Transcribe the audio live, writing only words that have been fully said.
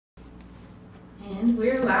And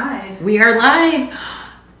we're live. We are live.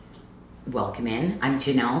 Welcome in. I'm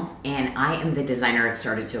Janyl, and I am the designer of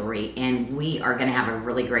Sarda Jewelry, and we are going to have a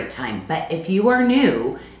really great time. But if you are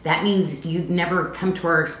new, that means you've never come to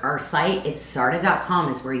our site. It's sarda.com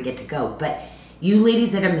is where you get to go. But you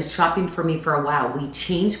ladies that have been shopping for me for a while, we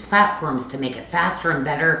changed platforms to make it faster and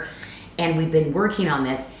better, and we've been working on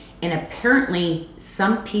this. And apparently,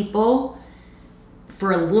 some people,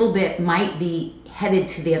 for a little bit, might be headed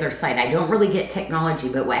to the other side. I don't really get technology,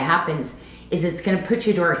 but what happens is it's going to put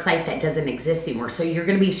you to our site that doesn't exist anymore. So you're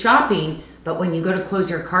going to be shopping, but when you go to close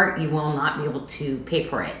your cart, you will not be able to pay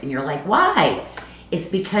for it. And you're like, why? It's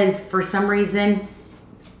because for some reason,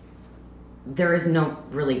 there is no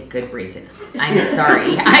really good reason. I'm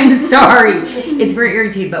sorry. I'm sorry. It's very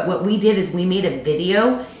irritating. But what we did is we made a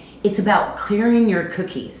video. It's about clearing your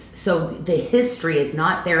cookies. So the history is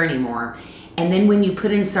not there anymore. And then when you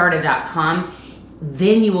put in sarda.com,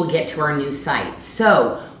 then you will get to our new site.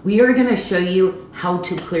 So we are gonna show you how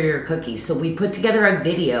to clear your cookies. So we put together a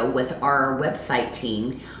video with our website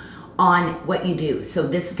team on what you do. So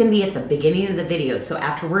this is gonna be at the beginning of the video. So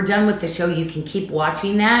after we're done with the show, you can keep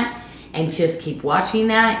watching that and just keep watching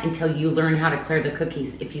that until you learn how to clear the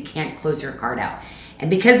cookies if you can't close your cart out.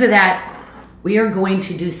 And because of that, we are going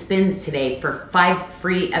to do spins today for 5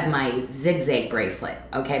 free of my zigzag bracelet.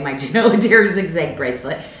 Okay, my Janyl zigzag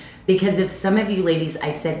bracelet. Because if some of you ladies,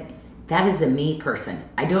 I said, that is a me person.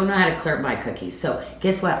 I don't know how to clear my cookies. So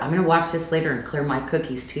guess what? I'm gonna watch this later and clear my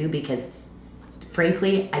cookies too, because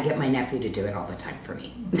frankly, I get my nephew to do it all the time for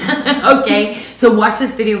me. Okay, so watch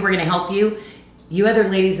this video. We're gonna help you. You other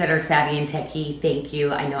ladies that are savvy and techie, thank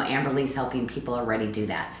you. I know Amberly's helping people already do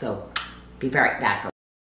that. So be right back.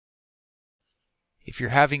 If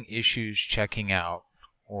you're having issues checking out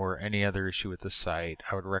or any other issue with the site,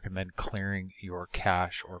 I would recommend clearing your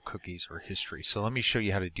cache or cookies or history. So let me show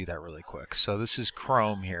you how to do that really quick. So this is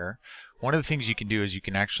Chrome here. One of the things you can do is you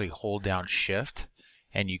can actually hold down Shift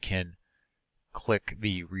and you can click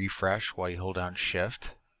the refresh while you hold down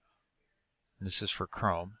Shift. And this is for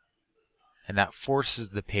Chrome. And that forces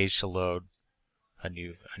the page to load a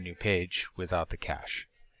new page without the cache.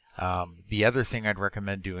 The other thing I'd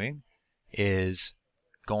recommend doing is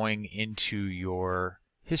going into your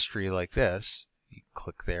history like this. You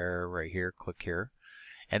click there, right here, click here,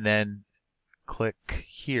 and then click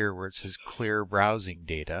here where it says clear browsing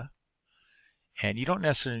data. And you don't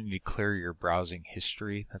necessarily need to clear your browsing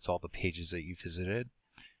history. That's all the pages that you visited.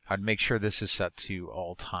 I'd make sure this is set to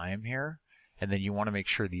all time here, and then you want to make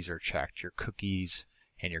sure these are checked, your cookies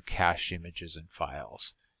and your cached images and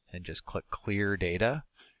files. And just click clear data,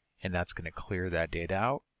 and that's going to clear that data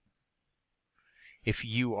out. If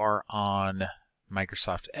you are on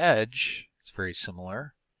Microsoft Edge, it's very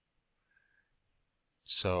similar.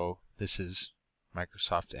 So this is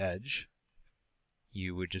Microsoft Edge.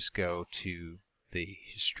 You would just go to the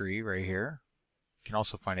history right here. You can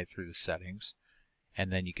also find it through the settings.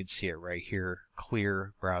 And then you can see it right here,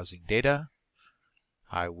 clear browsing data.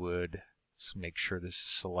 I would make sure this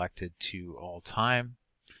is selected to all time.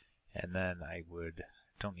 And then I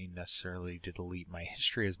don't need necessarily to delete my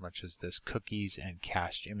history as much as this cookies and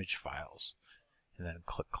cached image files. And then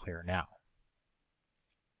click clear now.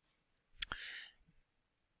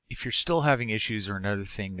 If you're still having issues, or another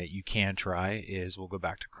thing that you can try is, we'll go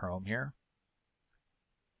back to Chrome here.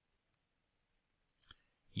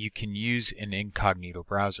 You can use an incognito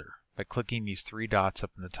browser by clicking these 3 dots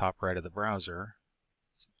up in the top right of the browser.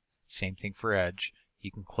 Same thing for Edge.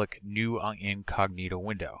 You can click New Incognito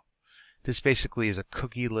Window. This basically is a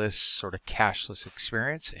cookieless, sort of cache-less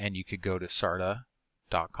experience, and you could go to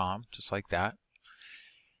sarda.com just like that.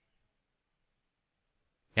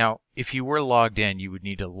 Now, if you were logged in, you would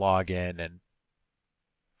need to log in and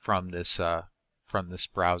from this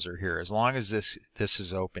browser here. As long as this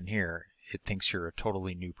is open here, it thinks you're a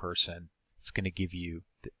totally new person. It's going to give you,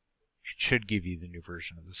 it should give you the new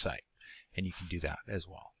version of the site, and you can do that as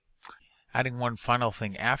well. Adding one final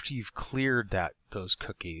thing, after you've cleared those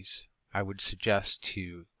cookies, I would suggest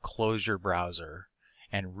to close your browser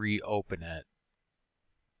and reopen it.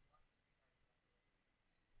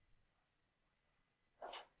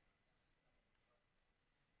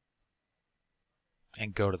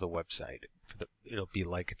 And go to the website. It'll be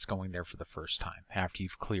like it's going there for the first time. After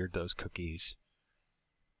you've cleared those cookies,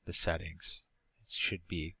 the settings, it should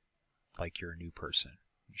be like you're a new person.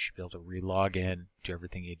 You should be able to re-log in, do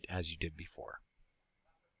everything as you did before.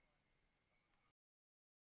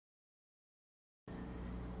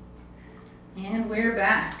 And we're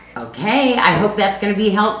back. Okay, I hope that's going to be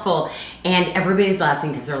helpful. And everybody's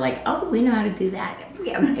laughing because they're like, oh, we know how to do that.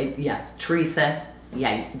 Yeah, Teresa,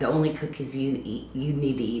 Yeah, the only cookies you eat, you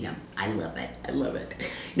need to eat them. I love it. I love it.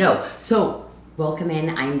 No, so welcome in.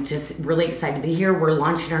 I'm just really excited to be here. We're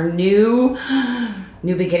launching our new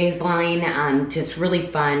beginnings line. Just really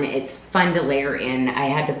fun. It's fun to layer in. I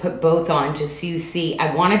had to put both on just so you see.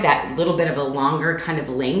 I wanted that little bit of a longer kind of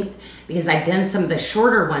length because I've done some of the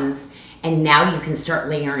shorter ones, and now you can start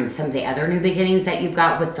layering some of the other new beginnings that you've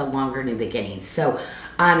got with the longer new beginnings. So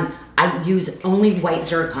I use only white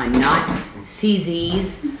zircon, not CZs,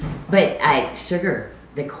 but sugar,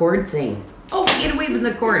 the cord thing. Oh, get away from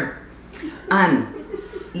the cord.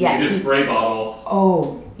 Yeah. The spray bottle.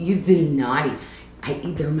 Oh, you'd be naughty.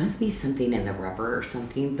 There must be something in the rubber or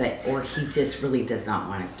something, or he just really does not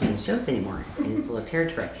want us doing shows anymore in his little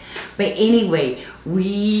territory. But anyway,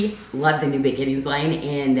 we love the new beginnings line,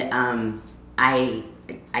 and I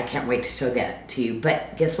can't wait to show that to you.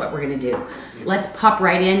 But guess what we're gonna do? Let's pop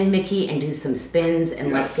right in, Mickey, and do some spins,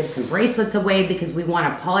 and let's give some bracelets away because we want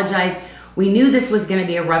to apologize. We knew this was gonna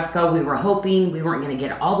be a rough go. We were hoping we weren't gonna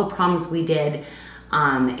get all the problems we did,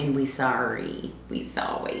 and we sorry.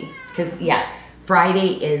 Because yeah,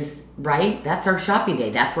 Friday is, right? That's our shopping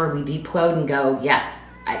day. That's where we deplode and go, yes,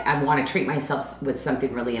 I want to treat myself with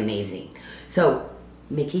something really amazing. So,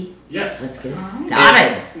 Mickey? Yes. Let's get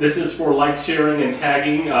started. And this is for like, sharing, and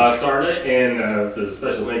tagging Sarda, and it's a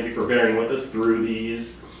special thank you for bearing with us through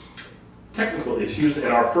these technical issues. And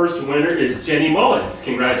our first winner is Jenny Mullins.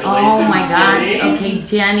 Congratulations, oh my gosh. Jenny. Okay,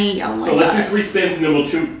 Jenny. Oh my So let's do 3 spins, and then we'll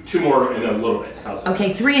do two more in a little bit. How's that?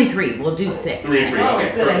 Okay, 3 and 3. We'll do 6. 3 and 3. Oh,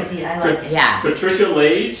 Okay, good perfect. idea. I like it. Yeah. Patricia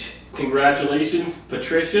Lage, congratulations,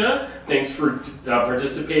 Patricia. Thanks for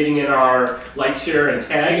participating in our like, share, and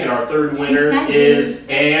tag. And our third winner is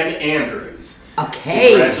Ann Andrews.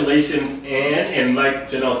 Okay. Congratulations, Ann. And like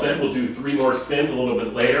Janyl said, we'll do 3 more spins a little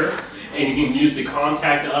bit later. And you can use the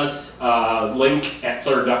contact us link at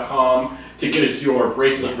sarda.com to get us your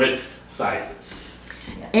bracelet wrist sizes.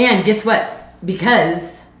 And guess what?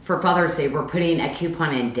 Because for Father's Day, we're putting a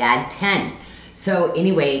coupon in Dad10. So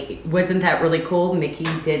anyway, wasn't that really cool? Mickey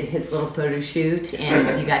did his little photo shoot,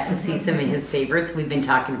 and you got to see some of his favorites. We've been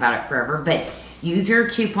talking about it forever, but use your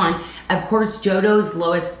coupon. Of course, Jodo's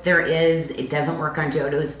lowest there is. It doesn't work on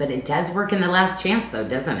Jodo's, but it does work in the last chance though,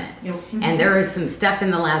 doesn't it? Yep. And there is some stuff in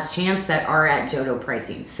the last chance that are at Jodo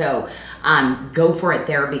pricing. So go for it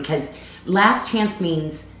there, because last chance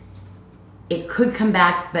means it could come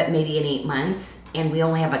back, but maybe in 8 months. And we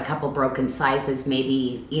only have a couple broken sizes.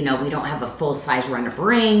 Maybe, we don't have a full size run of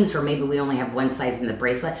rings, or maybe we only have 1 size in the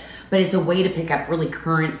bracelet. But it's a way to pick up really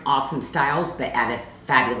current, awesome styles, but at a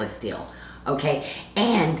fabulous deal. Okay,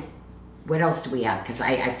 and what else do we have? Because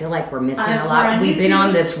I feel like we're missing a lot. We've been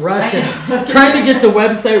on this rush of trying to get the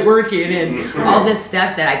website working and all this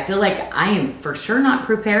stuff that I feel like I am for sure not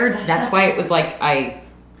prepared. That's why it was like I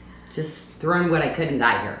just thrown what I could and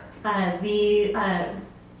got here.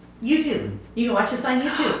 YouTube. You can watch us on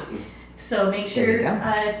YouTube. So make sure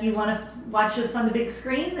if you want to watch us on the big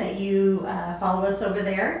screen that you follow us over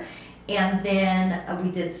there. And then we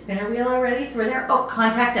did spinner wheel already, so we're there. Oh,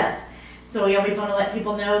 contact us. So we always want to let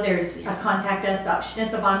people know there's a contact us option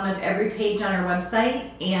at the bottom of every page on our website.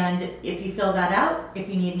 And if you fill that out, if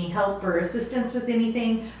you need any help or assistance with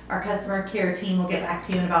anything, our customer care team will get back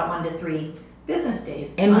to you in about 1 to 3 business days.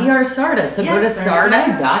 And we are Sarda, so yeah, go to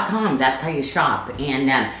sarda.com. sarda.com. That's how you shop. And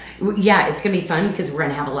yeah, it's going to be fun because we're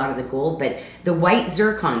going to have a lot of the gold, but the white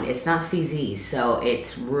zircon, it's not CZ, so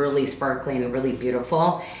it's really sparkly and really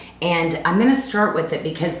beautiful. And I'm going to start with it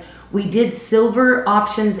because we did silver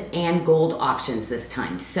options and gold options this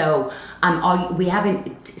time. So we have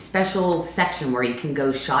a special section where you can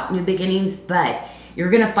go shop new beginnings, but you're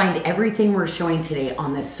gonna find everything we're showing today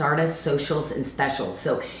on the Sarda socials and specials.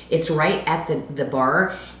 So it's right at the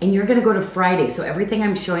bar, and you're gonna go to Friday. So everything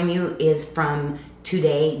I'm showing you is from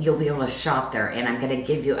today. You'll be able to shop there, and I'm gonna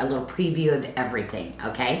give you a little preview of everything,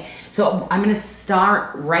 okay? So I'm gonna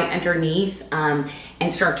start right underneath and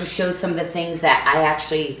start to show some of the things that I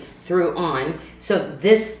actually threw on. So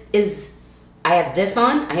this is, I have this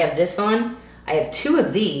on, I have this on, I have 2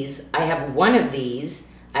 of these, I have 1 of these,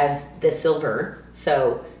 I have the silver.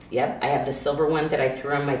 So, yep, I have the silver one that I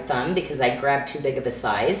threw on my thumb because I grabbed too big of a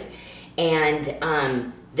size. And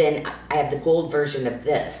then I have the gold version of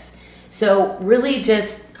this. So really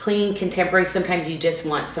just clean, contemporary. Sometimes you just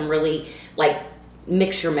want some really, like,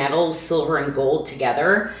 mix your metals, silver and gold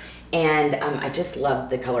together. And I just love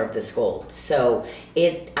the color of this gold. So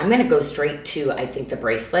I'm gonna go straight to, I think, the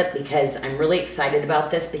bracelet, because I'm really excited about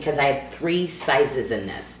this because I have 3 sizes in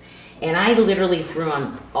this. And I literally threw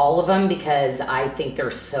on all of them because I think they're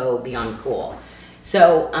so beyond cool.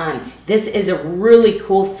 So this is a really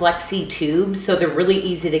cool flexi tube, so they're really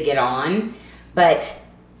easy to get on. but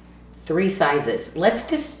 3 sizes. Let's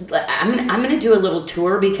just, I'm gonna do a little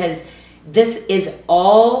tour because this is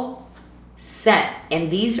all set, and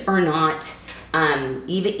these are not,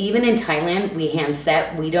 even in Thailand, we hand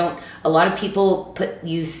set. We don't, a lot of people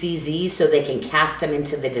use CZ so they can cast them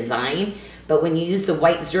into the design, but when you use the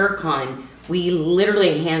white zircon, we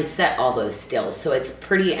literally hand set all those stills, so it's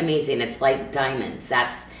pretty amazing. It's like diamonds.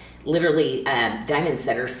 That's literally diamonds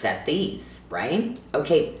that are set these, right?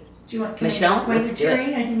 Okay, do you want, Michelle, let's do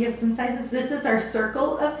it. I can give some sizes. This is our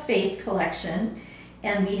Circle of Faith collection,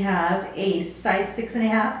 and we have a size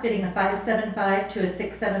 6.5 fitting a 5.75 to a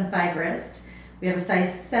 6.75 wrist. We have a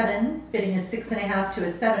size 7 fitting a 6.5 to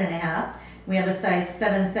a 7.5. We have a size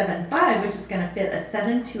 7.75, which is going to fit a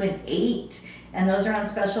 7 to an 8, and those are on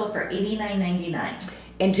special for $89.99.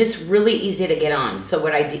 And just really easy to get on. So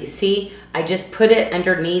what I do, see, I just put it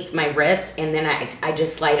underneath my wrist, and then I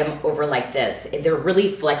just slide them over like this. They're really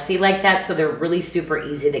flexy like that, so they're really super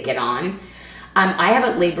easy to get on. I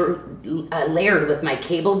have it layered with my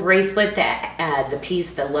cable bracelet, that the piece,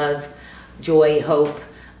 the Love, Joy, Hope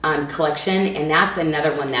collection, and that's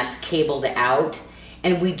another one that's cabled out.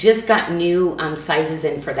 And we just got new sizes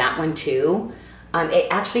in for that one too.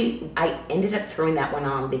 I ended up throwing that one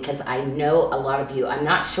on because I know a lot of you, I'm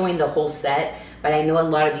not showing the whole set, but I know a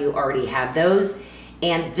lot of you already have those.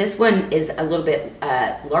 And this one is a little bit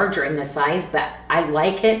larger in the size, but I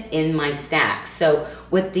like it in my stack. So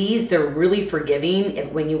with these, they're really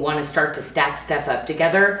forgiving when you want to start to stack stuff up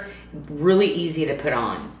together. Really easy to put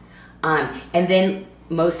on. And then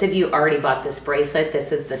most of you already bought this bracelet.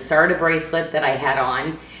 This is the Sarda bracelet that I had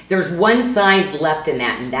on. There's one size left in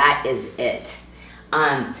that, and that is it.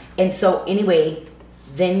 And so anyway,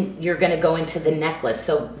 then you're gonna go into the necklace.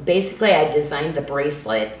 So basically I designed the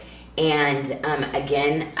bracelet, and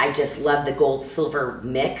again, I just love the gold silver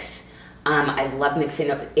mix. I love mixing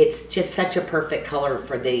it. It's just such a perfect color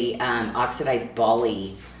for the oxidized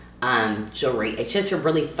Bali jewelry. It's just a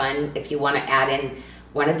really fun, if you want to add in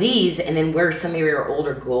one of these and then wear some of your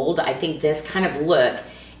older gold. I think this kind of look,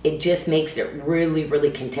 it just makes it really,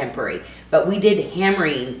 really contemporary. But we did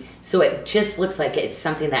hammering, so it just looks like it's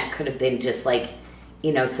something that could have been just like,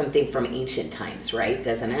 you know, something from ancient times, right?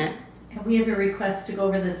 Doesn't it? And we have a request to go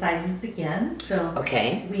over the sizes again. So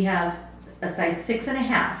okay, we have a size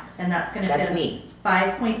 6.5, and that's going to fit me.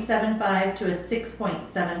 5.75 to a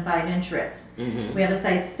 6.75 inch wrist. Mm-hmm. We have a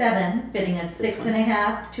size 7 fitting a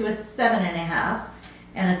 6.5 to a 7.5,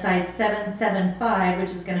 and a size 7.75, which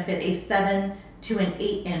is going to fit a 7 to an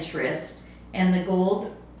 8 inch wrist. And the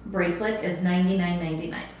gold bracelet is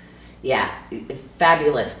 $99.99. Yeah,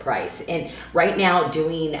 fabulous price. And right now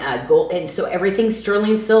doing gold, and so everything's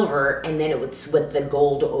sterling silver, and then it's with the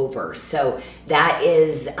gold over. So that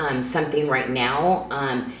is something right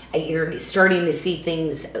now. You're starting to see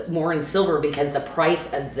things more in silver because the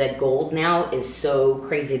price of the gold now is so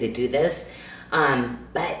crazy to do this.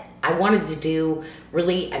 But I wanted to do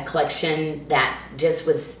really a collection that just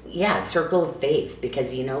was, yeah, circle of faith,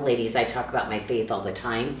 because, you know, ladies, I talk about my faith all the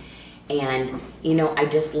time. And, you know, I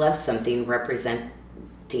just love something representing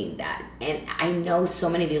that. And I know so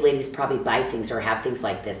many of you ladies probably buy things or have things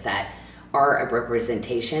like this that are a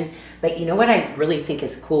representation. But you know what I really think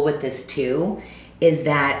is cool with this too, is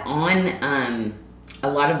that on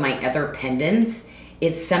a lot of my other pendants,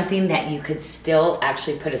 it's something that you could still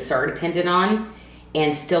actually put a Sarda pendant on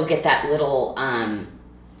and still get that little,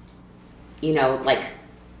 you know, like,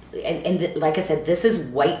 and like I said, this is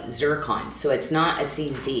white zircon, so it's not a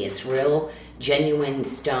CZ, it's real genuine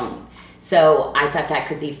stone. So I thought that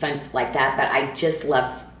could be fun like that, but I just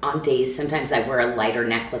love, on days, sometimes I wear a lighter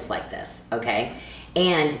necklace like this, okay?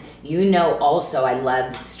 And you know also I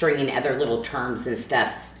love stringing other little terms and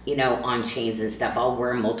stuff, you know, on chains and stuff. I'll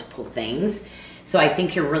wear multiple things. So I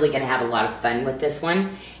think you're really gonna have a lot of fun with this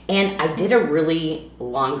one. And I did a really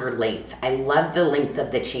longer length. I love the length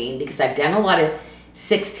of the chain because I've done a lot of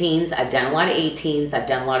 16s, I've done a lot of 18s, I've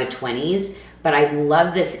done a lot of 20s, but I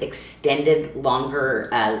love this extended longer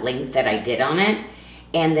length that I did on it.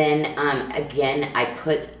 And then again, I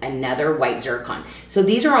put another white zircon. So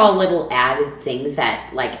these are all little added things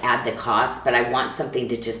that like add the cost, but I want something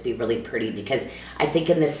to just be really pretty, because I think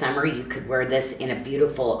in the summer you could wear this in a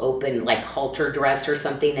beautiful open like halter dress or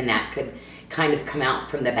something, and that could kind of come out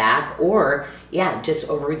from the back, or yeah, just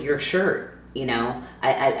over your shirt. You know,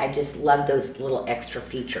 I just love those little extra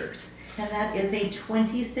features. And that is a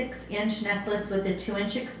 26-inch necklace with a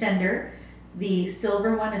 2-inch extender. The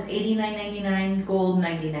silver one is $89.99, gold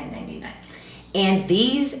 $99.99. And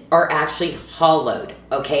these are actually hollowed,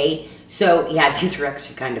 okay? So yeah, these are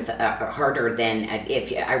actually kind of harder than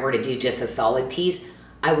if I were to do just a solid piece.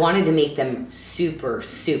 I wanted to make them super,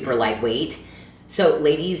 super lightweight, So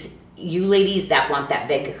ladies, you ladies that want that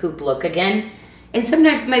big hoop look again, and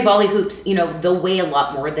sometimes my volley hoops, you know, they'll weigh a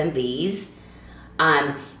lot more than these.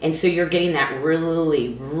 And so you're getting that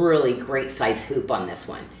really, really great size hoop on this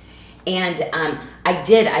one. And I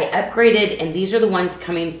upgraded, and these are the ones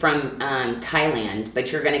coming from Thailand,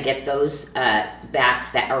 but you're gonna get those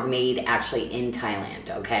backs that are made actually in Thailand,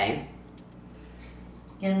 okay?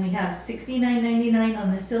 And we have $69.99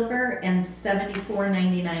 on the silver and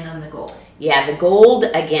 $74.99 on the gold. Yeah, the gold,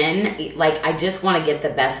 again, like I just want to get the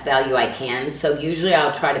best value I can. So usually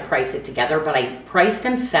I'll try to price it together, but I priced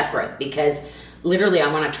them separate because literally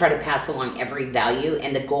I want to try to pass along every value,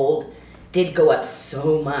 and the gold did go up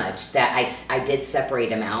so much that I did separate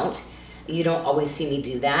them out. You don't always see me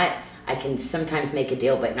do that. I can sometimes make a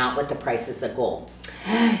deal, but not with the prices of gold.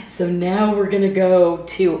 So now we're gonna go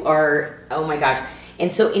to our, oh my gosh.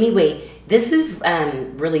 And so anyway, this is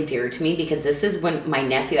really dear to me because this is when my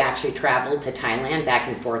nephew actually traveled to Thailand back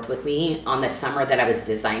and forth with me on the summer that I was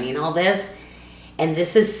designing all this. And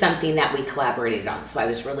this is something that we collaborated on. So I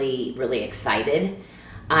was really, really excited.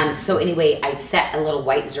 So anyway, I set a little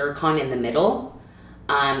white zircon in the middle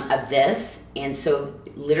of this. And so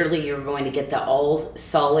literally you're going to get the all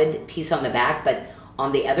solid piece on the back, but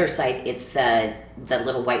on the other side, it's the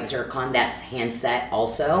little white zircon that's hand set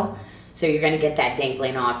also. So you're going to get that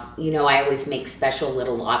dangling off. You know, I always make special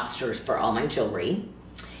little lobsters for all my jewelry.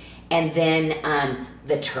 And then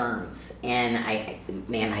the terms. And I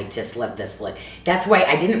just love this look. That's why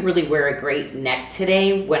I didn't really wear a great neck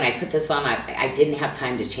today. When I put this on, I didn't have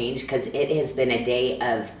time to change because it has been a day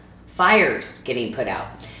of fires getting put out.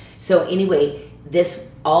 So anyway,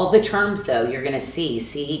 all the terms though, you're going to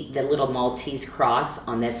see the little Maltese cross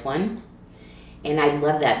on this one. And I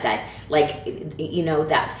love that like, you know,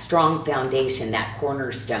 that strong foundation, that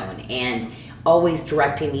cornerstone, and always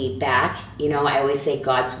directing me back. You know, I always say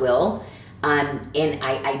God's will. And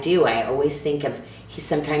I always think of,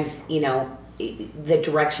 sometimes, you know, the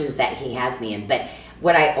directions that he has me in. But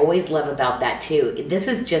what I always love about that too, this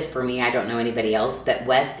is just for me, I don't know anybody else, but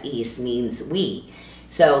west, east means we.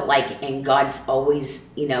 So like, and God's always,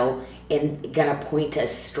 you know, gonna point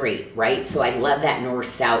us straight, right? So I love that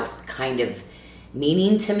north-south kind of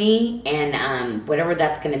meaning to me, and whatever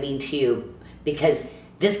that's going to mean to you, because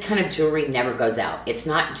this kind of jewelry never goes out. It's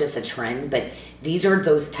not just a trend, but these are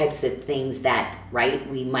those types of things that, right,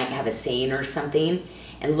 we might have a saying or something,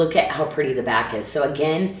 and look at how pretty the back is. So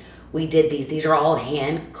again, we did these are all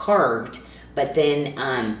hand carved, but then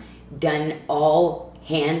done all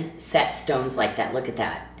hand set stones like that. Look at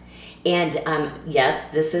that. And yes,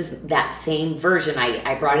 this is that same version.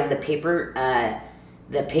 I brought in the paper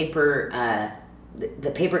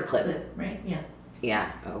clip. Right, yeah.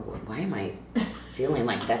 Yeah. Oh, why am I feeling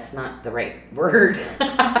like that's not the right word?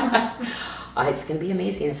 It's going to be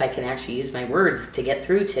amazing if I can actually use my words to get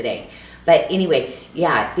through today. But anyway,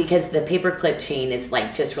 yeah, because the paper clip chain is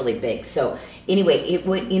like just really big. So anyway,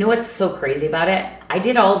 you know what's so crazy about it? I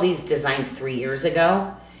did all these designs 3 years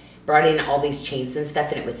ago, brought in all these chains and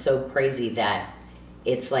stuff, and it was so crazy that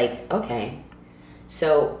it's like, okay.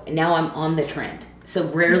 So now I'm on the trend. So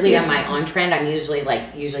rarely am I on trend. I'm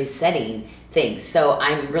usually setting things. So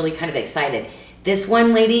I'm really kind of excited. This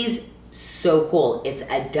one, ladies, so cool. It's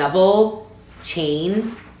a double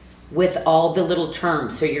chain with all the little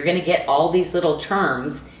terms. So you're gonna get all these little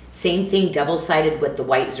terms. Same thing, double-sided with the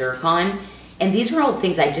white zircon. And these are all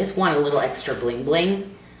things I just want a little extra bling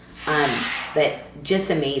bling. But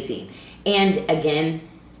just amazing. And again,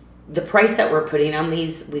 the price that we're putting on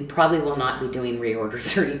these, we probably will not be doing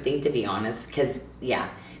reorders or anything, to be honest, because yeah,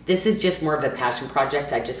 this is just more of a passion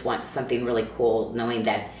project. I just want something really cool, knowing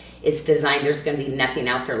that it's designed. There's going to be nothing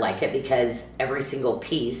out there like it because every single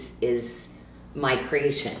piece is my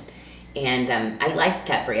creation. And I like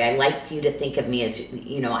that for you. I like you to think of me as,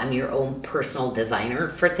 you know, I'm your own personal designer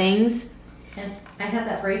for things. And I have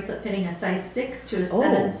that bracelet fitting a size 6 to a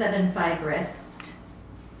 7.75 wrist.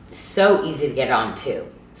 So easy to get on too.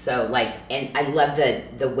 So like, and I love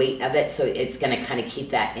the weight of it, so it's gonna kind of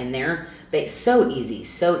keep that in there. But it's so easy,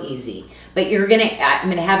 so easy. But I'm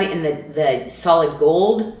gonna have it in the solid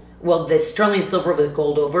gold, well, the sterling silver with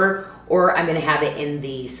gold over, or I'm gonna have it in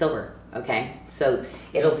the silver, okay? So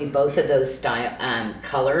it'll be both of those style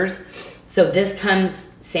colors. So this comes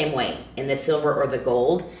same way, in the silver or the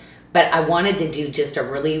gold. But I wanted to do just a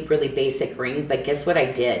really, really basic ring, but guess what I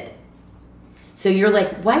did? So you're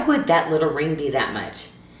like, why would that little ring be that much?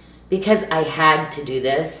 Because I had to do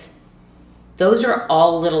this. Those are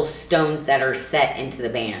all little stones that are set into the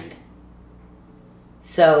band.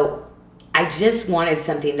 So I just wanted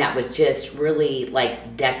something that was just really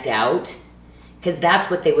like decked out, because that's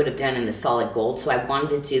what they would have done in the solid gold. So I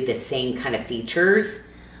wanted to do the same kind of features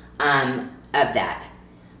of that.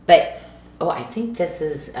 But, oh, I think this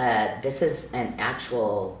is an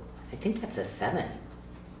actual, I think that's a 7.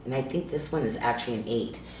 And I think this one is actually an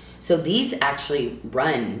 8. So these actually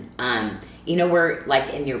run, you know where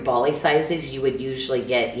like in your volley sizes you would usually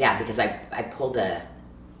get, yeah, because I pulled a,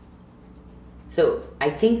 so I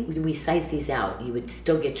think when we size these out, you would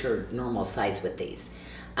still get your normal size with these.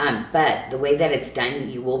 But the way that it's done,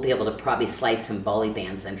 you will be able to probably slide some volley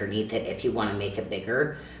bands underneath it if you want to make it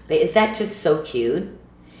bigger. But is that just so cute?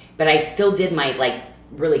 But I still did my like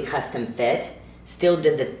really custom fit, still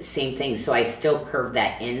did the same thing. So I still curved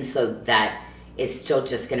that in so that it's still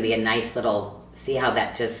just going to be a nice little, see how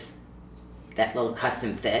that just, that little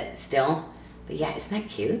custom fit still. But yeah, isn't that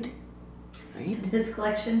cute? Right? This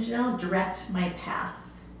collection, Janyl, direct my path.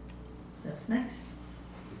 That's nice.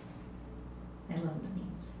 I love the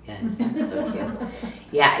names. Yeah, isn't that so cute?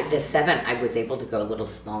 Yeah, the 7, I was able to go a little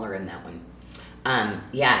smaller in that one.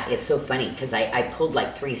 Yeah, it's so funny because I pulled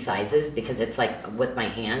like 3 sizes because it's like with my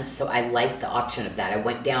hands. So I like the option of that. I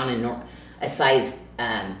went down a size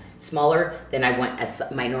smaller, then I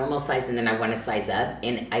went my normal size, and then I went a size up.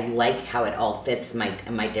 And I like how it all fits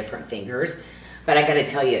my different fingers. But I got to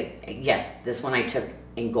tell you, yes, this one I took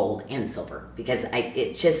in gold and silver because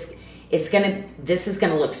this is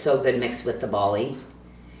gonna look so good mixed with the volley.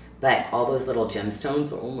 But all those little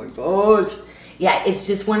gemstones, oh my gosh. Yeah, it's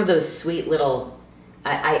just one of those sweet little,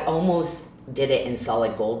 I almost did it in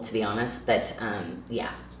solid gold, to be honest, but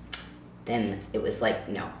yeah. Then it was like,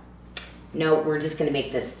 no, we're just gonna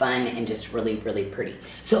make this fun and just really, really pretty.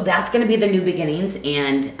 So that's gonna be the new beginnings,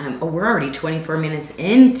 and oh, we're already 24 minutes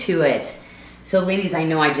into it. So ladies, I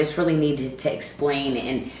know I just really needed to explain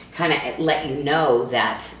and kind of let you know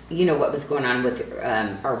that, you know, what was going on with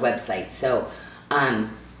our website. So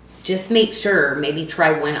just make sure, maybe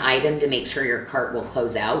try one item to make sure your cart will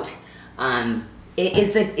close out.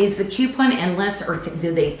 Is the coupon endless, or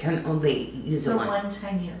do they can only use it once?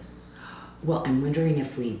 One-time use. Well, I'm wondering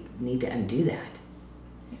if we need to undo that.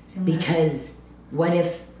 Because what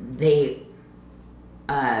if they,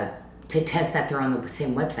 to test that they're on the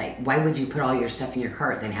same website, why would you put all your stuff in your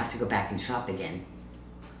cart then have to go back and shop again?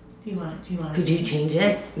 Do you want to? Could you change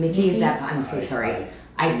it? Mickey, is that, I'm so sorry.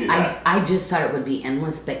 I just thought it would be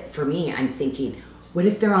endless, but for me, I'm thinking, what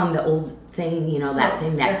if they're on the old thing, you know, that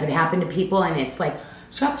thing that could happen to people, and it's like,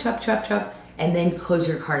 shop, and then close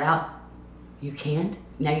your cart out. You can't.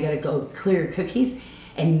 Now you gotta go clear your cookies,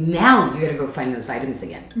 and now you gotta go find those items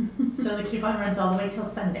again. So the coupon runs all the way till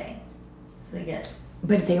Sunday. So you get.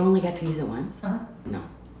 But if they only got to use it once? No.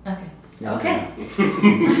 Okay. No, okay.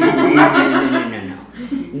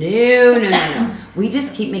 No. We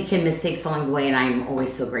just keep making mistakes along the way, and I'm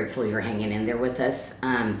always so grateful you're hanging in there with us.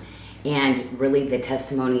 And really the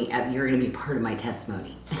testimony of, you're going to be part of my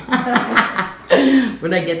testimony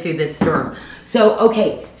when I get through this storm. So,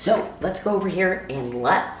 okay, so let's go over here and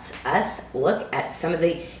let's us look at some of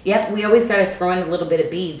the, yep, we always got to throw in a little bit of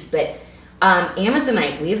beads, but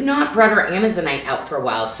Amazonite, we have not brought our Amazonite out for a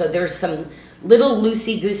while, so there's some little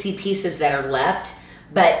loosey-goosey pieces that are left,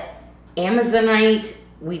 but Amazonite,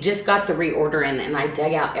 we just got the reorder in, and I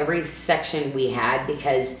dug out every section we had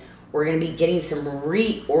because we're going to be getting some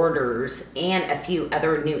reorders and a few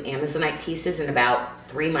other new Amazonite pieces in about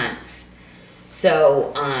 3 months.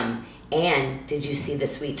 So, and did you see the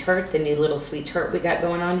sweet tart, the new little sweet tart we got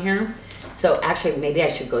going on here? So actually, maybe I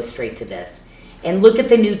should go straight to this. And look at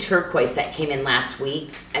the new turquoise that came in last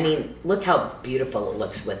week. I mean, look how beautiful it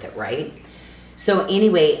looks with it, right? So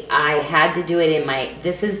anyway, I had to do it in my,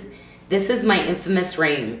 this is my infamous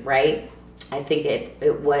ring, right? I think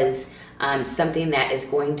it was something that is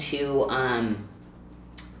going to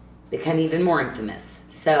become even more infamous.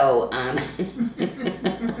 So,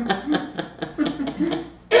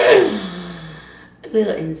 a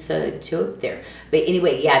little inside joke there. But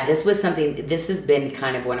anyway, yeah, this was something, this has been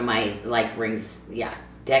kind of one of my like rings, yeah,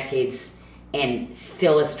 decades, and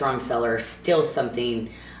still a strong seller, still something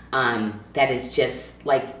that is just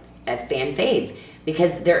like a fan fave,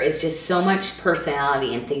 because there is just so much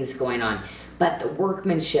personality and things going on. But the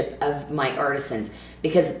workmanship of my artisans,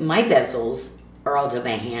 because my bezels are all done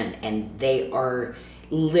by hand and they are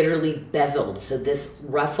literally bezeled. So this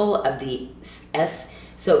ruffle of the S,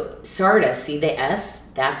 so Sarda, see the S?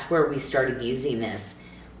 That's where we started using this,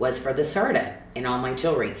 was for the Sarda in all my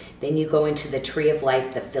jewelry. Then you go into the Tree of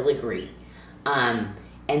Life, the filigree. And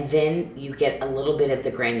then you get a little bit of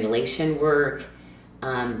the granulation work,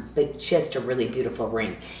 but just a really beautiful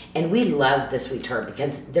ring. And we love the sweet tart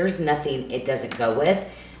because there's nothing it doesn't go with.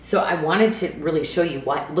 So I wanted to really show you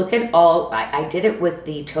what, look at all, I did it with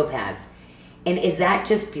the topaz. And is that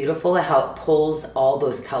just beautiful how it pulls all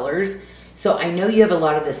those colors? So I know you have a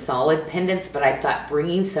lot of the solid pendants, but I thought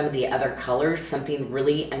bringing some of the other colors, something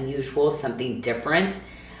really unusual, something different.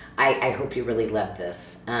 I hope you really love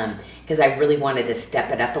this because I really wanted to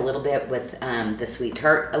step it up a little bit with the Sweet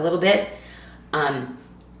Tart a little bit. And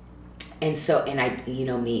you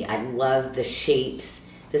know me, I love the shapes.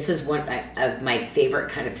 This is one of my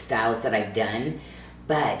favorite kind of styles that I've done.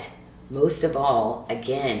 But most of all,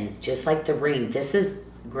 again, just like the ring, this is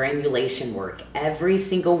granulation work. Every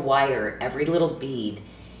single wire, every little bead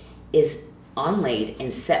is onlaid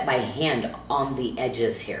and set by hand on the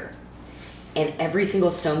edges here. And every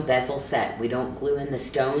single stone bezel set, we don't glue in the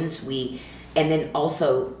stones. And then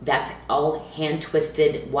also that's all hand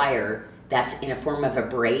twisted wire that's in a form of a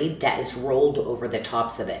braid that is rolled over the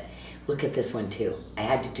tops of it. Look at this one too. I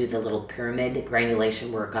had to do the little pyramid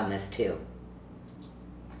granulation work on this too.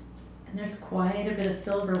 And there's quite a bit of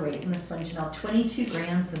silver weight in this one, Janyl. 22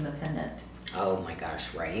 grams in the pendant. Oh my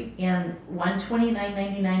gosh, right? And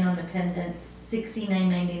 $129.99 on the pendant,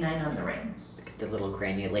 $69.99 on the ring. Look at the little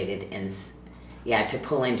granulated ends. Yeah, to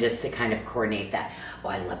pull in just to kind of coordinate that. Oh,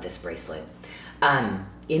 I love this bracelet.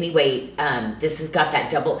 Anyway, this has got that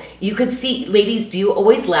double. You could see, ladies, do you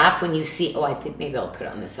always laugh when you see, I think maybe I'll put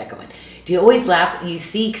it on the second one. Do you always laugh? You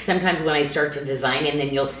see sometimes when I start to design and then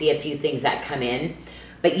you'll see a few things that come in.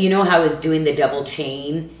 But you know how I was doing the double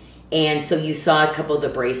chain, and so you saw a couple of the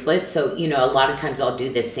bracelets. So, you know, a lot of times I'll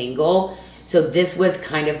do the single. So this was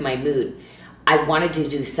kind of my mood. I wanted to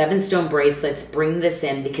do 7 stone bracelets, bring this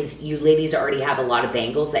in because you ladies already have a lot of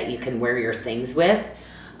bangles that you can wear your things with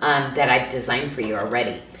that I've designed for you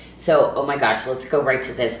already. So, oh my gosh, let's go right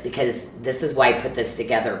to this because this is why I put this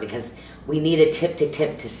together because we need a tip to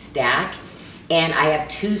tip to stack. And I have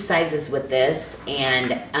 2 sizes with this.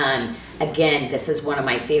 And again, this is one of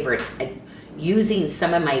my favorites. Using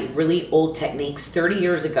some of my really old techniques, 30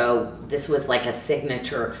 years ago, this was like a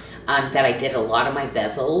signature that I did a lot of my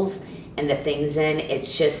bezels and the things in.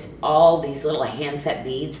 It's just all these little hand set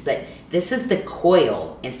beads, but this is the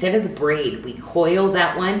coil. Instead of the braid, we coil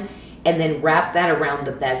that one and then wrap that around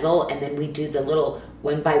the bezel, and then we do the little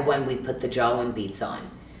one by one, we put the jawline beads on.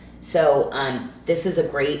 So this is a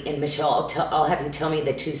great, and Michelle, I'll have you tell me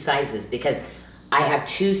the 2 sizes because I have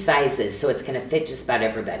 2 sizes, so it's gonna fit just about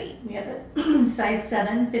everybody. We have a size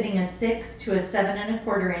 7 fitting a 6 to a 7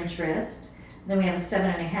 1/4 inch wrist. Then we have a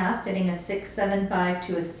 7 1/2 fitting a 675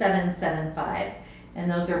 to a 775,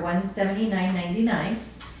 and those are $179.99.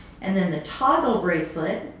 And then the toggle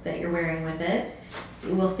bracelet that you're wearing with it,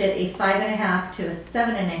 it will fit a 5 1/2 to a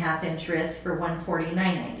 7 1/2 inch wrist for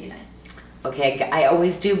 $149.99. Okay, I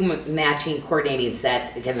always do matching coordinating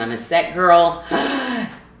sets because I'm a set girl.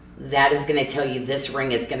 That is gonna tell you this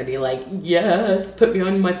ring is gonna be like, yes, put me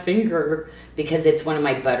on my finger because it's one of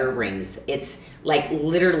my butter rings. It's like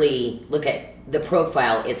literally, look at the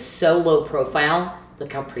profile. It's so low profile.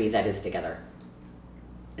 Look how pretty that is together.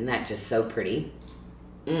 Isn't that just so pretty?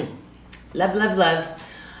 Love, love, love.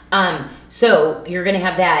 So you're gonna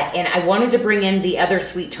have that, and I wanted to bring in the other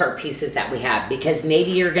Sweet Tart pieces that we have because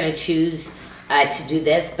maybe you're gonna choose to do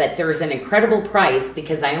this, but there's an incredible price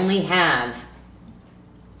because I only have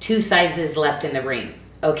 2 sizes left in the ring.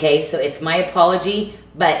 Okay, so it's my apology,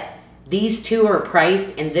 but these 2 are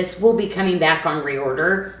priced, and this will be coming back on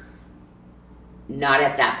reorder, not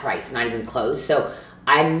at that price, not even close. So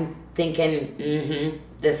I'm thinking,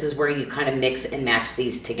 this is where you kind of mix and match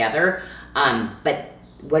these together. But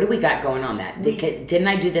what do we got going on that? Didn't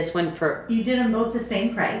I do this one for? You did them both the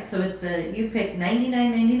same price, so it's you picked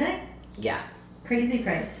 $99.99. Yeah. Crazy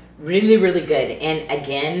price. Really, really good. And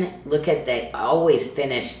again, look at the always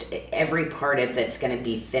finished. Every part of it's going to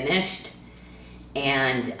be finished.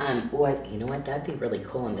 And you know what? That'd be really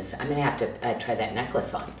cool in this. I'm going to have to try that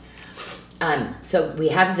necklace on. So we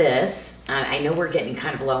have this. I know we're getting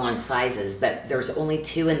kind of low on sizes, but there's only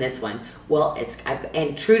 2 in this one. Well,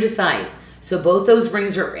 and true to size. So both those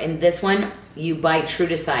rings are in this one. You buy true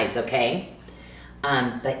to size, okay?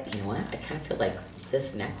 But you know what? I kind of feel like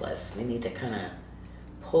this necklace, we need to kind of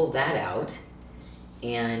pull that out.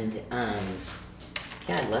 And yeah,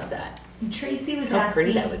 I love that. And Tracy was How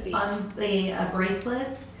pretty asking that would be. on the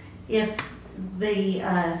bracelets if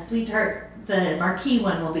the Sweet Tart, the marquee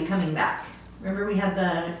one will be coming back. Remember we had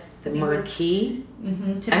the marquee?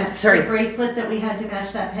 To I'm match sorry. the bracelet that we had to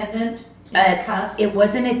match that pendant. The cuff. It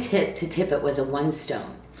wasn't a tip to tip, it was a 1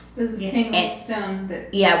 stone. It was a single stone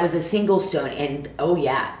that. Yeah, it was a single stone, and oh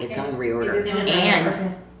yeah, it's on reorder. It is and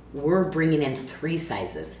okay. we're bringing in 3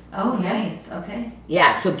 sizes. Oh, nice. Okay.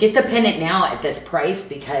 Yeah, so get the pendant now at this price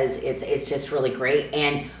because it's just really great,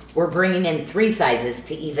 and we're bringing in 3 sizes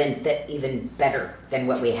to even fit even better than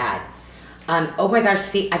what we had. Oh my gosh,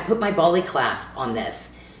 see, I put my Bali clasp on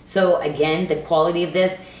this. So again, the quality of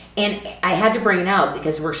this, and I had to bring it out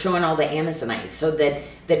because we're showing all the Amazonite. So that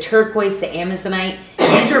the turquoise, the Amazonite,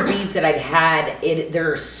 these are beads that I've had.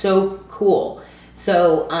 They're so cool.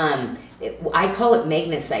 So I call it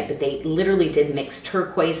magnesite, but they literally did mix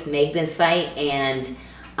turquoise, magnesite, and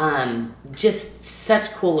just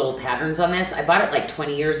such cool little patterns on this. I bought it like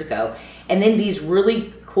 20 years ago. And then these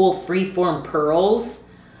really cool freeform pearls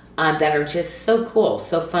that are just so cool,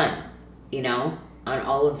 so fun, you know, on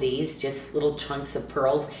all of these, just little chunks of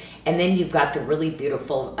pearls. And then you've got the really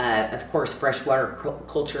beautiful, of course, freshwater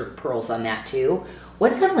culture pearls on that too.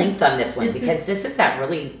 What's the length on this one? Because this is that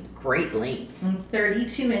really great length.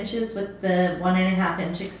 32 inches with the 1.5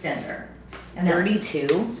 inch extender. And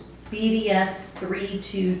 32? BDS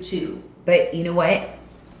 322. But you know what?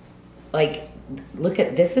 Like, look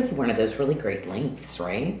at, this is one of those really great lengths,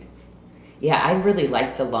 right? Yeah, I really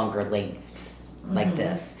like the longer lengths like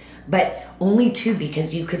this. But only two,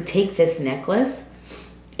 because you could take this necklace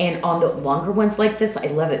and on the longer ones like this, I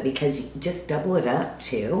love it because you just double it up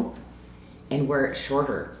too and wear it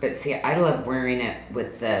shorter. But see, I love wearing it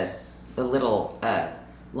with the little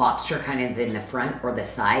lobster kind of in the front or the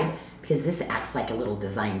side because this acts like a little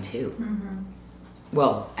design too.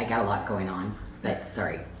 Well, I got a lot going on. But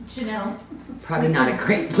sorry. Janyl. Probably not a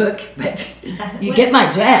great look, but you get my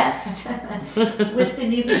gist. With the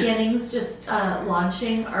new beginnings just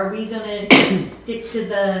launching, are we going to stick to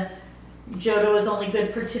the Jodo is only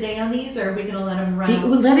good for today on these, or are we going to let them run?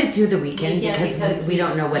 We'll let it do the weekend because we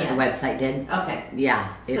don't know what the website did. Okay.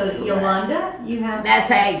 Yeah. So Yolanda, you have... That's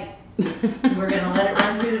a... We're going to let it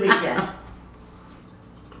run through the weekend.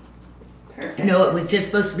 Perfect. No, it was just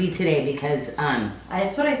supposed to be today because...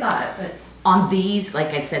 That's what I thought, but... On these,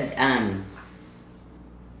 like I said, I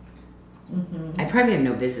probably have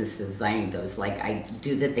no business designing those. Like, I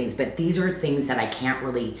do the things, but these are things that I can't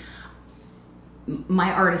really...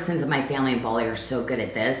 My artisans and my family in Bali are so good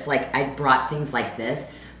at this. Like, I brought things like this,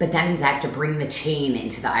 but that means I have to bring the chain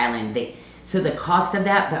into the island. So the cost of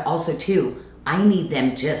that, but also, too, I need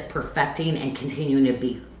them just perfecting and continuing to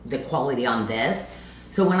be the quality on this.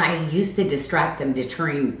 So when I used to distract them,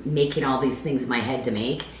 deterring making all these things in my head to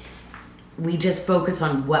make... We just focus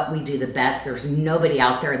on what we do the best. There's nobody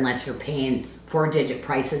out there, unless you're paying 4-digit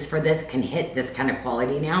prices for this, can hit this kind of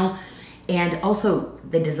quality now. And also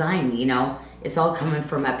the design, you know, it's all coming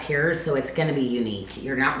from up here, so it's going to be unique.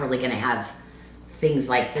 You're not really going to have things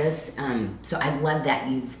like this. So I love that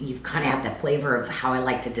you've kind of have the flavor of how I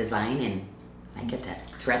like to design, and I get to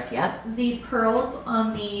dress you up. The pearls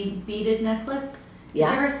on the beaded necklace, is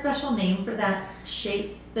there a special name for that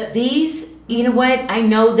shape? These, you know what, I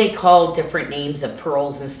know they call different names of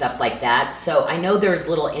pearls and stuff like that, so I know there's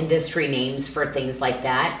little industry names for things like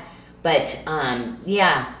that, but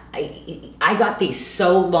yeah, I got these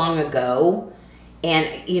so long ago,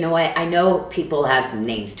 and you know what, I know people have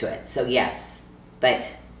names to it, so yes,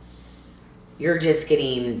 but you're just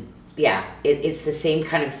getting, yeah, it's the same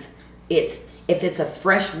kind of, if it's a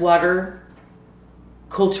freshwater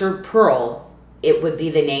cultured pearl, it would be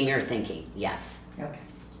the name you're thinking, yes. Okay.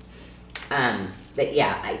 But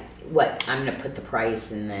yeah, I'm gonna put the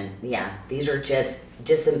price, and then yeah, these are just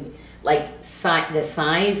like the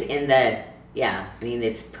size and the, yeah, I mean,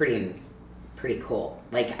 it's pretty cool.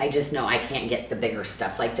 Like, I just know I can't get the bigger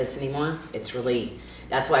stuff like this anymore. It's really,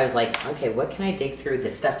 that's why I was like, okay, what can I dig through the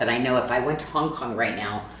stuff that I know if I went to Hong Kong right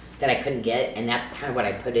now that I couldn't get, and that's kind of what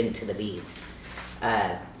I put into the beads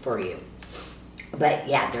for you. But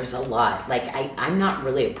yeah, there's a lot. Like, I'm not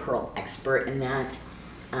really a pearl expert in that.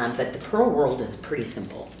 But the pearl world is pretty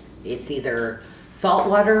simple. It's either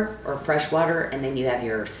saltwater or freshwater, and then you have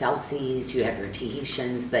your South Seas, you have your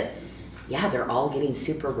Tahitians, but yeah, they're all getting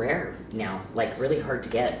super rare now, like really hard to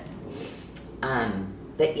get.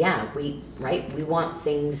 But yeah, we want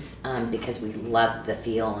things because we love the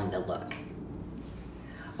feel and the look.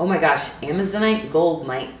 Oh my gosh, Amazonite gold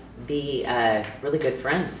might be really good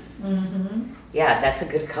friends. Yeah, that's a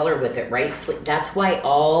good color with it, right? That's why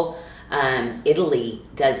all Italy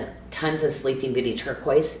does tons of Sleeping Beauty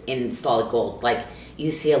turquoise in solid gold. Like,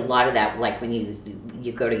 you see a lot of that, like when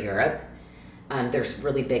you go to Europe. There's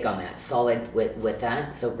really big on that, solid with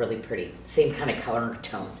that, so really pretty. Same kind of color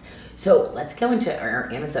tones. So let's go into our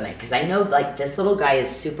Amazonite, because I know like this little guy is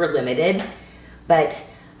super limited, but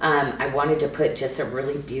I wanted to put just a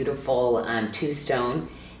really beautiful two-stone,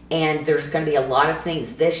 and there's going to be a lot of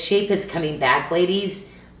things. This shape is coming back, ladies,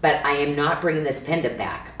 but I am not bringing this pendant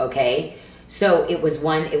back, okay? So it was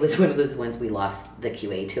one of those ones we lost the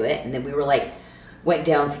QA to it, and then we were like, went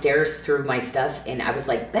downstairs through my stuff, and I was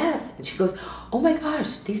like, Beth, and she goes, oh my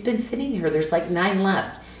gosh, these been sitting here, there's like 9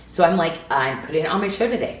 left. So I'm like, I'm putting it on my show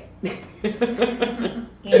today. And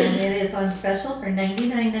it is on special for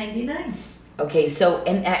 $99.99. Okay, so,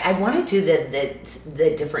 and I want to do the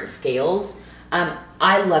different scales.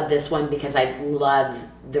 I love this one because I love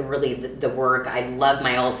the work. I love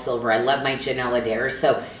my all silver. I love my Janyl Adair.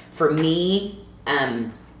 So for me,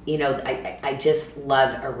 you know, I just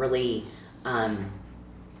love a really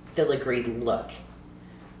filigreed look.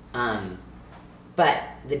 But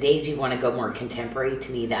the days you want to go more contemporary,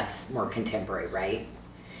 to me, that's more contemporary, right?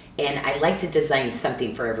 And I like to design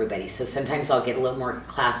something for everybody. So sometimes I'll get a little more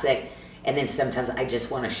classic, and then sometimes I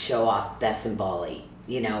just want to show off Bess and Bali,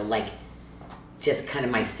 you know, like just kind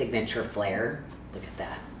of my signature flair. Look at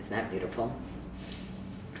that. Isn't that beautiful?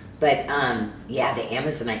 But yeah, the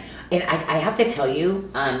Amazonite. And I have to tell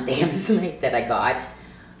you, the Amazonite that I got,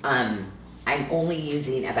 I'm only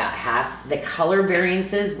using about half. The color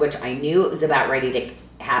variances, which I knew it was about ready to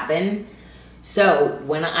happen. So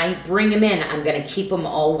when I bring them in, I'm going to keep them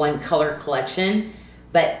all one color collection.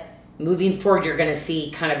 But moving forward, you're going to see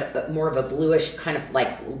kind of more of a bluish, kind of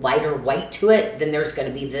like lighter white to it. Then there's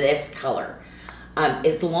going to be this color.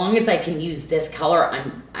 As long as I can use this color,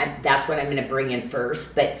 that's what I'm going to bring in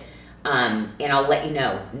first. But and I'll let you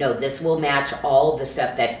know. No, this will match all the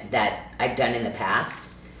stuff that I've done in the past.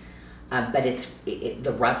 But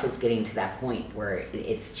the rough is getting to that point where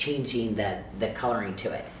it's changing the coloring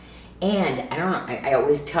to it. And I don't know, I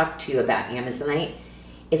always talk to you about Amazonite.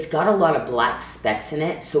 It's got a lot of black specks in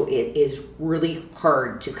it, so it is really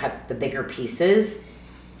hard to cut the bigger pieces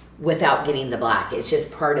without getting the black. It's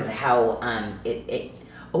just part of how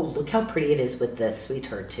oh, look how pretty it is with the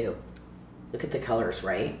Sweetheart too. Look at the colors,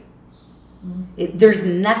 right? There's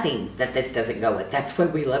nothing that this doesn't go with. That's why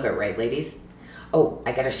we love it, right, ladies? Oh,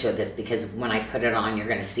 I gotta show this because when I put it on, you're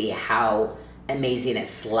gonna see how amazing it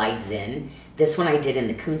slides in. This one I did in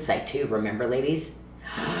the kunzite too, remember, ladies?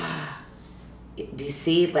 Do you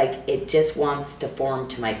see, like, it just wants to form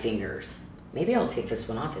to my fingers. Maybe I'll take this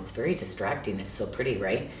one off. It's very distracting. It's so pretty,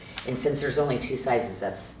 right? And since there's only 2 sizes,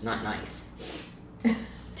 that's not nice to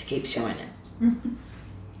keep showing it.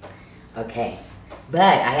 Okay.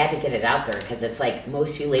 But I had to get it out there because it's like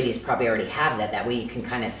most of you ladies probably already have that. That way you can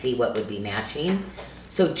kind of see what would be matching.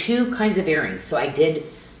 So 2 kinds of earrings. So I did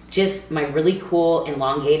just my really cool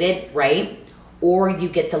elongated, right? Or you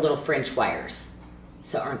get the little French wires.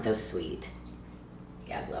 So aren't those sweet?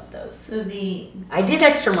 Yeah, I love those. So I did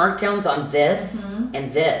extra markdowns on this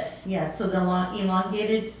and this. Yeah, so the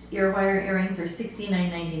elongated ear wire earrings are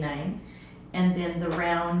 $69.99, and then the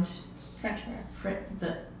round French wire.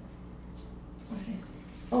 what did I say?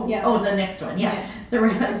 Oh Yeah. Oh, the next one. Yeah, the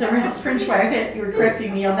round French wire. You were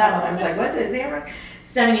correcting me on that one. I was like, what did I say wrong?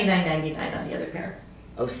 $79.99 on the other pair.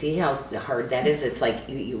 Oh, see how hard that is? It's like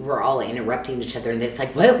we're all interrupting each other, and it's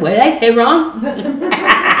like, what did I say wrong?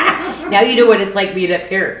 Now you know what it's like being up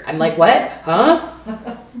here. I'm like, what? Huh?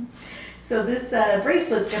 So this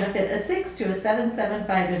bracelet's going to fit a 6 to a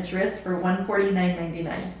 7.75-inch wrist for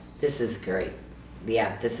 $149.99. This is great.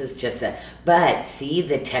 Yeah, this is just but see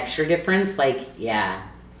the texture difference? Like, yeah.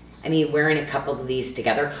 I mean, wearing a couple of these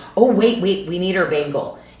together. Oh, wait, we need our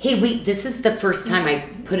bangle. Hey, wait, this is the first time I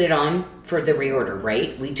put it on for the reorder,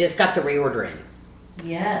 right? We just got the reorder in.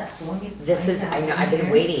 Yes. This is, I know, I've been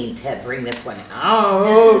waiting to bring this one out.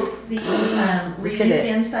 This is the remove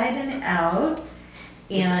inside and out.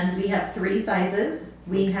 And we have 3 sizes.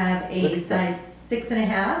 We have a size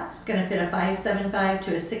 6.5. It's going to fit a 5.75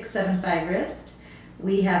 to a 6.75 wrist.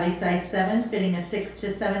 We have a size 7 fitting a 6 to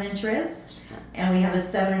 7-inch wrist. And we have a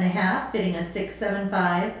 7.5 fitting a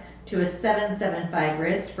 6.75 to a 7.75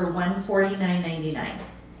 wrist for $149.99.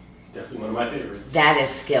 It's definitely one of my favorites. That is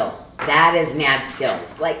skill. That is mad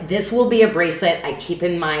skills. Like, this will be a bracelet I keep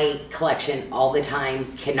in my collection all the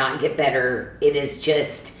time. Cannot get better. It is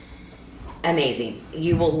just amazing.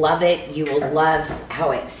 You will love it. You will love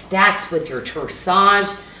how it stacks with your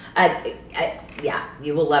corsage. Yeah,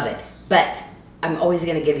 you will love it. But I'm always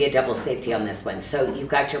going to give you a double safety on this one. So you've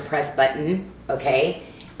got your press button, okay?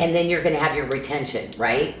 And then you're going to have your retention,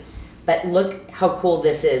 right? But look how cool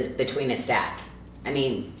this is between a stack. I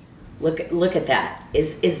mean, look at that.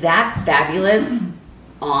 Is that fabulous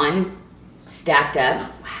on stacked up?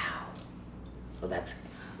 Wow. Oh, that's,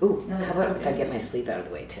 ooh, No, that's how about so if I good. get my sleeve out of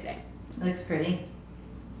the way today? Looks pretty.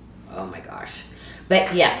 Oh my gosh.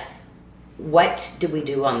 But yes, what do we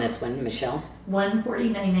do on this one, Michelle?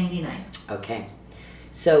 $149.99. Okay.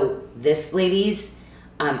 So this, ladies,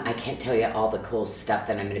 I can't tell you all the cool stuff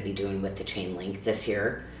that I'm going to be doing with the chain link this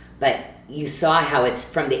year, but you saw how it's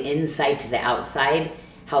from the inside to the outside,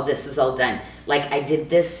 how this is all done. Like I did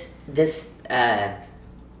this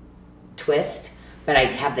twist, But I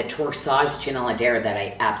have the Torsage Janyl Adair that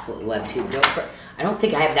I absolutely love too. I don't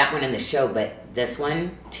think I have that one in the show, but this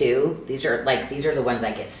one too. These are the ones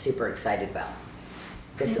I get super excited about.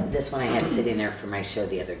 This one I had sitting there for my show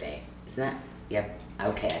the other day. Isn't that? Yep.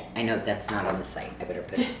 Okay. I know that's not on the site. I better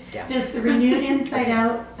put it down. Does the Renewed Inside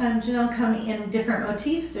Out, Janyl, come in different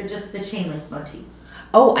motifs or just the chain link motif?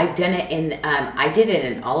 Oh, I've done it in, I did it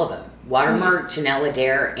in all of them. Watermark, Janyl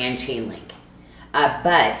Adair, and chain link.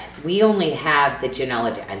 But we only have the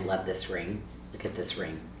Janyl Adair. I love this ring. Look at this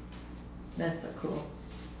ring. That's so cool.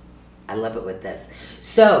 I love it with this.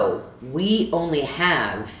 So we only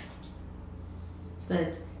have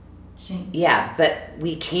the chain. Yeah, but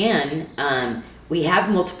we can. We have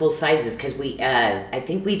multiple sizes because we. I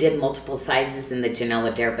think we did multiple sizes in the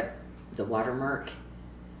Janyl Adair, but the Watermark.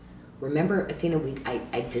 Remember, Athena,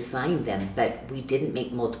 I designed them, but we didn't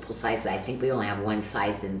make multiple sizes. I think we only have one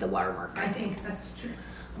size in the Watermark. I think that's true.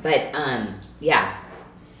 But yeah.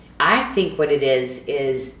 I think what it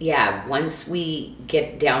is yeah, once we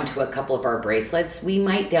get down to a couple of our bracelets, we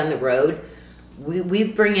might down the road, we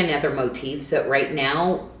bring in other motifs, but right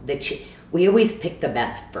now, we always pick the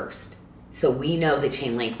best first. So we know the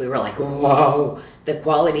chain link, we were like, whoa, the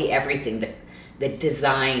quality, everything, the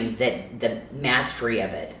design, the mastery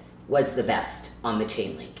of it was the best on the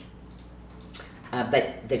chain link.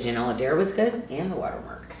 But the Janyl Adair was good, and the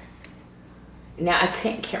Watermark. Now, I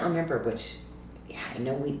can't remember which. Yeah, I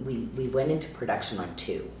know we went into production on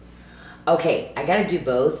 2. Okay, I got to do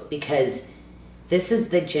both because this is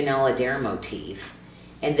the Janyl Adair motif.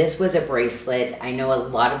 And this was a bracelet. I know a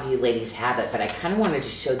lot of you ladies have it, but I kind of wanted to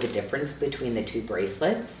show the difference between the 2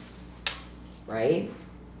 bracelets, right?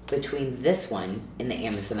 Between this one in the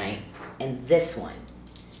Amazonite and this one.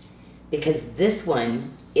 Because this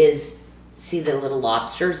one is, see the little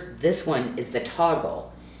lobsters? This one is the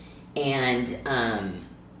toggle. And,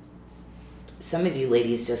 some of you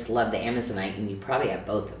ladies just love the Amazonite, and you probably have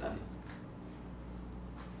both of them.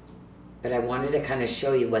 But I wanted to kind of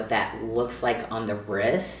show you what that looks like on the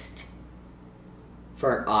wrist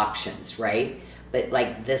for options, right? But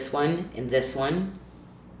like this one and this one,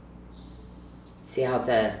 see how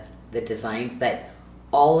the design, but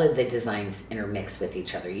all of the designs intermix with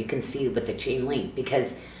each other. You can see with the chain link,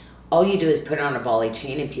 because all you do is put on a volley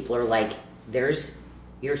chain and people are like, there's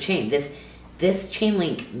your chain. This chain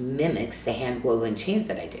link mimics the hand woven chains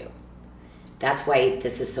that I do. That's why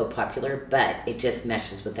this is so popular, but it just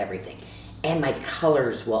meshes with everything. And my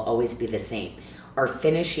colors will always be the same. Our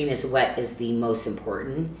finishing is what is the most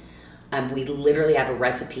important. We literally have a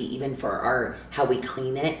recipe even for how we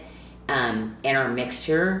clean it and our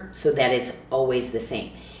mixture so that it's always the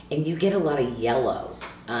same. And you get a lot of yellow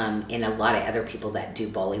in a lot of other people that do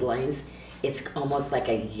volley lines. It's almost like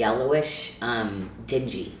a yellowish,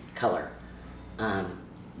 dingy color.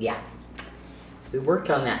 Yeah, we worked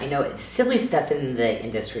on that. I know it's silly stuff in the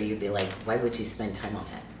industry. You'd be like, why would you spend time on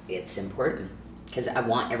that? It's important because I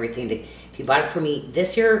want everything to, if you bought it for me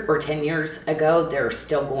this year or 10 years ago, they're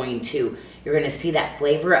still going to, you're going to see that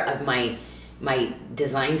flavor of my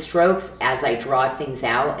design strokes as I draw things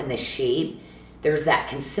out and the shape. There's that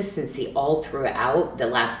consistency all throughout the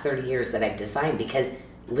last 30 years that I've designed because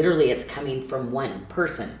literally it's coming from one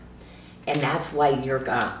person. And that's why you're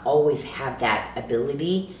gonna always have that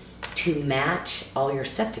ability to match all your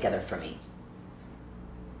stuff together for me.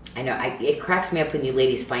 I know, it cracks me up when you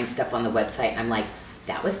ladies find stuff on the website. I'm like,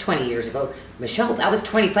 that was 20 years ago. Michelle, that was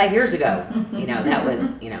 25 years ago. You know, that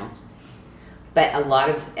was, you know. But a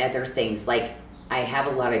lot of other things, like I have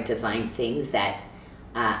a lot of design things that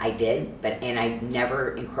I did, and I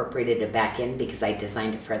never incorporated it back in because I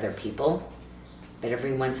designed it for other people. But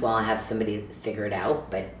every once in a while I have somebody figure it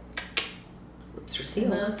out, but hoops are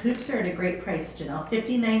sealed. And those hoops are at a great price, Janyl.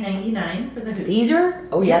 $59.99 for the hoops. These are?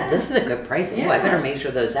 Oh yeah, this is a good price. Yeah. Oh, I better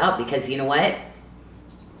measure those out because you know what?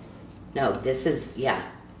 No, this is, yeah.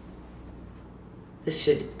 This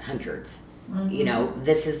should hundreds. Mm-hmm. You know,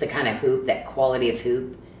 this is the kind of hoop, that quality of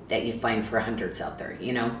hoop that you find for hundreds out there,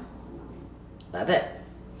 you know? Love it.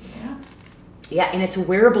 Yeah. Yeah, and it's a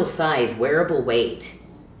wearable size, wearable weight.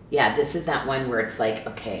 Yeah, this is that one where it's like,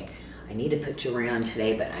 okay, I need to put jewelry on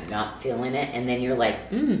today, but I'm not feeling it. And then you're like,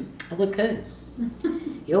 I look good.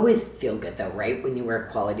 You always feel good though, right? When you wear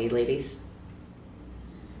quality, ladies.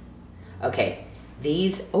 Okay,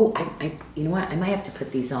 these, oh, I you know what? I might have to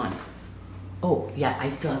put these on. Oh, yeah,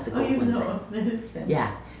 I still have the gold ones in.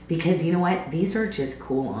 Yeah, because you know what? These are just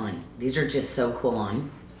cool on. These are just so cool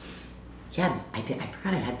on. Yeah, I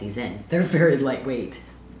forgot I had these in. They're very lightweight,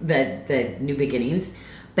 the New Beginnings.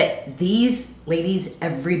 But these, ladies,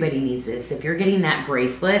 everybody needs this. If you're getting that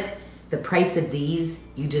bracelet, the price of these,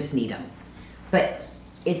 you just need them. But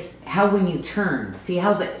it's how when you turn, see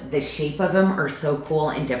how the shape of them are so cool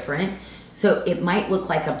and different? So it might look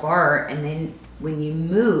like a bar, and then when you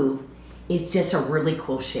move, it's just a really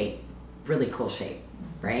cool shape. Really cool shape,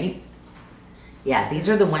 right? Yeah, these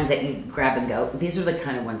are the ones that you grab and go. These are the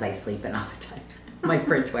kind of ones I sleep in all the time. My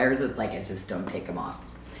fridge wires, it's like I just don't take them off.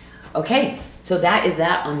 Okay, so that is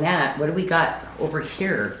that on that. What do we got over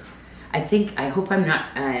here? I hope I'm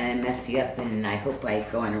not, I messed you up, and I hope I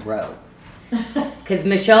go in a row. Because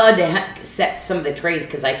Michelle had to set some of the trays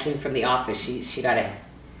because I came from the office. She got to,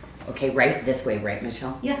 okay, right this way, right,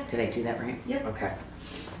 Michelle? Yeah. Did I do that right? Yeah. Okay.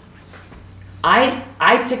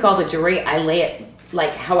 I pick all the jewelry. I lay it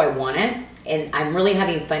like how I want it, and I'm really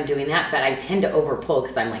having fun doing that, but I tend to overpull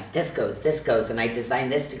because I'm like, this goes, and I design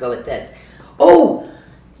this to go with this. Oh!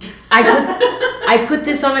 I put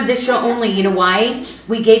this on a this show only. You know why?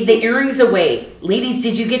 We gave the earrings away. Ladies,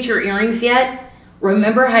 did you get your earrings yet?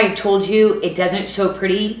 Remember how I told you it doesn't show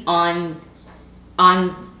pretty on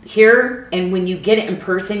here? And when you get it in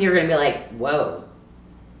person, you're going to be like, whoa.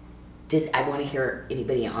 I want to hear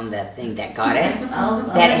anybody on the thing that got it,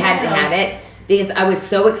 that had it. Because I was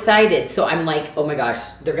so excited. So I'm like, oh my gosh,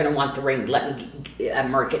 they're going to want the ring. Let me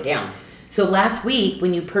mark it down. So last week,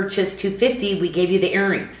 when you purchased $250, we gave you the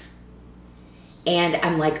earrings. And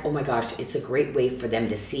I'm like, oh my gosh, it's a great way for them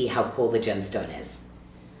to see how cool the gemstone is.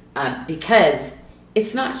 Because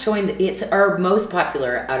it's not showing, it's our most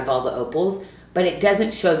popular out of all the opals, but it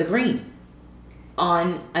doesn't show the green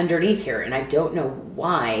on underneath here. And I don't know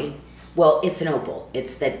why. Well, it's an opal.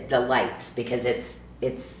 It's the lights, because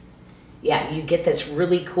yeah, you get this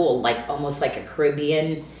really cool, like almost like a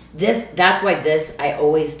Caribbean. That's why I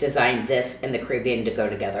always designed this and the Caribbean to go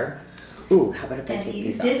together. Ooh, how about if I take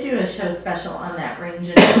these off? You did do a show special on that ring,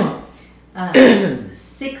 Janyl.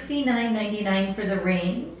 $69.99 for the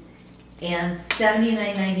ring and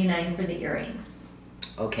 $79.99 for the earrings.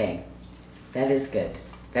 Okay, that is good.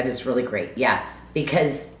 That is really great. Yeah,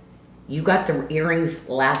 because you got the earrings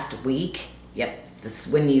last week. Yep, this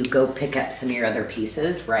is when you go pick up some of your other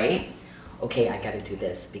pieces, right? Okay, I got to do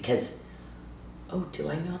this because... Oh, do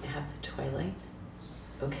I not have the twilight?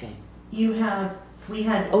 Okay. We had...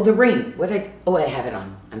 Oh, the ring. I have it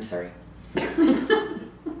on. I'm sorry.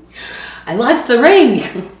 I lost the ring.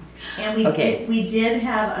 And we did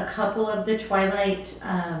have a couple of the twilight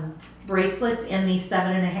bracelets in the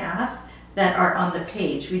 7.5 that are on the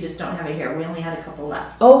page. We just don't have it here. We only had a couple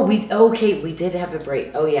left. Oh, we did have a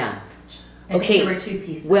braid. Oh, yeah. Okay. There were 2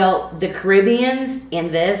 pieces. Well, the Caribbeans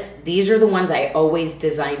and these are the ones I always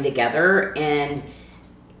design together, and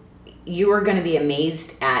you are going to be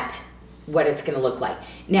amazed at what it's going to look like.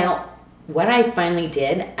 Now, what I finally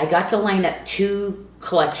did, I got to line up 2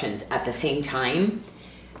 collections at the same time,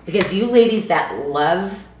 because you ladies that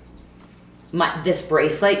love this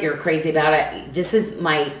bracelet, you're crazy about it. This is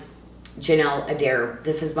my Janyl Adair.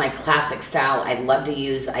 This is my classic style. I love to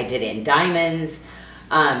use. I did it in diamonds.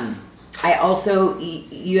 I also,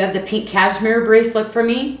 you have the pink cashmere bracelet for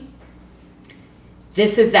me.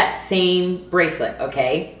 This is that same bracelet,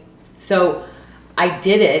 okay? So I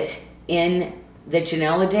did it in the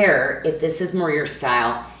Janyl Adair, if this is more your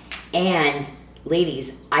style. And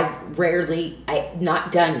ladies, I've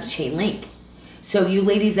not done chain link. So you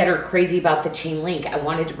ladies that are crazy about the chain link, I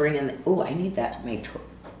wanted to bring in, oh, I need that.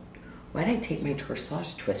 Why did I take my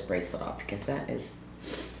corsage twist bracelet off? Because that is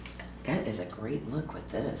a great look with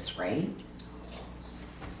this, right?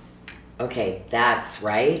 Okay, that's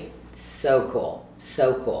right. So cool.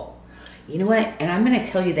 So cool. You know what? And I'm going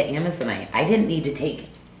to tell you the Amazonite. I didn't need to take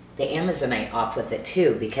the Amazonite off with it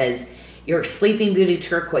too, because your Sleeping Beauty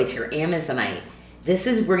turquoise, your Amazonite, this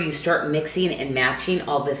is where you start mixing and matching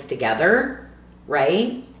all this together,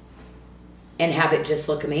 right? And have it just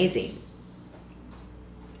look amazing.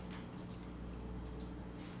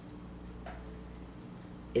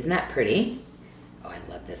 Isn't that pretty? Oh, I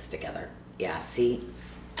love this together. Yeah, see?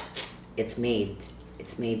 It's made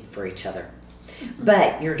for each other.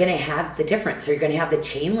 But you're gonna have the difference. So you're gonna have the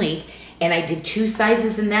chain link, and I did 2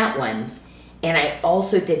 sizes in that one, and I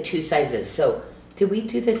also did 2 sizes. So did we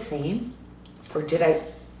do the same? Or did I?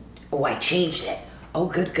 Oh, I changed it. Oh,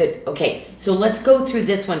 good, good. Okay, so let's go through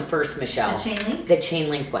this one first, Michelle. The chain link? The chain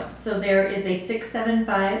link one. So there is a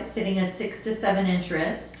 675 fitting a 6 to 7 inch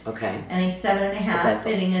wrist. Okay. And a 7.5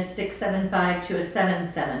 fitting a 675 to a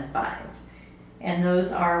 775. And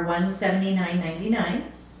those are $179.99.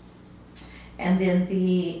 And then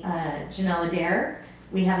the Janyl Adair,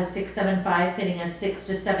 we have a 675 fitting a 6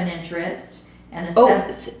 to 7 inch wrist. And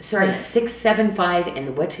a sorry, 675,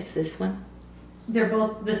 and what is this one? They're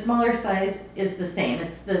both, the smaller size is the same.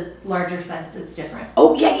 It's the larger size that's different.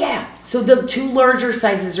 Oh, yeah, yeah. So the two larger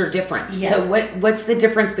sizes are different. Yes. So what's the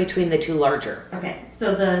difference between the two larger? Okay,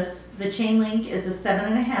 so the chain link is a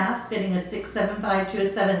 7.5, fitting a 6.75 to a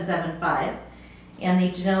 7.75. And the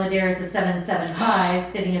Janyl Adair is a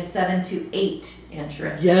 7.75, fitting a 7 to 8 inch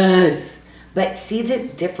wrist. Yes. But see the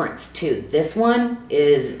difference too. This one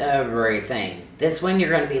is everything. This one you're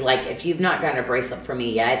going to be like, if you've not gotten a bracelet from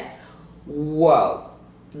me yet, whoa.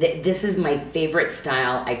 This is my favorite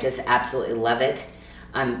style. I just absolutely love it.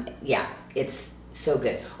 Yeah, it's so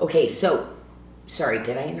good. Okay, so, sorry,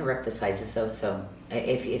 did I interrupt the sizes though? So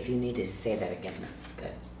if you need to say that again, that's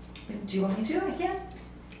good. Do you want me to? I can.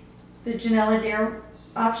 The Janyl Adair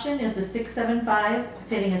option is a 6.75,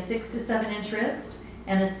 fitting a 6 to 7 inch wrist,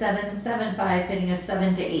 and a 7.75, fitting a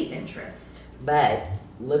 7 to 8 inch wrist. But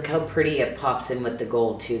look how pretty it pops in with the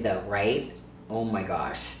gold too though, right? Oh my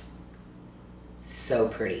gosh. So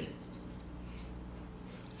pretty.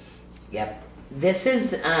 Yep. This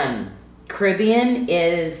is, Caribbean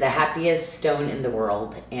is the happiest stone in the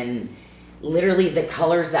world. And literally the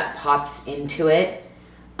colors that pops into it,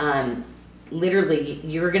 literally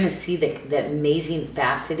you're gonna see the amazing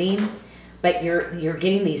faceting, but you're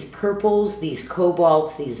getting these purples, these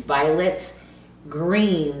cobalts, these violets,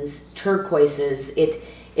 greens, turquoises.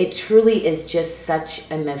 It truly is just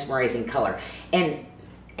such a mesmerizing color. And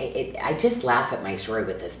I just laugh at my story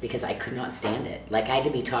with this because I could not stand it. Like, I had to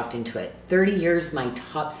be talked into it. 30 years, my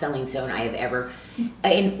top selling stone I have ever,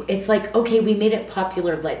 and it's like, okay, we made it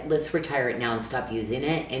popular, like, let's retire it now and stop using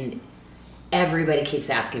it. And everybody keeps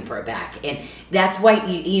asking for it back. And that's why,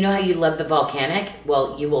 you know how you love the volcanic?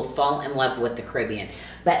 Well, you will fall in love with the Caribbean.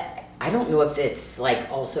 But I don't know if it's like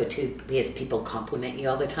also too, because people compliment you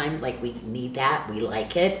all the time. Like, we need that, we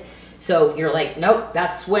like it. So you're like, nope,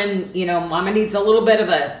 that's when, you know, mama needs a little bit of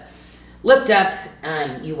a lift up.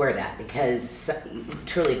 You wear that because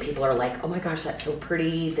truly people are like, oh my gosh, that's so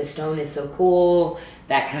pretty. The stone is so cool.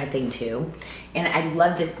 That kind of thing too. And I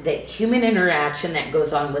love the human interaction that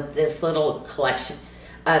goes on with this little collection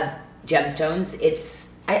of gemstones.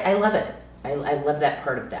 I love it. I love that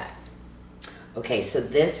part of that. Okay, so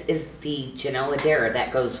this is the Janyl Adair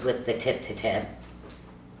that goes with the tip to tip,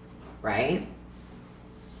 right?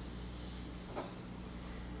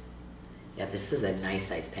 Yeah, this is a nice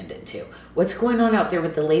size pendant too. What's going on out there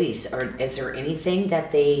with the ladies? Or is there anything that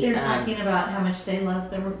they're talking about how much they love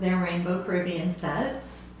their Rainbow Caribbean sets,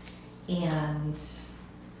 and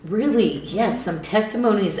really, yes, some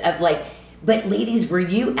testimonies of like, but ladies, were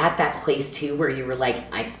you at that place too where you were like,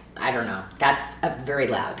 I don't know, that's very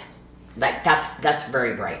loud, like that's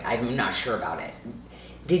very bright, I'm not sure about it.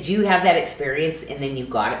 Did you have that experience and then you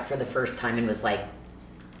got it for the first time and was like,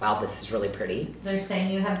 wow, this is really pretty? They're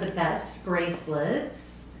saying you have the best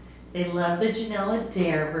bracelets. They love the Janyl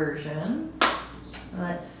Adair version.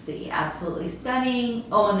 Let's see, absolutely stunning.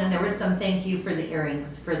 Oh, and then there was some thank you for the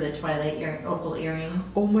earrings, for the Twilight opal earrings.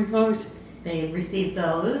 Oh my gosh. They received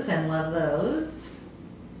those and love those.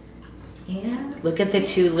 And look at the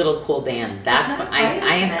two little cool bands. That's what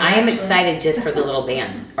I am excited just for the little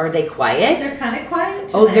bands. Are they quiet? They're kind of quiet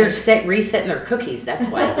tonight. Oh, they're resetting their cookies. That's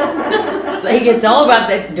why. It's like, it's all about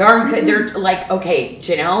the darn. They're like, okay,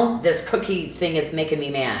 Janyl, this cookie thing is making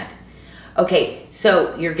me mad. Okay,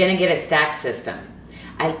 so you're gonna get a stack system.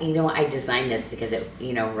 I designed this because it,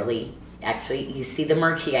 really, actually, you see the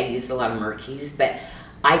marquee. I used a lot of marquees, but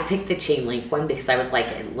I picked the chain link one because I was like,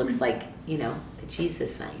 it looks like, the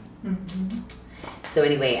Jesus sign. Mm-hmm. So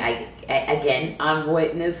anyway, I'm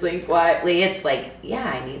witnessing quietly. It's like, yeah,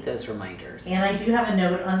 I need those reminders. And I do have a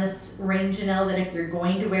note on this ring, Janyl, that if you're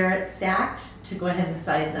going to wear it stacked, to go ahead and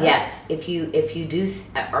size up. Yes, if you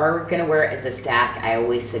are going to wear it as a stack, I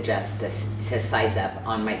always suggest to size up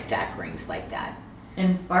on my stack rings like that.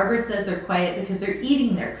 And Barbara says they're quiet because they're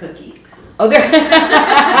eating their cookies. Oh, they're...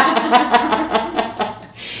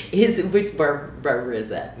 Which Barbara is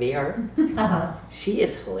that? VR? Uh-huh. She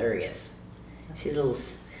is hilarious. She's a little...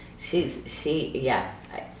 She is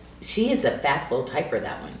a fast little typer,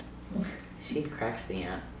 that one. She cracks me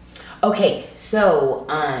up. Okay, so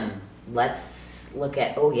let's look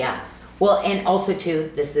at... Oh, yeah. Well, and also, too,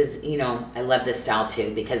 this is, I love this style,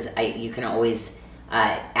 too, because you can always...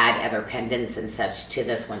 add other pendants and such to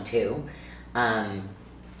this one too, and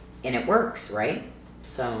it works, right?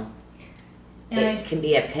 So it can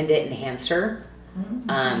be a pendant enhancer,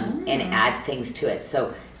 and add things to it.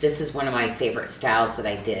 So this is one of my favorite styles that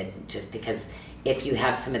I did, just because if you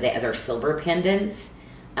have some of the other silver pendants,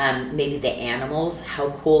 maybe the animals,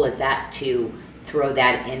 how cool is that to throw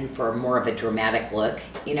that in for more of a dramatic look,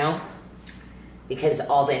 because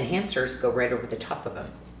all the enhancers go right over the top of them.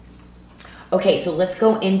 Okay, so let's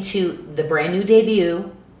go into the brand new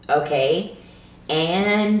debut, okay?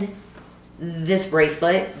 And this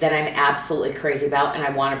bracelet that I'm absolutely crazy about, and I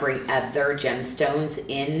want to bring other gemstones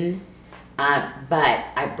in, but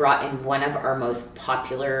I brought in one of our most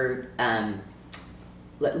popular,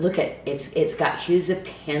 look at, it's got hues of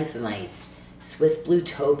tanzanites, Swiss blue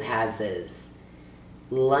topazes,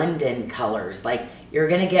 London colors. Like, you're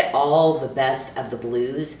going to get all the best of the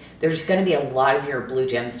blues. There's going to be a lot of your blue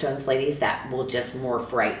gemstones, ladies, that will just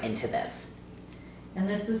morph right into this. And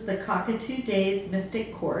this is the Cockatoo Days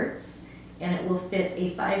Mystic Quartz, and it will fit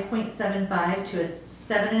a 5.75 to a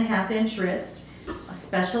 7.5-inch wrist. A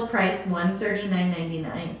special price,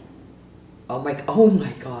 $139.99. Oh my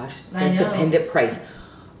gosh, that's a pendant price.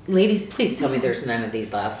 Ladies, please tell me there's none of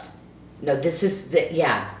these left. No, this is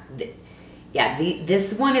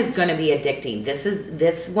this one is going to be addicting.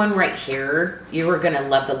 This one right here, you are going to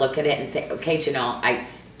love the look at it and say, okay, Janyl, I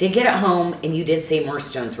did get it home and you did say more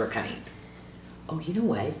stones were coming. Oh, you know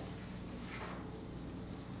what?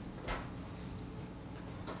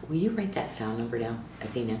 Will you write that style number down,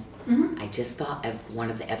 Athena? I just thought of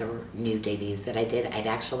one of the other new debuts that I did. I'd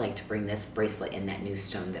actually like to bring this bracelet in that new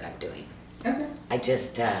stone that I'm doing. Okay. I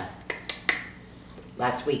just,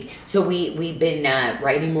 last week. So we've been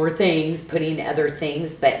writing more things, putting other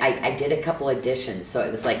things, but I did a couple additions. So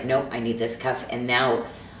it was like, nope, I need this cuff. And now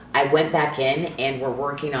I went back in and we're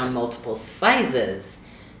working on multiple sizes.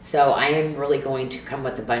 So I am really going to come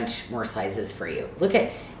with a bunch more sizes for you. Look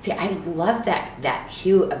at, see, I love that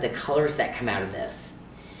hue of the colors that come out of this.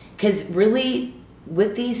 Because really,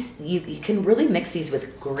 with these, you can really mix these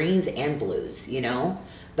with greens and blues, you know?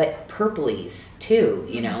 But purplies too,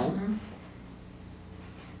 you know?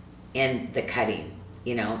 And the cutting,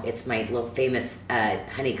 you know? It's my little famous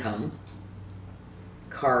honeycomb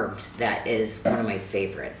carved. That is one of my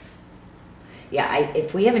favorites. Yeah,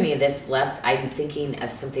 if we have any of this left, I'm thinking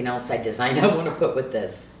of something else I designed I want to put with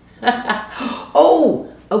this.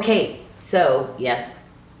 Oh, okay. So, yes,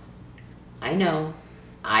 I know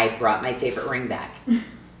I brought my favorite ring back.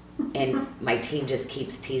 And my team just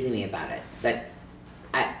keeps teasing me about it. But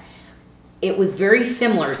it was very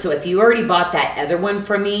similar. So if you already bought that other one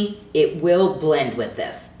from me, it will blend with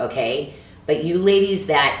this, okay? But you ladies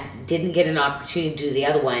that didn't get an opportunity to do the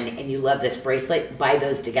other one and you love this bracelet, buy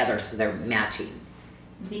those together so they're matching.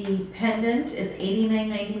 The pendant is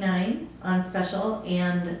 $89.99 on special,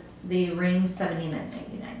 and the ring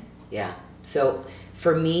 $79.99. Yeah. So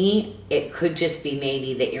for me, it could just be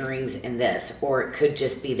maybe the earrings and this, or it could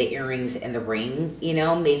just be the earrings and the ring, you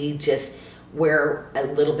know, maybe just wear a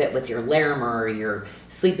little bit with your Larimer or your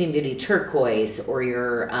Sleeping Beauty turquoise or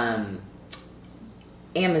your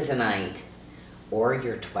Amazonite or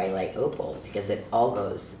your Twilight Opal, because it all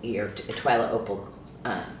goes, your Twilight Opal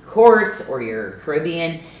quartz or your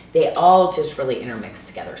Caribbean, they all just really intermix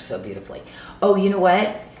together so beautifully. Oh, you know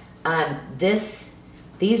what?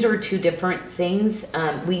 These are two different things.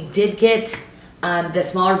 We did get the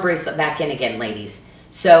smaller bracelet back in again, ladies.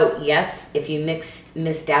 So yes, if you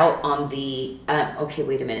missed out on the, okay,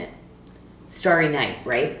 wait a minute. Starry Night,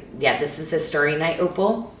 right? Yeah, this is the Starry Night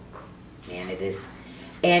Opal. Man, it is.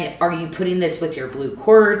 And are you putting this with your blue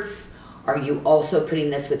quartz? Are you also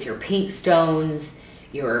putting this with your pink stones,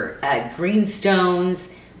 your green stones?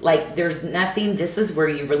 Like, there's nothing. This is where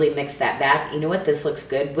you really mix that back. You know what? This looks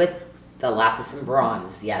good with the lapis and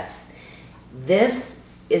bronze. Yes. This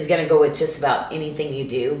is going to go with just about anything you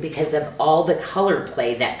do because of all the color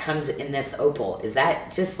play that comes in this opal. Is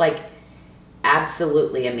that just like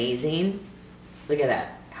absolutely amazing? Look at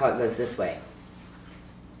that, how it goes this way.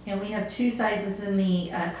 And we have two sizes in the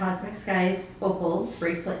Cosmic Skies Opal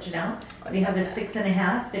bracelet, Janyl. We have a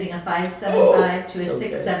 6.5 fitting a 5.75 to a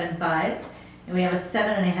 6.75. And we have a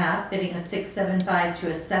 7.5 fitting a 6.75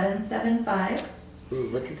 to a 7.75. Ooh,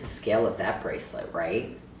 look at the scale of that bracelet,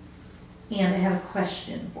 right? And I have a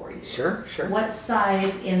question for you. Sure, sure. What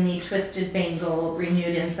size in the Twisted Bangle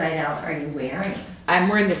Renewed Inside Out are you wearing? I'm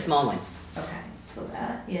wearing the small one. Okay, so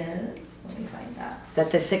that is, let me find that. Is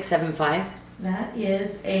that the 6.75? That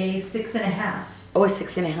is a 6.5. Oh, a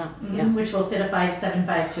 6.5, yeah. Which will fit a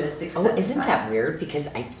 5.75 to a 6.75. Oh, isn't that weird? Because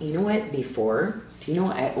you know what, before, do you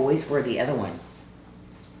know I always wore the other one?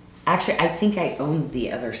 Actually, I think I owned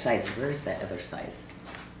the other size. Where's that other size?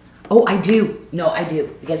 Oh, I do. No, I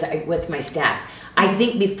do. Because with my stack. I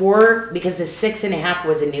think before, because the 6.5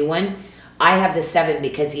 was a new one, I have the 7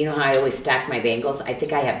 because you know how I always stack my bangles? I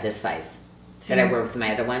think I have this size that I wear with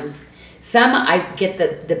my other ones. Some, I get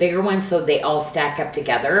the bigger ones so they all stack up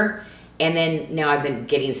together. And then now I've been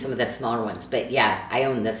getting some of the smaller ones. But yeah, I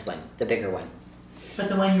own this one, the bigger one. But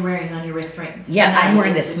the one you're wearing on your wrist ring? Yeah, I'm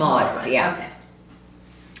wearing the smallest, yeah. Okay.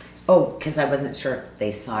 Oh, because I wasn't sure if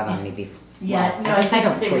they saw it on me before. Yeah, Well, no, I guess I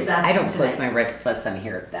don't asking post my tonight. wrist plus I'm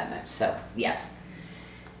here that much, so yes.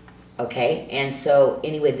 Okay, and so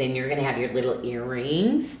anyway, then you're gonna have your little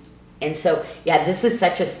earrings. And so, yeah, this is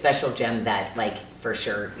such a special gem that, like, for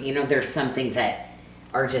sure, you know, there's some things that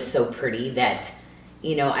are just so pretty that,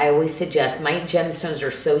 you know, I always suggest, my gemstones are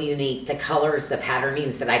so unique, the colors, the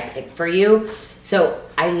patternings that I pick for you. So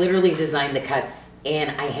I literally design the cuts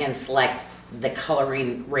and I hand select the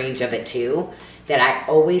coloring range of it too, that I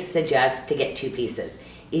always suggest to get 2 pieces.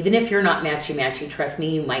 Even if you're not matchy-matchy, trust me,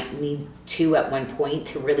 you might need 2 at one point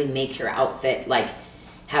to really make your outfit, like,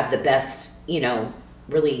 have the best, you know,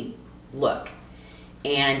 really look.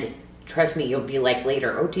 And trust me, you'll be like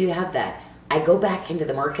later, oh, do you have that? I go back into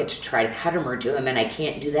the market to try to cut them or do them, and I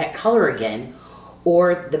can't do that color again,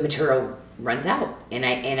 or the material runs out and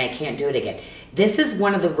I can't do it again. This is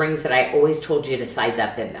one of the rings that I always told you to size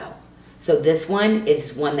up in though. So this one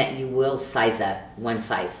is one that you will size up, one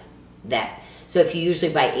size that. So if you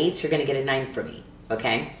usually buy 8s, you're gonna get a 9 for me,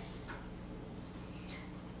 okay?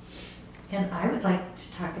 And I would like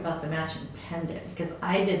to talk about the matching pendant, because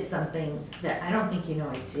I did something that I don't think you know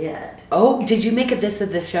I did. Oh, did you make a this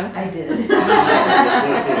of this show? I did.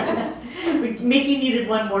 Mickey needed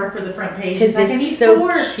one more for the front page. Because He's like, I it's need so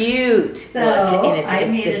 4. cute. So Look, and I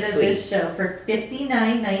made just it a sweet. this show for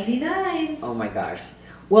 $59.99. Oh my gosh.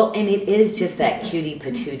 Well, and it is just that cutie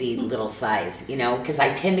patootie little size, you know, because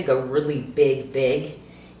I tend to go really big,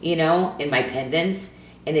 you know, in my pendants.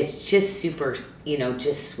 And it's just super, you know,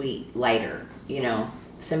 just sweet, lighter, you know.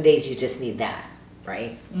 Some days you just need that,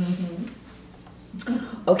 right? Mm-hmm.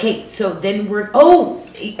 Okay, so then we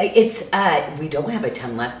don't have a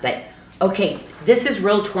ton left, but okay, this is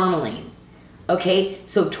real tourmaline. Okay,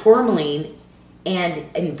 so tourmaline, and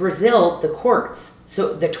in Brazil, the quartz.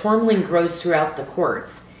 So the tourmaline grows throughout the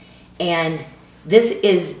quartz. And this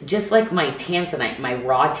is just like my tanzanite, my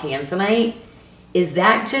raw tanzanite. Is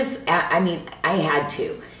that just, I mean, I had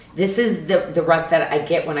to. This is the rough that I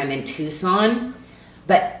get when I'm in Tucson.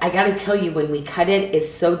 But I got to tell you, when we cut it, it's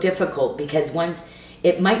so difficult because once,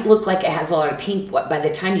 it might look like it has a lot of pink. By the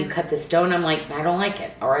time you cut the stone, I'm like, I don't like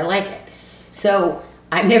it, or I like it. So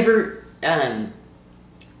I never,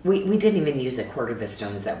 we didn't even use a quarter of the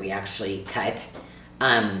stones that we actually cut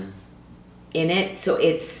in it. So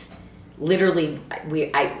it's literally,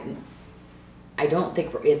 I don't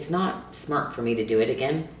think, it's not smart for me to do it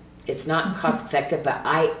again. It's not cost effective, but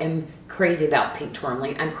I am crazy about pink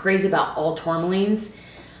tourmaline. I'm crazy about all tourmalines.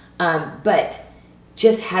 But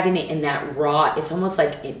just having it in that raw, it's almost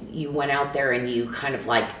like you went out there and you kind of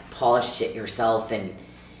like polished it yourself. And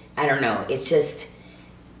I don't know, it's just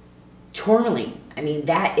tourmaline. I mean,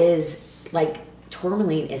 that is like,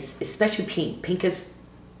 tourmaline is, especially pink. Pink is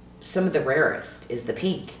some of the rarest, is the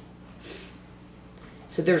pink.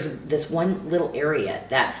 So there's this one little area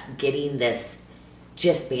that's getting this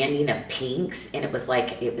just banding of pinks, and it was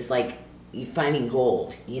like you finding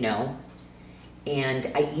gold, you know.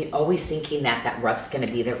 And I always thinking that rough's going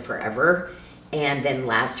to be there forever. And then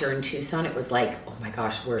last year in Tucson, it was like, oh my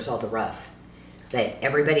gosh, where's all the rough? But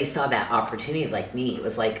everybody saw that opportunity like me. It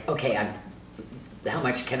was like, okay, how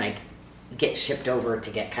much can I get shipped over to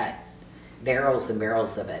get cut? Barrels and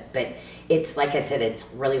barrels of it. But it's like I said, it's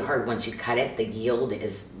really hard once you cut it. The yield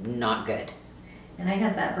is not good. And I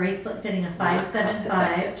had that bracelet fitting a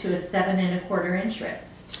 5.75 to a 7 1/4 inch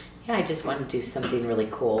wrist. Yeah, I just wanted to do something really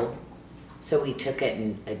cool. So we took it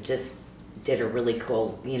and just did a really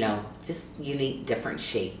cool, you know, just unique, different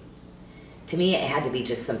shape. To me, it had to be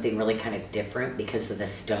just something really kind of different because of the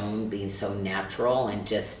stone being so natural and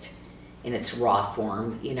just in its raw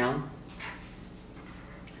form, you know.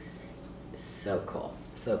 So cool,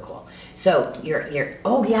 so cool. So you're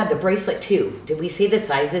oh yeah, the bracelet too. Did we see the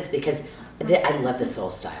sizes? Because I love this little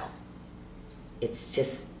style. It's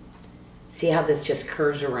just, see how this just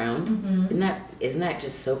curves around? Mm-hmm. Isn't that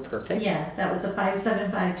just so perfect? Yeah, that was a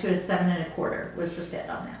 5.75 to a 7 1/4 was the fit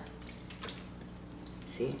on that.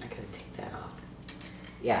 See, I gotta take that off.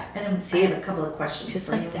 Yeah. And then see, I have a couple of questions just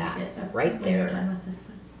for like you when that, we get right when there. you're done with this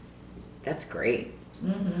one. That's great.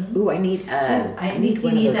 Mm-hmm. Ooh, I need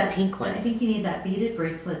one of those pink ones. I think you need that beaded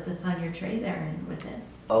bracelet that's on your tray there and with it.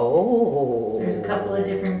 Oh. There's a couple of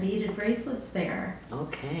different beaded bracelets there.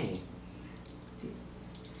 Okay.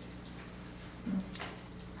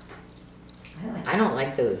 I don't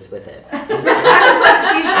like those with it.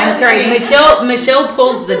 I'm sorry, Michelle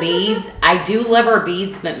pulls the beads. I do love her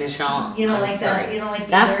beads, but Michelle, You don't I'm like sorry. that? You don't like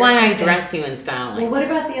the That's other? why I Okay. dress you in style. Well, what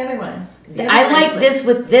about the other one? The other I like bracelet. this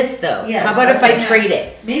with this though. Yes, How about if okay. I trade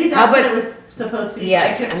it? Maybe How that's what about- it was supposed to be.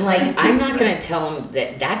 Yes, I couldn't I'm like, remember. I'm not gonna tell him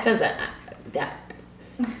that doesn't, that,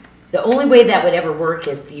 The only way that would ever work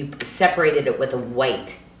is if you separated it with a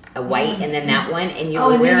white, and then that one, and you were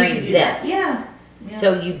and then wearing you could do this. that. Yeah.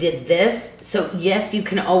 So you did this. So yes, you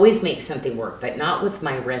can always make something work, but not with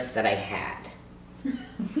my wrist that I had.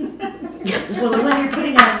 Well, the one you're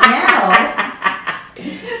putting on now,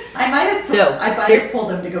 I might have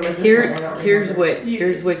pulled them to go with this. Here's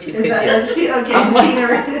what you could do. Okay, I'm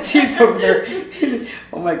like, she's over there.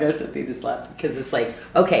 Oh my gosh, Athena's laughing because it's like,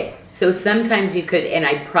 okay, so sometimes you could, and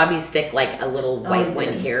I'd probably stick like a little white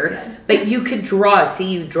one here, yeah. but you could draw. See,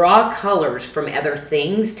 you draw colors from other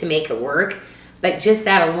things to make it work, but just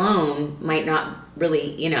that alone might not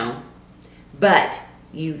really, but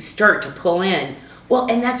you start to pull in. Well,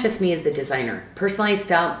 and that's just me as the designer. Personalized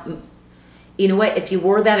style, you know what? If you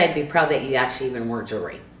wore that, I'd be proud that you actually even wore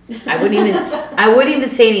jewelry. I wouldn't even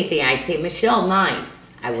say anything. I'd say, Michelle, nice.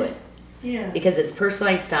 I would. Yeah. Because it's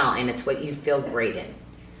personalized style and it's what you feel great in.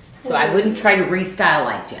 So I wouldn't try to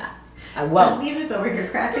restylize you. I won't. Nina's over here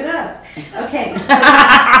cracking up. Okay.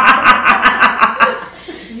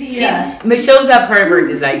 Michelle's not part of our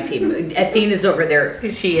design team. Athena's over there.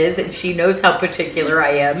 She is, and she knows how particular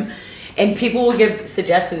I am. And people will give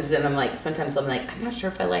suggestions, and sometimes I'm like, I'm not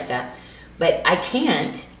sure if I like that. But I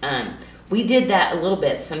can't. We did that a little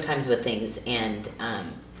bit sometimes with things, and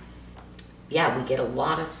yeah, we get a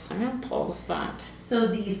lot of samples that. So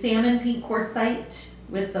the salmon pink quartzite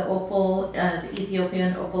with the opal, the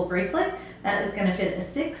Ethiopian opal bracelet, that is going to fit a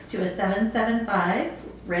 6 to a 775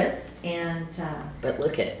 wrist, and but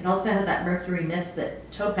look at it also has that mercury mist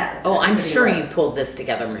that topaz. Oh, I'm sure you pulled this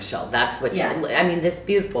together, Michelle. That's what this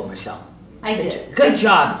beautiful Michelle. I did. Good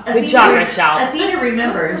job. Good job, Michelle. Athena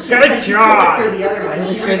remembers. Good job. For the other one. It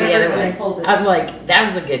was for the other one. I'm like, that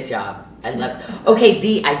was a good job. I love.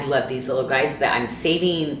 Okay, I love these little guys, but I'm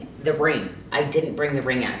saving the ring. I didn't bring the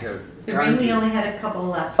ring out here. The ring, we only had a couple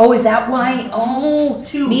left. Oh, is that why? Oh,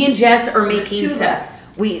 2. Me and Jess are making two left.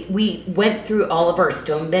 We went through all of our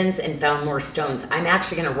stone bins and found more stones. I'm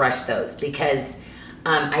actually going to rush those because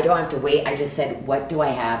I don't have to wait. I just said, what do I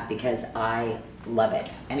have? Because I love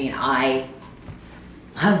it. I mean, I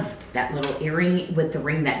love that little earring with the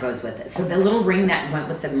ring that goes with it. So the little ring that went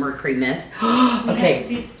with the mercury mist.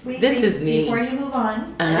 Okay, this is me. Before you move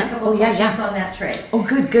on, I have a couple questions on that tray. Oh,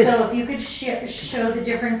 good. So if you could show the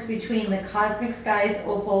difference between the Cosmic Skies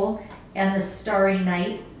opal and the Starry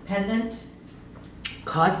Night pendant.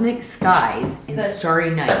 Cosmic Skies and Starry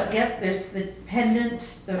Night. Yep, there's the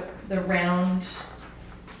pendant, the round.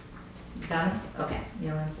 You got it? Okay, you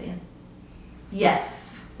know what I'm saying? Yes,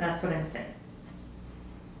 that's what I'm saying.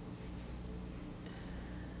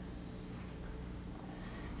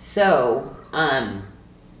 So,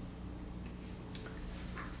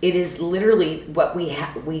 it is literally what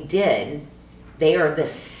we did. They are the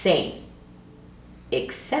same,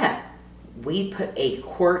 except we put a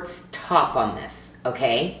quartz top on this,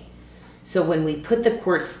 okay? So when we put the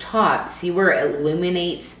quartz top, see where it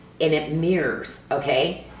illuminates and it mirrors,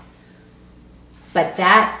 okay? But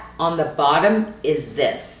that on the bottom is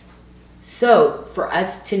this. So for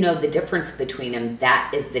us to know the difference between them,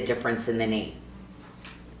 that is the difference in the name.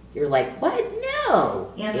 You're like, what?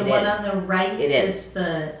 No. And the one on the right is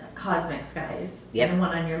the Cosmic Skies. Yep. And the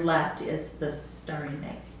one on your left is the Starry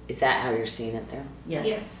Night. Is that how you're seeing it there?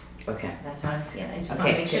 Yes. Okay. That's how I'm seeing it. I just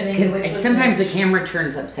want to make sure they knew which was because sometimes the camera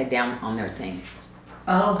turns upside down on their thing.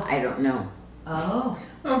 Oh. I don't know. Oh.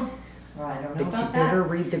 Well, I don't know but about you better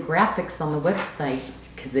read the graphics on the website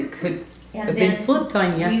because it could have been flipped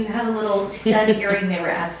on you. You had a little stud earring they were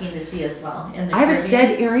asking to see as well. In the I have a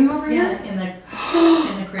stud earring over here? Yeah, in the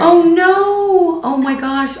Caribbean. Oh no! Oh my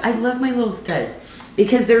gosh, I love my little studs.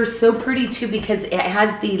 Because they're so pretty too because it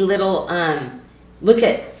has the little, look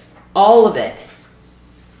at all of it.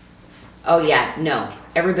 Oh yeah, no.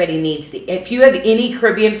 Everybody needs if you have any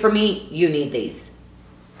Caribbean for me, you need these.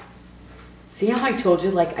 See how I told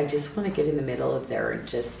you, like, I just want to get in the middle of there and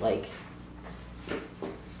just like,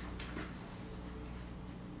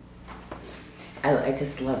 I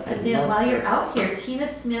just love it. And then while you're out here, Tina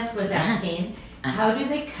Smith was asking, how do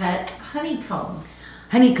they cut honeycomb?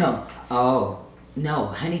 Honeycomb. Oh, no,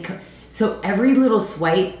 honeycomb. So every little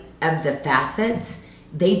swipe of the facets,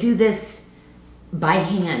 they do this by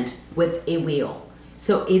hand with a wheel.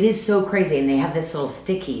 So it is so crazy. And they have this little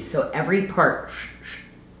sticky. So every part,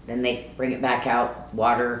 then they bring it back out,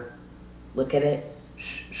 water, look at it.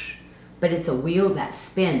 But it's a wheel that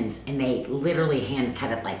spins and they literally hand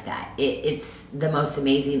cut it like that. It's the most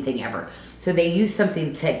amazing thing ever. So they use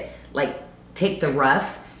something to like take the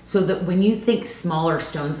rough so that when you think smaller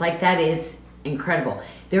stones like that, it's incredible.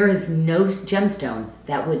 There is no gemstone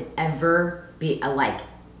that would ever be alike.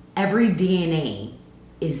 Every DNA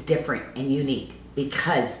is different and unique.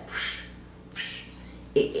 because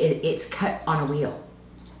it's cut on a wheel.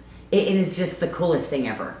 It is just the coolest thing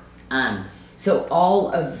ever. So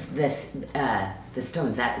all of this, the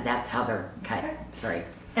stones, that's how they're cut. Sorry.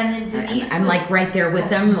 And then Denise I'm like right there with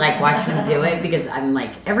them, like watching them do it, because I'm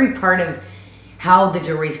like every part of how the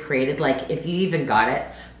jewelry's created, like if you even got it,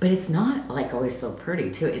 but it's not like always so pretty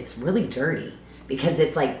too. It's really dirty because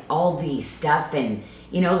it's like all the stuff, and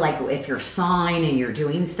you know, like if you're sawing and you're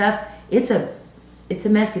doing stuff, it's a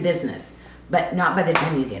messy business, but not by the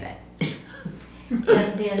time you get it. And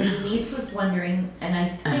then Denise was wondering, and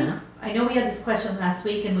I think, I know we had this question last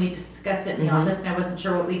week and we discussed it in the office and I wasn't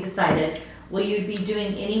sure what we decided. Will you be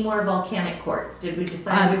doing any more volcanic quartz? Did we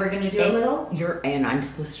decide we were going to do a little? And I'm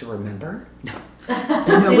supposed to remember? No.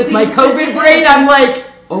 With my COVID brain, I'm like,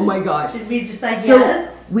 oh my gosh. Did we decide so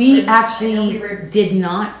yes? We actually did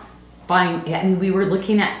not find, I mean, we were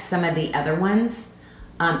looking at some of the other ones.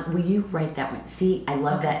 Will you write that one? See, I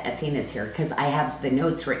love that Athena's here because I have the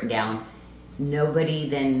notes written down. Nobody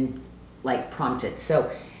then like prompted.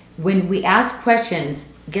 So when we ask questions,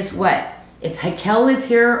 guess what? If Hakel is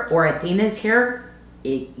here or Athena's here,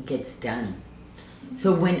 it gets done.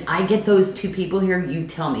 So when I get those two people here, you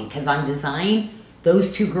tell me. Because on design,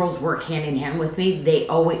 those two girls work hand in hand with me. They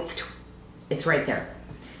always, it's right there.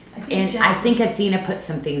 I think Athena put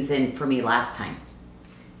some things in for me last time.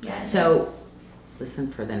 Yeah. So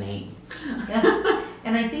listen for the name. Yeah.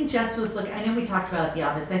 And I think Jess was looking, I know we talked about it at the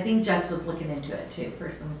office. I think Jess was looking into it too for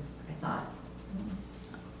some, I thought.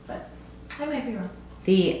 But I might be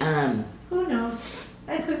wrong. Who knows?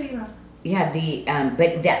 I could be wrong. Yeah,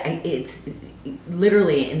 but that it's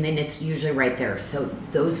literally, and then it's usually right there. So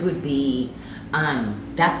those would be,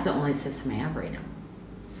 that's the only system I have right now.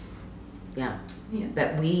 Yeah.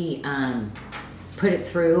 But we put it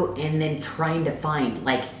through and then trying to find,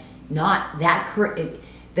 like, not that,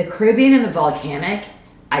 the Caribbean and the volcanic,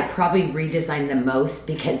 I probably redesigned the most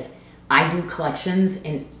because I do collections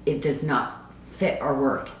and it does not fit our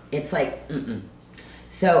work. It's like,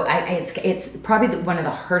 So it's probably one of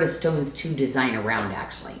the hardest stones to design around,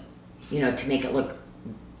 actually. You know, to make it look,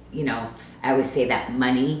 you know, I always say that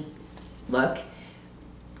money look,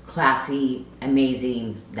 classy,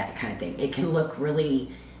 amazing, that kind of thing. It can look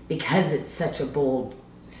really, because it's such a bold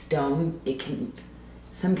stone, it can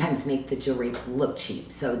sometimes make the jewelry look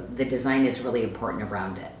cheap. So the design is really important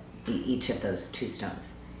around it, each of those two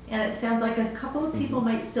stones. And it sounds like a couple of people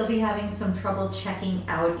might still be having some trouble checking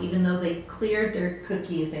out, even though they cleared their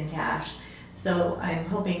cookies and cache. So I'm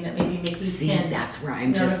hoping that maybe Mickey can that's where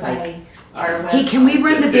I'm just like, our hey, can we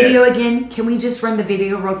run the video again? Can we just run the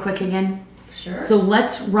video real quick again? Sure. So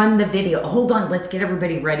let's run the video. Hold on, let's get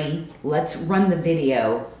everybody ready. Let's run the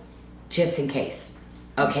video just in case.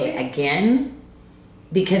 Okay, again,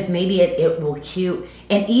 because maybe it will cue,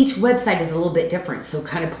 and each website is a little bit different, so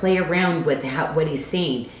kind of play around with what he's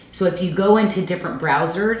saying. So if you go into different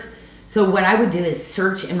browsers, so what I would do is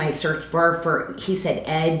search in my search bar for, he said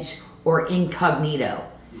Edge or Incognito.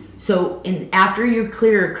 So after you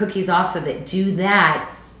clear your cookies off of it, do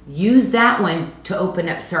that, use that one to open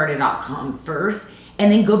up Sarda.com first,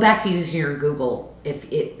 and then go back to using your Google,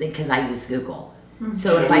 because I use Google.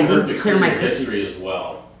 So if I didn't clear my cookies. History as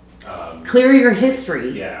well. Clear your history?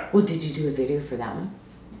 Yeah. Well, did you do a video for that one?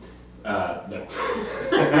 No.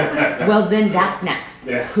 Well, then that's next.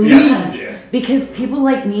 Yeah. Please. Yeah. Because people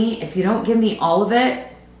like me, if you don't give me all of it,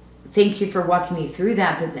 thank you for walking me through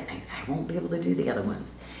that, but then I won't be able to do the other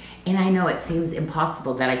ones. And I know it seems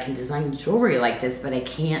impossible that I can design jewelry like this, but I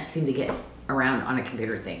can't seem to get around on a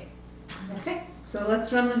computer thing. Okay, so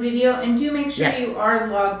let's run the video and do make sure you are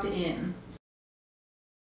logged in.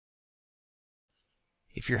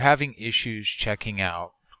 If you're having issues checking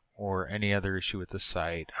out or any other issue with the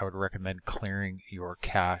site, I would recommend clearing your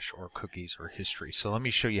cache or cookies or history. So let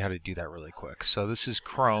me show you how to do that really quick. So this is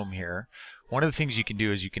Chrome here. One of the things you can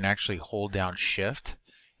do is you can actually hold down Shift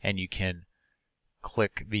and you can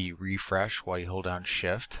click the refresh while you hold down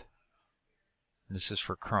Shift. This is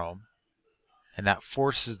for Chrome. And that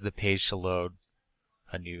forces the page to load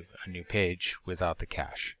a new page without the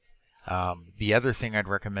cache. The other thing I'd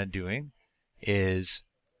recommend doing is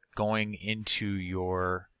going into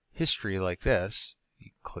your history like this.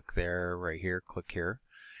 You click there, right here, click here,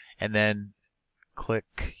 and then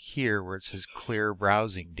click here where it says clear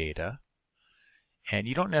browsing data. And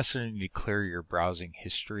you don't necessarily need to clear your browsing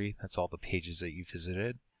history. That's all the pages that you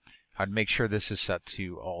visited. I'd make sure this is set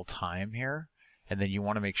to all time here, and then you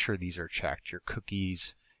want to make sure these are checked, your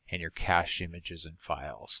cookies and your cached images and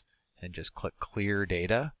files. And just click clear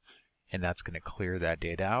data, and that's going to clear that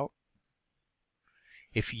data out.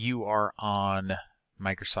 If you are on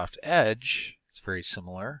Microsoft Edge, it's very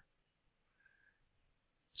similar.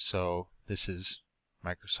 So this is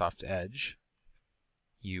Microsoft Edge.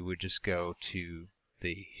 You would just go to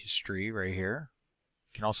the history right here.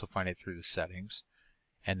 You can also find it through the settings.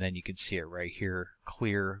 And then you can see it right here,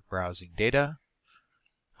 clear browsing data.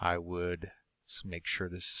 I would make sure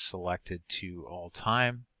this is selected to all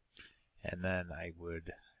time. And then I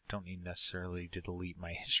don't need necessarily to delete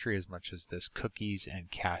my history as much as this cookies and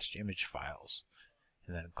cached image files.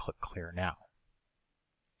 And then click clear now.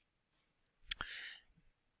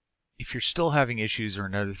 If you're still having issues, or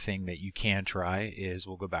another thing that you can try is,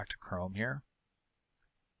 we'll go back to Chrome here.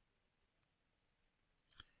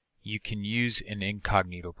 You can use an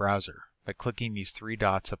incognito browser by clicking these three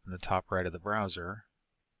dots up in the top right of the browser.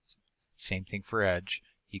 Same thing for Edge.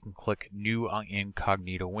 You can click New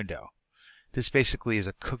Incognito Window. This basically is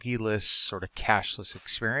a cookieless, sort of cache-less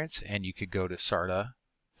experience, and you could go to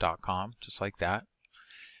sarda.com just like that.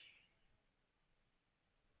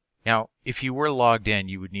 Now, if you were logged in,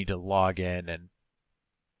 you would need to log in and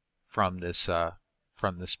from this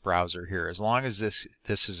browser here. As long as this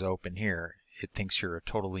is open here, it thinks you're a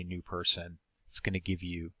totally new person. It's going to give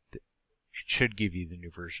you, it should give you the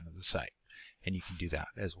new version of the site, and you can do that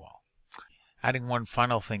as well. Adding one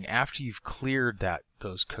final thing, after you've cleared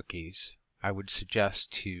those cookies, I would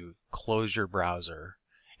suggest to close your browser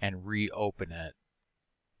and reopen it.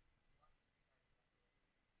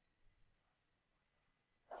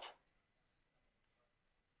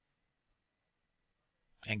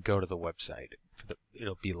 And go to the website.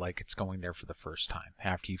 It'll be like it's going there for the first time.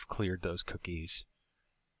 After you've cleared those cookies,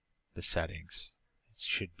 the settings, it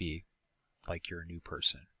should be like you're a new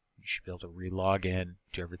person. You should be able to re-log in,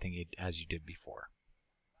 do everything as you did before.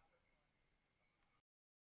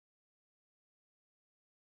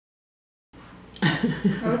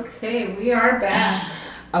 Okay, we are back.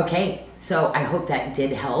 Okay, so I hope that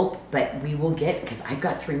did help, but we will get, because I've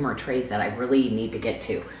got 3 more trays that I really need to get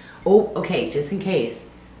to. Oh, okay, just in case,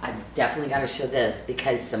 I've definitely got to show this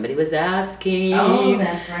because somebody was asking. Oh,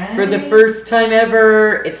 that's right. For the first time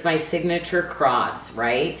ever, it's my signature cross,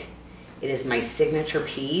 right? It is my signature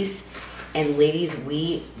piece. And ladies,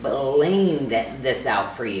 we blinged this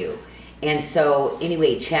out for you. And so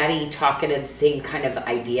anyway, chatty, talkative, same kind of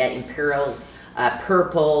idea, imperial,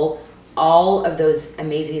 purple, all of those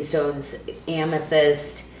amazing stones,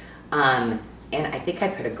 amethyst, and I think I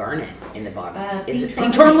put a garnet in the bottom. Is it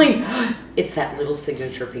pink tourmaline? It's that little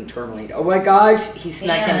signature pink tourmaline. Oh my gosh, he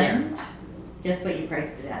snuck in there. Guess what you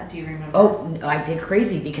priced it at? Do you remember? Oh, no, I did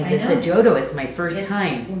crazy because it's a Jodo. It's my first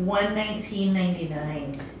time.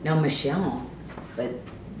 $119.99. No, Michelle, but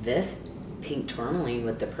this pink tourmaline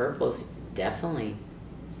with the purples, definitely.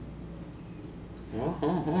 I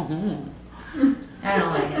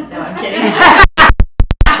don't like it. No, I'm kidding.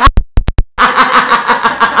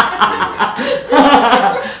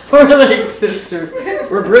 We're like sisters.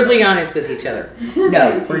 We're brutally honest with each other.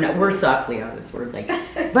 No, we're not. We're softly honest. We're like,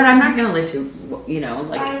 but I'm not gonna let you. You know,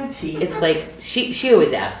 like it's like she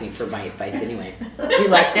always asks me for my advice anyway. Do you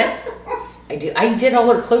like this? I do. I did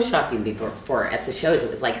all her clothes shopping before at the shows.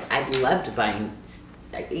 It was like I loved buying.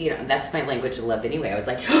 You know, that's my language of love anyway. I was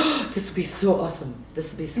like, oh, this would be so awesome.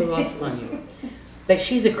 This would be so awesome on you. But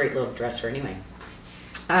she's a great little dresser anyway.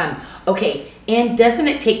 Okay, and doesn't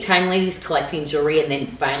it take time, ladies, collecting jewelry and then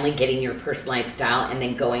finally getting your personalized style and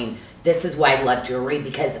then going, this is why I love jewelry,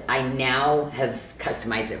 because I now have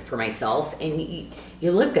customized it for myself, and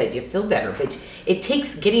you look good, you feel better, but it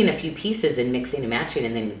takes getting a few pieces and mixing and matching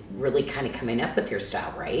and then really kind of coming up with your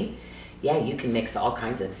style, right? Yeah, you can mix all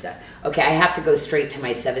kinds of stuff. Okay, I have to go straight to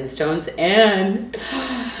my 7 stones, and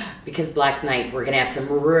because Black Knight, we're gonna have some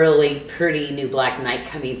really pretty new Black Knight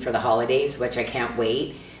coming for the holidays, which I can't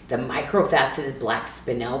wait. The micro-faceted black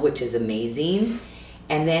spinel, which is amazing.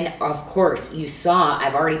 And then, of course, you saw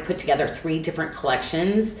I've already put together 3 different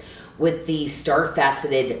collections with the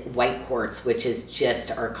star-faceted white quartz, which is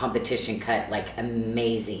just our competition cut, like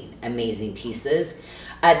amazing, amazing pieces.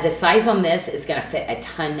 The size on this is going to fit a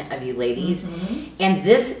ton of you ladies. And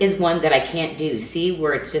this is one that I can't do. See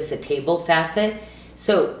where it's just a table facet?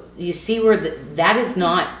 So you see where that is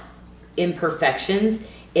not imperfections.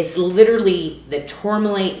 It's literally the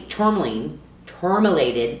tourmalated,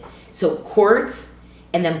 so quartz,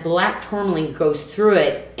 and then black tourmaline goes through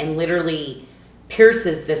it and literally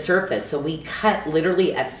pierces the surface. So we cut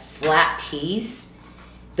literally a flat piece.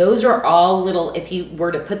 Those are all little, if you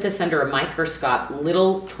were to put this under a microscope,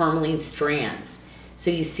 little tourmaline strands.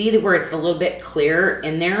 So you see that where it's a little bit clear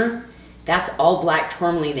in there, that's all black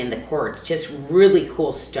tourmaline in the quartz, just really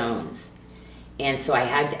cool stones. And so I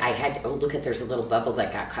had, oh look at, there's a little bubble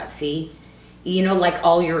that got caught, see? You know, like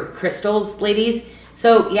all your crystals, ladies?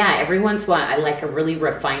 So yeah, every once in a while I like a really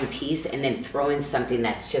refined piece and then throw in something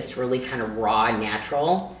that's just really kind of raw and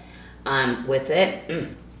natural with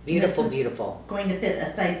it. Beautiful, beautiful. Going to fit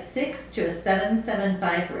a size 6 to a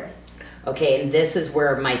 7.75 wrist. Okay, and this is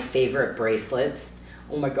where my favorite bracelets.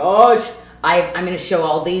 Oh my gosh. I'm going to show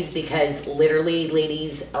all these because literally,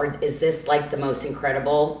 ladies, is this like the most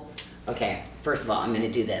incredible? Okay, first of all, I'm going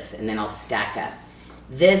to do this and then I'll stack up.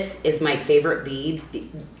 This is my favorite bead.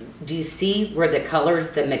 Do you see where the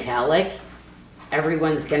colors, the metallic?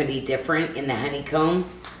 Everyone's going to be different in the honeycomb.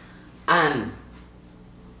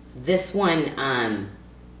 This one,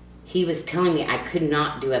 he was telling me I could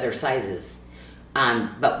not do other sizes,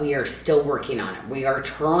 but we are still working on it. We are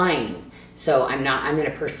trying. So I'm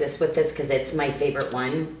going to persist with this because it's my favorite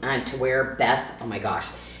one to wear. Beth, oh my gosh.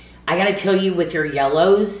 I got to tell you, with your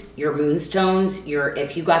yellows, your moonstones,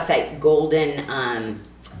 if you got that golden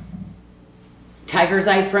tiger's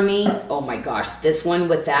eye from me, oh my gosh, this one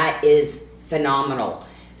with that is phenomenal.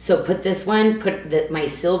 So put this one, put my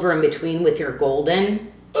silver in between with your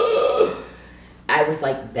golden. I was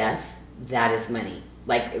like, Beth, that is money.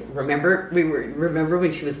 Like, remember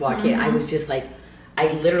when she was walking? I was just like, I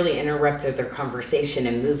literally interrupted their conversation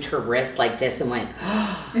and moved her wrist like this and went,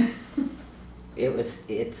 It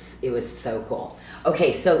was so cool.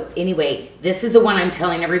 Okay, so anyway, this is the one I'm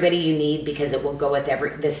telling everybody you need because it will go with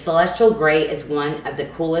the Celestial Gray is one of the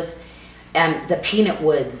coolest. The Peanut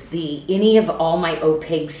Woods, any of all my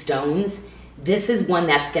opaque stones, this is one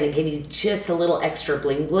that's going to give you just a little extra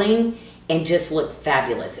bling bling and just look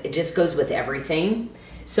fabulous. It just goes with everything.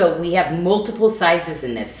 So we have multiple sizes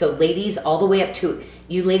in this. So ladies, all the way up to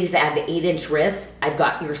you ladies that have the 8-inch wrist, I've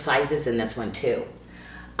got your sizes in this one too.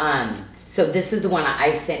 So this is the one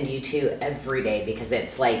I send you to every day because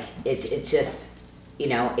it's like, it's just, you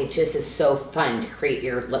know, it just is so fun to create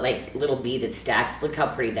your like little beaded stacks. Look how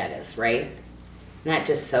pretty that is, right? Not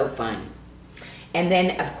just so fun. And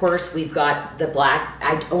then of course we've got the black.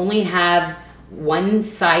 I only have one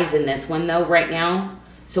size in this one though right now.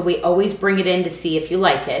 So we always bring it in to see if you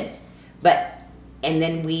like it. And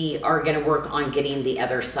then we are gonna work on getting the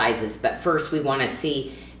other sizes. But first we wanna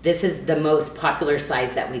see, this is the most popular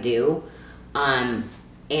size that we do. And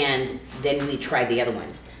then we try the other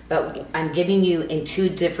ones. But I'm giving you in 2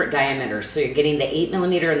 different diameters. So you're getting the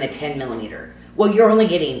 8mm and the 10mm. Well, you're only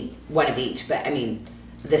getting one of each, but I mean,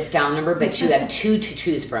 the style number, but you have 2 to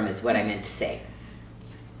choose from is what I meant to say.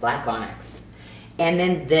 Black onyx. And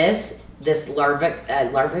then this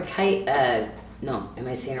larvikite, no, am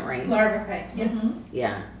I saying it right? Larvikite, yeah.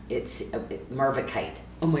 Yeah, it's marvikite.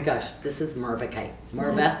 Oh my gosh, this is marvikite.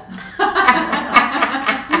 Marva.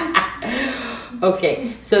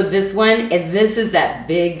 Okay, so this one, and this is that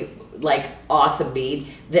big, like, awesome bead.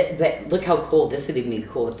 But look how cool, this would even be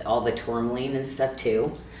cool with all the tourmaline and stuff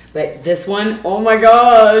too. But this one, oh my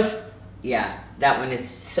gosh. Yeah, that one is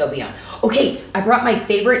so beyond. Okay, I brought my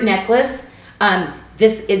favorite necklace.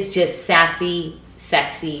 This is just sassy,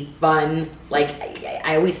 sexy, fun. Like,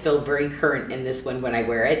 I always feel very current in this one when I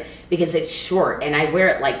wear it because it's short and I wear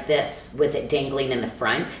it like this with it dangling in the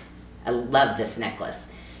front. I love this necklace.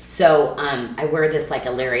 So I wear this like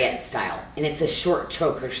a lariat style and it's a short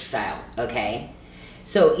choker style, okay?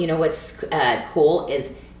 So you know what's cool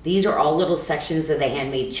is these are all little sections of the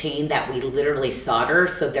handmade chain that we literally solder.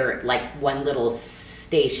 So they're like one little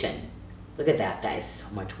station. Look at that, that is so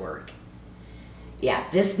much work. Yeah,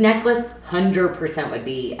 this necklace 100% would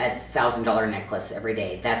be a $1,000 necklace every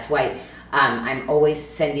day. That's why I'm always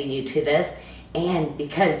sending you to this. And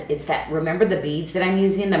because it's that, remember the beads that I'm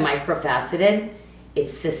using, the microfaceted?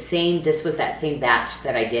 It's the same, this was that same batch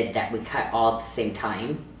that I did that we cut all at the same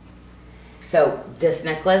time. So this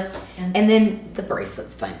necklace, and then the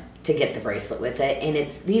bracelet's fun to get the bracelet with it. And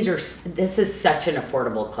this is such an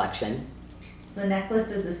affordable collection. So the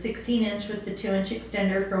necklace is a 16-inch with the 2-inch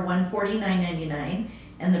extender for $149.99,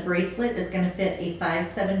 and the bracelet is going to fit a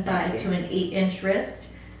 5.75 to an 8-inch wrist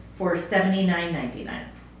for $79.99.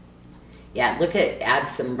 Yeah, look at,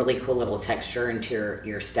 adds some really cool little texture into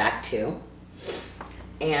your stack too.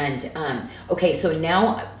 And okay, so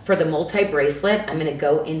now for the multi-bracelet, I'm going to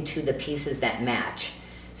go into the pieces that match.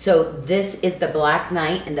 So this is the black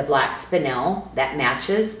knight and the black spinel that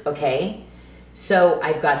matches, okay? So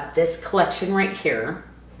I've got this collection right here.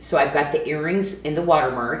 So I've got the earrings in the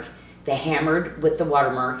watermark, the hammered with the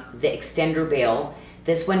watermark, the extender bail.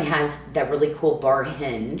 This one has that really cool bar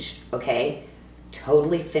hinge, okay?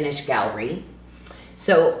 Totally finished gallery.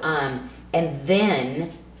 So, and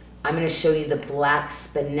then I'm gonna show you the black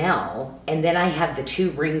spinel, and then I have the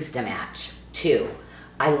 2 rings to match too.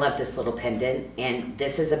 I love this little pendant, and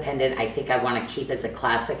this is a pendant I think I wanna keep as a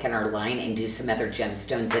classic in our line and do some other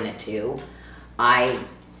gemstones in it too. I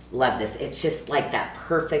love this. It's just like that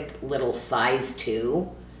perfect little size too.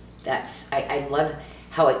 I love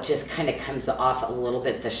how it just kind of comes off a little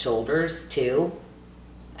bit the shoulders too.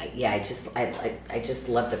 Yeah, I just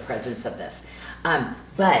love the presence of this.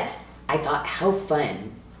 But I thought how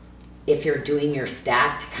fun if you're doing your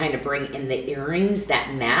stack to kind of bring in the earrings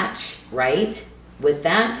that match, right, with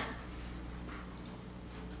that.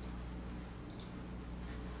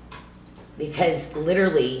 Because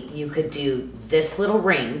literally you could do this little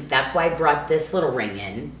ring. That's why I brought this little ring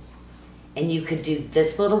in. And you could do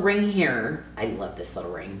this little ring here. I love this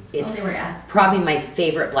little ring. It's probably my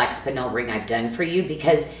favorite black spinel ring I've done for you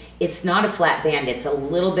because it's not a flat band. It's a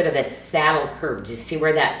little bit of a saddle curve. Do you see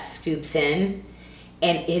where that scoops in?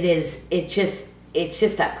 And it's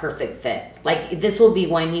just that perfect fit. Like this will be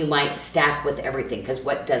one you might stack with everything because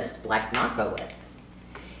what does black not go with?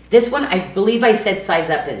 This one, I believe I said size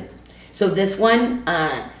up in. So this one,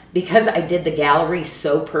 because I did the gallery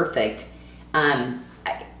so perfect,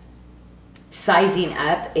 sizing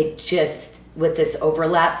up, it just, with this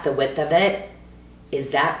overlap, the width of it, is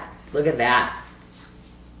that, look at that.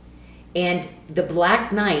 And the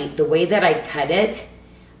Black Knight, the way that I cut it,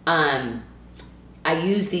 I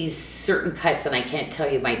use these certain cuts, and I can't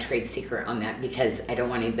tell you my trade secret on that because I don't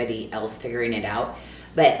want anybody else figuring it out.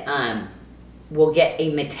 But we'll get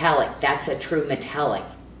a metallic, that's a true metallic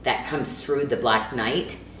that comes through the Black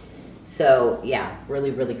Knight. So yeah,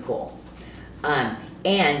 really, really cool.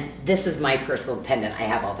 And this is my personal pendant I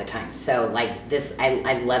have all the time. So like this,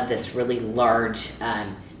 I love this really large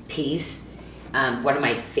piece. One of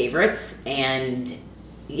my favorites. And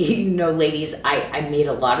you know, ladies, I made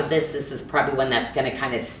a lot of this. This is probably one that's gonna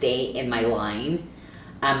kind of stay in my line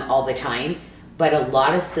all the time. But a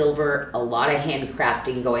lot of silver, a lot of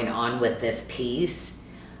handcrafting going on with this piece.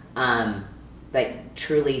 But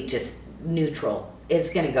truly just neutral. It's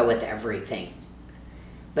gonna go with everything.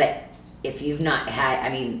 But if you've not had, I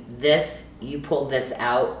mean, this, you pull this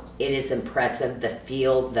out, it is impressive. The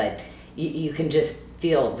feel that you can just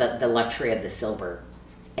feel the luxury of the silver.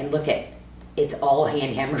 And look at, it's all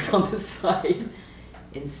hand hammered on the side.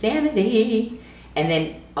 Insanity. And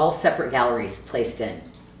then all separate galleries placed in.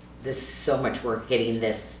 This is so much work getting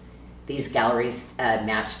these galleries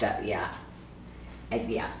matched up. Yeah.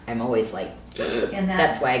 I'm always like, and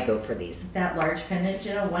that's why I go for these. That large pendant,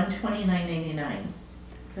 Janyl, $129.99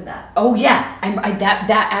 for that. Oh yeah,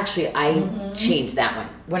 I changed that one.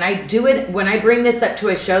 When I bring this up to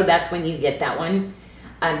a show, that's when you get that one,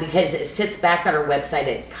 because it sits back on our website.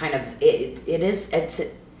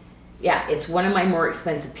 It's one of my more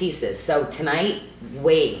expensive pieces. So tonight,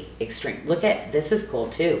 way extreme. Look at, this is cool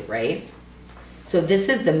too, right? So this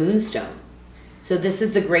is the moonstone. So this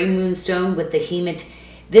is the gray moonstone with the hematite.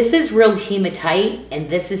 This is real hematite, and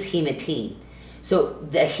this is hematine. So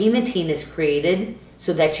the hematine is created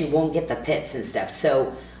so that you won't get the pits and stuff.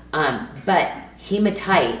 So, but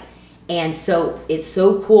hematite, and so it's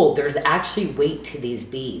so cool. There's actually weight to these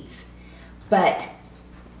beads. But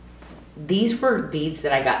these were beads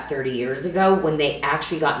that I got 30 years ago when they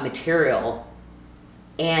actually got material.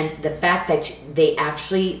 And the fact that they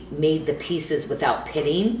actually made the pieces without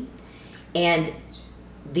pitting. And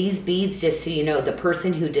these beads, just so you know, the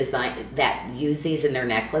person who designed that used these in their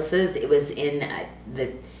necklaces, it was in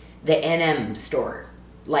the NM store,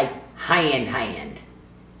 like high-end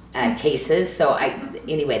cases. So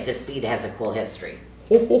anyway, this bead has a cool history.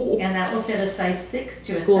 And that will fit a size 6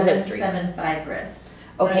 to a cool 7.75 wrist.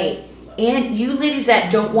 Okay, and you ladies that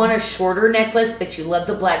don't want a shorter necklace, but you love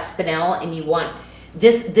the black spinel and you want,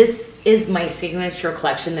 this is my signature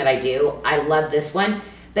collection that I do. I love this one.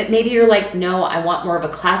 But maybe you're like, no, I want more of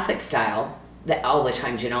a classic style that all the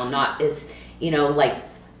time, Janyl, not as, like,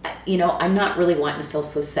 I'm not really wanting to feel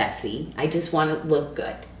so sexy. I just want to look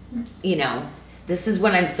good. This is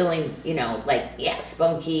when I'm feeling, like, yeah,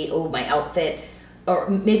 spunky, oh, my outfit. Or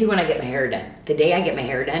maybe when I get my hair done. The day I get my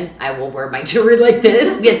hair done, I will wear my jewelry like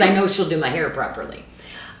this because I know she'll do my hair properly.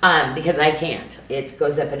 Because I can't. It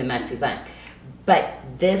goes up in a messy bun. But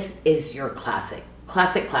this is your classic.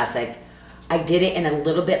 Classic. I did it in a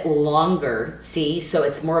little bit longer, see? So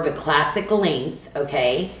it's more of a classic length,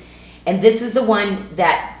 okay? And this is the one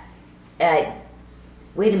that,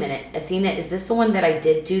 wait a minute, Athena, is this the one that I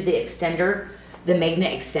did do the extender? The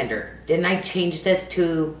magnet extender. Didn't I change this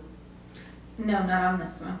to? No, not on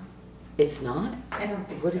this one. It's not? I don't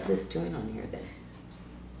think What is this doing on here then?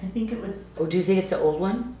 I think it was. Oh, do you think it's the old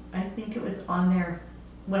one? I think it was on there.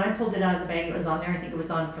 When I pulled it out of the bag, it was on there. I think it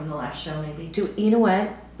was on from the last show, maybe. You know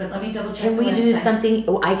what? But let me double check. Can we do something?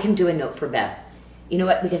 Oh, I can do a note for Beth. You know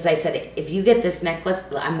what? Because I said, if you get this necklace,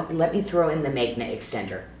 let me throw in the magnet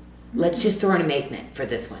extender. Let's just throw in a magnet for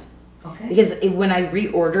this one. Okay. Because when I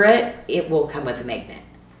reorder it, it will come with a magnet.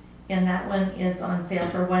 And that one is on sale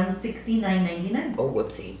for $169.99. Oh,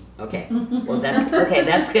 whoopsie. Okay. Well, that's okay.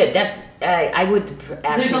 That's good. That's I would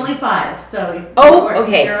actually. There's only 5, so. Oh,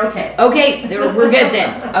 okay. You're okay. Okay, we're good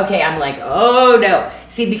then. Okay, I'm like, oh no.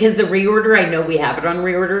 See, because the reorder, I know we have it on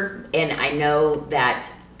reorder, and I know that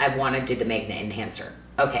I want to do the magnet enhancer.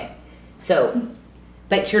 Okay, so,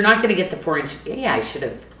 but you're not going to get the 4-inch. Yeah, I should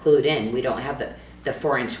have clued in. We don't have the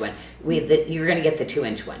 4-inch one. You're going to get the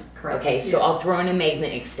 2-inch one. Correct. Okay, so I'll throw in a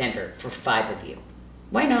magnet extender for 5 of you.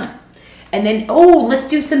 Why not? And then, oh, let's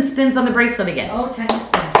do some spins on the bracelet again. Oh, tiny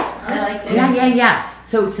spin. I like that. Yeah.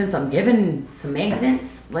 So since I'm given some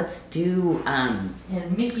magnets, let's do And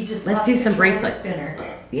Mickey just let's do some bracelets. Spinner.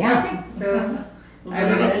 Yeah. Okay, so I I'm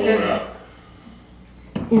would gonna pull it spin. up.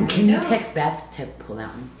 Ooh, can you go. text Beth to pull that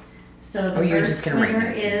one? So the Oh, you're first just gonna write winner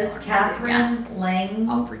notes into is it. Catherine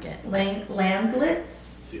I'll forget. Landlitz.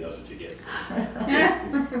 See, that's what you get.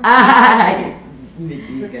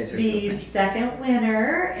 You guys are so The funny. second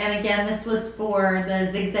winner, and again, this was for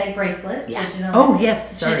the zigzag bracelet. Yeah. for Janyl. Oh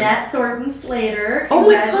yes, sorry. Jeanette Thornton Slater. Oh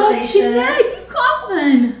my God, Congratulations. Jeanette, you got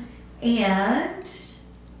one. And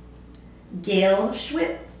Gail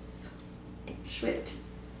Schwitz. Schwitt.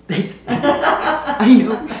 I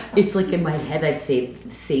know. It's like in my head I've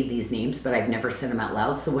saved these names, but I've never said them out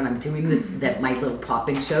loud. So when I'm doing my little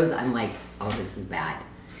popping shows, I'm like, oh, this is bad.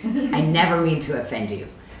 I never mean to offend you,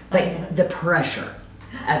 but the pressure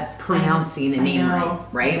of pronouncing a name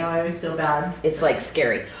right? I know, I always feel bad. It's like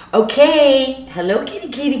scary. Okay, hello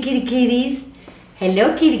kitties.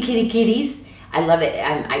 Hello kitties. I love it.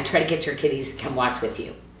 I try to get your kitties to come watch with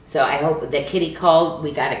you. So I hope the kitty called.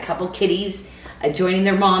 We got a couple kitties joining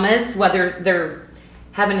their mamas, whether they're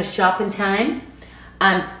having a shopping time.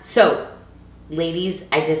 So, ladies,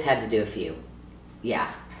 I just had to do a few.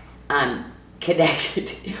 Yeah.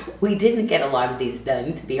 Connected. We didn't get a lot of these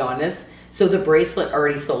done, to be honest. So the bracelet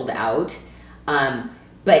already sold out.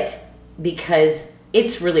 But because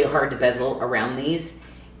it's really hard to bezel around these,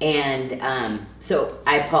 and so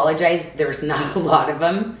I apologize. There's not a lot of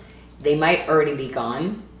them. They might already be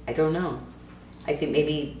gone. I don't know. I think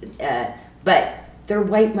maybe, but they're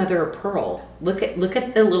white mother of pearl. Look at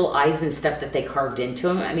the little eyes and stuff that they carved into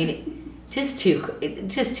them. I mean, just too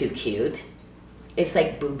cute. It's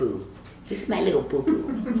like Boo Boo. This is my little Boo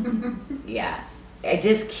Boo. Yeah,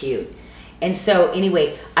 just cute. And so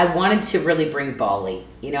anyway, I wanted to really bring Bali.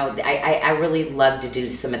 You know, I really love to do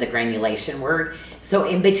some of the granulation work. So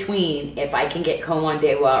in between, if I can get Koan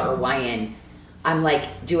Dewa or YN, I'm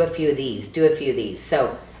like, do a few of these.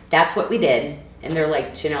 So that's what we did. And they're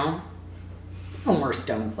like, Janyl, no more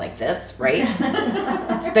stones like this, right?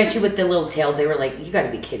 Especially with the little tail. They were like, you got to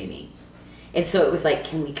be kidding me. And so it was like,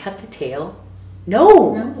 can we cut the tail?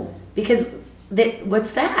 No. Because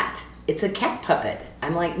what's that? It's a cat puppet.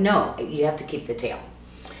 I'm like, no, you have to keep the tail.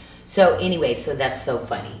 So anyway, so that's so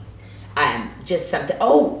funny. Just something.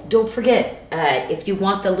 Oh, don't forget, if you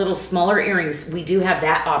want the little smaller earrings, we do have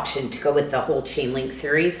that option to go with the whole chain link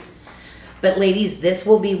series. But ladies, this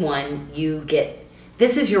will be one you get.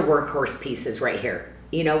 This is your workhorse pieces right here.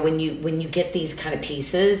 You know, when you get these kind of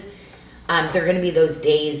pieces, they're going to be those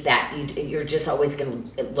days that you're just always going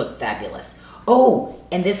to look fabulous. Oh,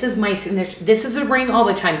 and this is my signature. This is the ring all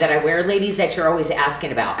the time that I wear, ladies, that you're always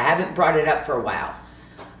asking about. I haven't brought it up for a while.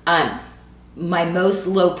 My most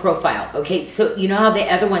low profile. Okay, so you know how the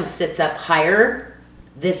other one sits up higher?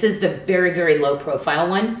 This is the very, very low profile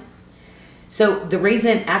one. So the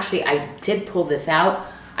reason, actually, I did pull this out.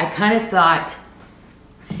 I kind of thought,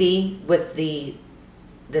 see, with the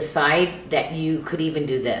side, that you could even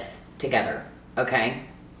do this together. Okay,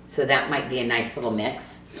 so that might be a nice little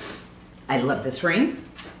mix. I love this ring,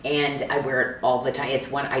 and I wear it all the time. It's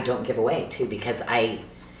one I don't give away, too, because I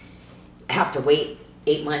have to wait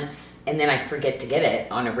 8 months, and then I forget to get it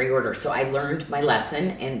on a reorder. So I learned my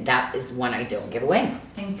lesson, and that is one I don't give away.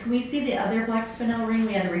 And can we see the other black spinel ring?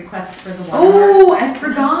 We had a request for the one. Oh, I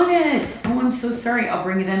forgot it. Oh, I'm so sorry. I'll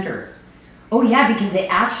bring it under. Oh, yeah, because it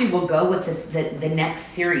actually will go with this the next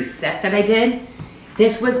series set that I did.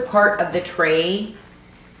 This was part of the tray.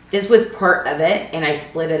 This was part of it, and I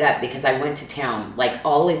split it up because I went to town. Like,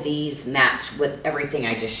 all of these match with everything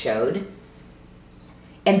I just showed.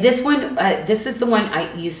 And this one, this is the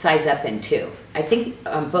one you size up in too. I think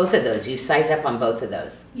on both of those, you size up on both of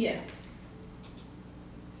those. Yes.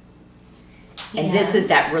 And this is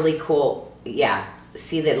that really cool, yeah,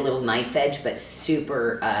 see that little knife edge, but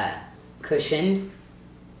super cushioned.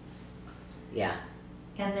 Yeah.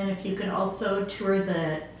 And then if you can also tour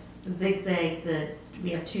the zigzag,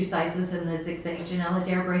 we have 2 sizes in the zigzag Janyl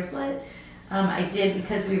Adair bracelet. I did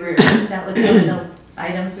because that was one of the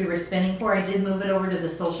items we were spinning for. I did move it over to the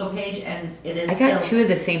social page, and it is I got two of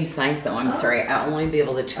the same size though. I'm sorry, I'll only be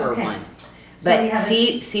able to tour one. But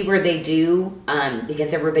so see where they do,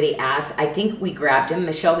 because everybody asks. I think we grabbed them,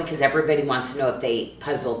 Michelle, because everybody wants to know if they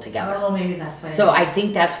puzzle together. Oh, maybe that's why. So I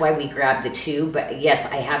think that's why we grabbed the two. But yes,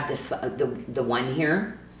 I have this the one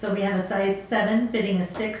here. So we have a size 7 fitting a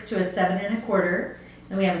 6 to a 7 1/4,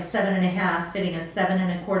 and we have a 7 1/2 fitting a 7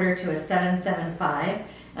 1/4 to a 7 7/5,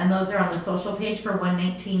 and those are on the social page for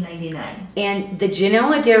 $119.99. And the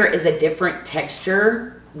Janyl Adair is a different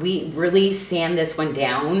texture. We really sand this one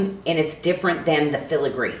down, and it's different than the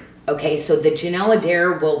filigree. Okay, so the Janyl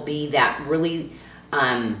Adair will be that really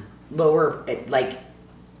lower, like,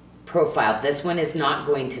 profile. This one is not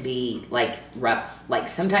going to be like rough. Like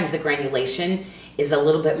sometimes the granulation is a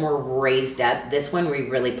little bit more raised up. This one we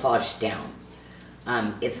really polished down.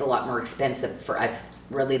 It's a lot more expensive for us,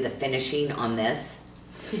 really, the finishing on this.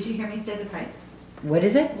 Did you hear me say the price? What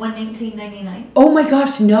is it? $119.99. Oh my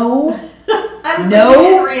gosh, no. I was like, you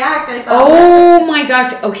didn't react. I thought. Oh my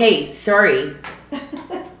gosh. Okay, sorry.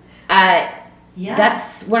 Yeah.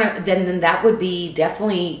 That's one of, then that would be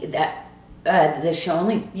definitely that the show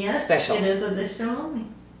only special. It is a this show only.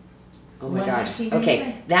 Oh my gosh.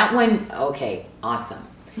 Okay, that one. Okay, awesome.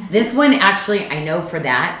 This one actually, I know for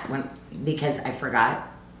that one because I forgot.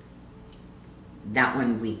 That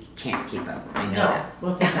one we can't keep up. I know that.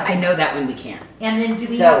 We'll take that I know that one we can't. And then do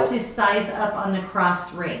we have to size up on the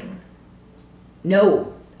cross ring?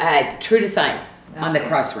 No, true to size on the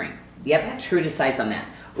cross ring. Yep, true to size on that.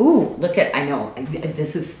 Ooh, look at, I know,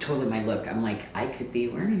 this is totally my look. I'm like, I could be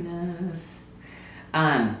wearing this.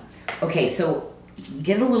 Okay, so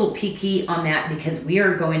get a little peeky on that because we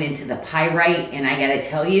are going into the pyrite, and I gotta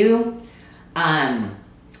tell you,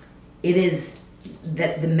 it is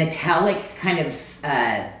the metallic kind of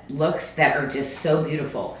looks that are just so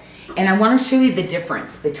beautiful. And I wanna show you the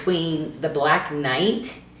difference between the Black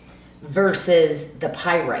Knight versus the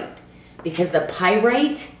pyrite, because the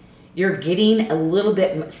pyrite you're getting a little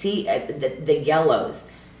bit, see the yellows,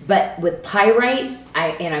 but with pyrite,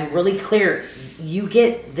 and I'm really clear, you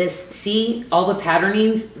get this, see all the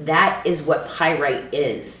patternings, that is what pyrite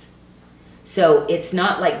is. So it's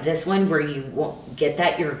not like this one where you won't get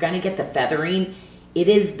that, you're gonna get the feathering. It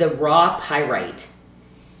is the raw pyrite,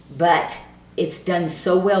 but it's done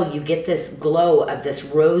so well, you get this glow of this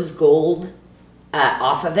rose gold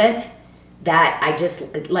off of it, that I just,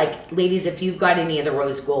 like, ladies, if you've got any of the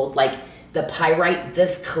rose gold, like the pyrite,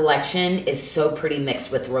 this collection is so pretty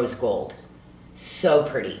mixed with rose gold. So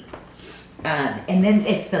pretty. And then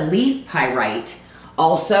it's the leaf pyrite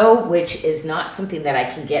also, which is not something that I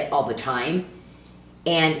can get all the time.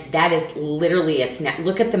 And that is literally,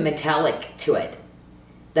 look at the metallic to it.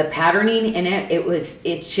 The patterning in it,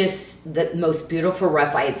 it's just the most beautiful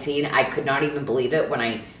rough I had seen. I could not even believe it when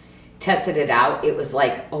I tested it out. It was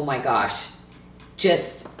like, oh my gosh,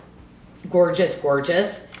 just gorgeous,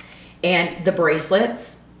 gorgeous. And the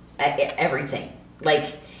bracelets, everything.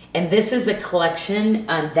 Like, and this is a collection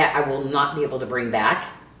that I will not be able to bring back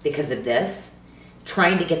because of this.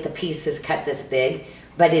 Trying to get the pieces cut this big,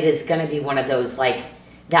 but it is gonna be one of those, like,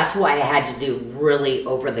 that's why I had to do really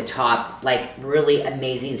over the top, like really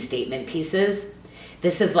amazing statement pieces.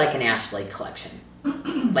 This is like an Ashley collection.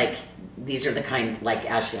 Like, these are the kind, like,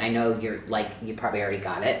 Ashley, I know you're like, you probably already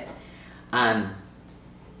got it.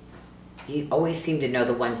 You always seem to know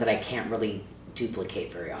the ones that I can't really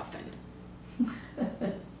duplicate very often.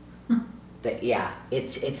 But yeah,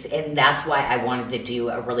 it's, and that's why I wanted to do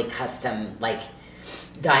a really custom, like,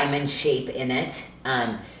 diamond shape in it.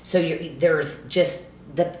 So there's just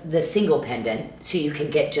the single pendant, so you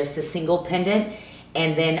can get just the single pendant.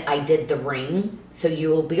 And then I did the ring, so you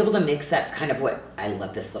will be able to mix up kind of what, I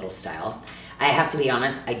love this little style. I have to be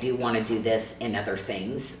honest, I do want to do this in other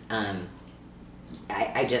things.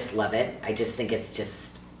 I just love it. I just think it's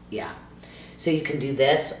just, yeah. So you can do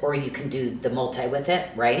this, or you can do the multi with it,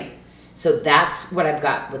 right? So that's what I've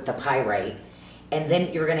got with the pyrite. And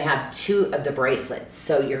then you're gonna have two of the bracelets.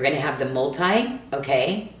 So you're gonna have the multi,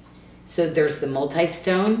 okay? So there's the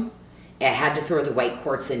multi-stone. I had to throw the white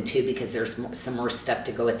quartz in too because there's some more stuff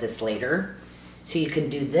to go with this later. So you can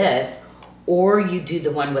do this, or you do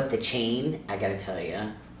the one with the chain. I gotta tell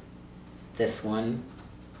you, this one.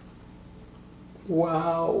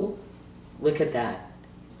 Wow, look at that.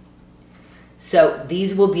 So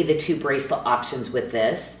these will be the two bracelet options with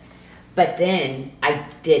this. But then I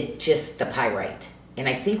did just the pyrite. And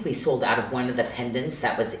I think we sold out of one of the pendants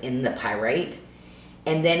that was in the pyrite.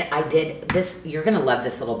 And then I did this, you're gonna love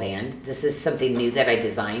this little band. This is something new that I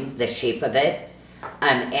designed, the shape of it.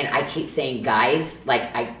 And I keep saying, guys,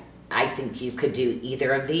 like I think you could do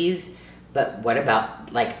either of these, But what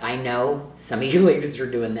about, like, I know some of you ladies are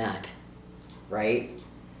doing that, right?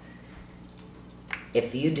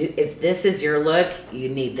 If this is your look, you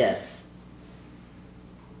need this.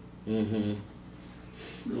 Mm-hmm.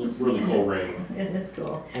 Really cool ring. It is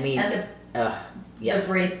cool. I mean, and yes. the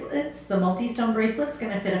bracelets, the multi-stone bracelet's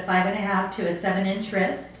going to fit a 5.5 to a 7-inch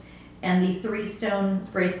wrist, and the 3-stone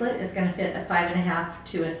bracelet is going to fit a 5.5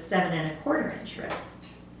 to a 7.25-inch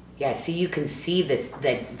wrist. Yeah, see, you can see this,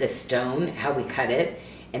 the stone, how we cut it,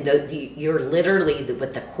 and you're literally,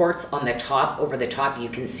 with the quartz on the top, over the top, you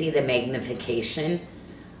can see the magnification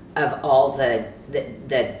of all the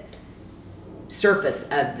surface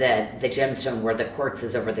of the gemstone where the quartz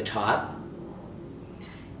is over the top.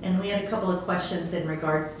 And we had a couple of questions in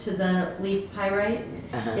regards to the leaf pyrite.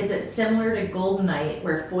 Is it similar to goldenite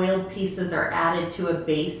where foiled pieces are added to a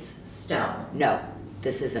base stone? No,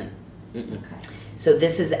 this isn't. Okay. So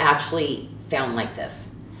this is actually found like this.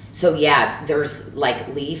 So yeah, there's like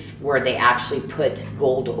leaf where they actually put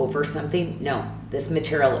gold over something. No, this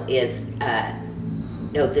material is,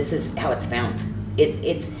 no, this is how it's found.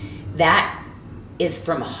 That is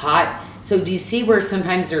from hot. So do you see where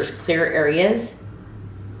sometimes there's clear areas?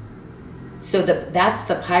 So that's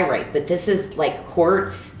the pyrite, but this is like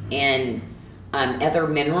quartz and other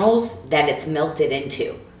minerals that it's melted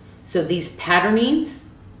into. So these patternings,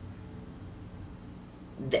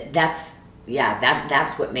 that's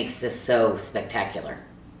what makes this so spectacular.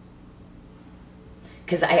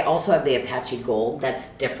 Because I also have the Apache gold, that's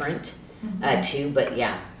different too, but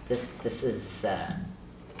yeah, this is...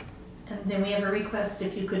 And then we have a request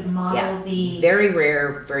if you could model the... Very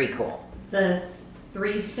rare, very cool. The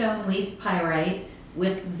 3-stone leaf pyrite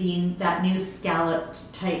with that new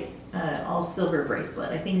scalloped type all silver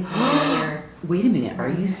bracelet. I think it's in there. Wait a minute, are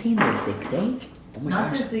you seeing the zigzag? Oh my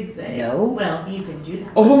Not gosh. the zigzag. No? Well, you can do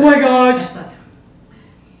that. Oh my gosh.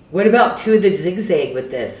 What about 2 of the zigzag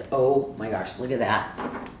with this? Oh my gosh, look at that.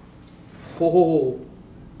 Oh.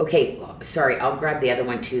 Okay, sorry, I'll grab the other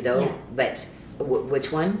one too though. Yeah. But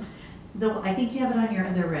which one? I think you have it on your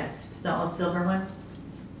other wrist, the all silver one.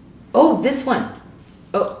 Oh, this one.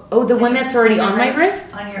 Oh, the one that's already on my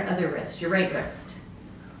wrist? On your other wrist, your right wrist.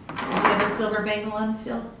 Do you have a silver bangle on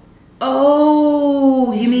still?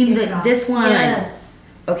 Oh, you mean this one? Yes.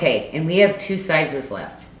 Okay, and we have 2 sizes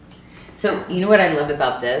left. So you know what I love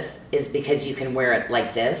about this is because you can wear it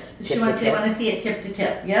like this, tip to tip. They want to see it tip to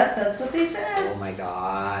tip. Yep, that's what they said. Oh my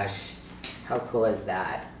gosh, how cool is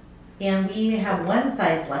that? And we have 1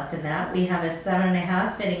 size left in that. We have a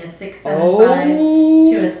 7.5 fitting a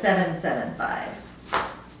 6.75 to a 7.75.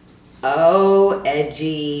 Oh,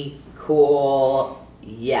 edgy, cool,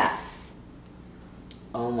 yes.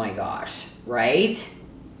 Oh my gosh, right?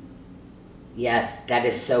 Yes, that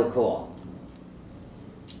is so cool.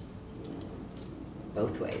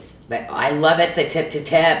 Both ways. But I love it, the tip to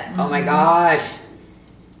tip. Oh my gosh.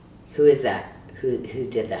 Who is that? Who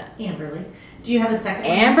did that? Amberly. Do you have a second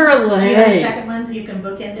one? Amberly. Do you have a second one so you can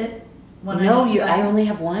bookend it? No, I only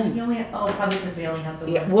have one. You only have, probably because we only have the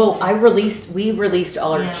one. Yeah, well, we released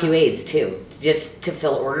all our QAs too, just to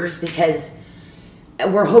fill orders because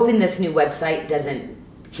we're hoping this new website doesn't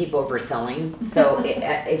keep overselling. So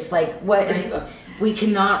it's like, we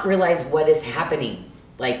cannot realize what is happening.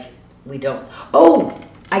 Like, we don't. Oh,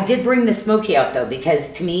 I did bring the smoky out though,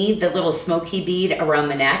 because to me, the little smoky bead around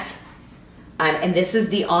the neck, and this is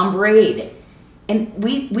the ombre, and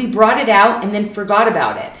we brought it out and then forgot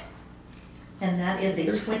about it. And that is a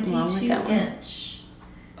 22-inch.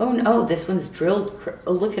 Oh no, this one's drilled.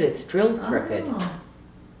 Oh, look at it, it's drilled crooked.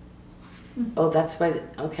 Oh, that's why.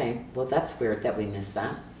 Okay, well that's weird that we missed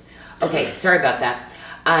that. Okay, sorry about that.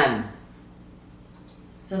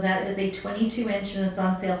 So that is a 22-inch and it's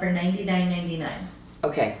on sale for $99.99.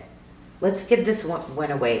 Okay, let's give this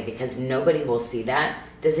one away because nobody will see that.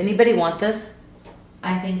 Does anybody want this?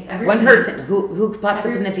 I think everybody. One person who pops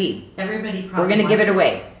up in the feed. Everybody probably. We're gonna give it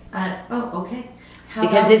away. Okay.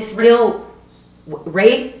 Because it's still.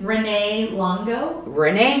 Renee Longo.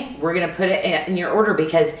 Renee, we're gonna put it in your order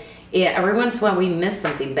because every once in a while we miss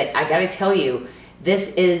something. But I gotta tell you, this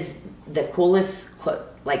is the coolest.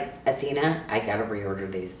 Like Athena, I gotta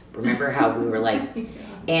reorder these. Remember how we were like,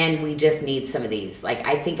 and we just need some of these. Like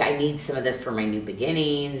I think I need some of this for my new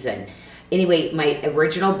beginnings. And anyway, my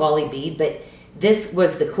original Bali bead, but this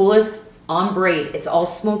was the coolest on braid. It's all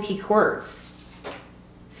smoky quartz.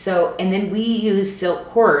 So, and then we use silk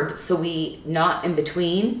cord, so we knot in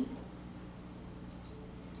between.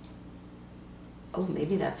 Oh,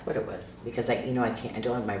 maybe that's what it was because I don't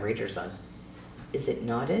have my braiders on. Is it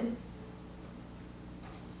knotted?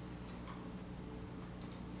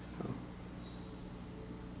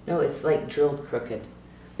 No, it's like drilled crooked.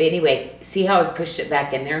 But anyway, see how I pushed it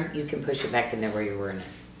back in there? You can push it back in there where you were in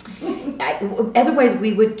it. Otherwise,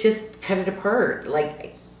 we would just cut it apart.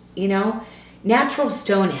 Like, you know, natural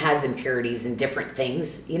stone has impurities and different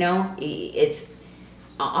things, you know. It's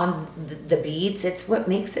on the beads. It's what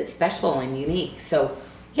makes it special and unique. So,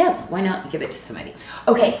 yes, why not give it to somebody?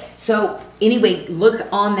 Okay, so anyway,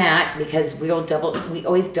 look on that because we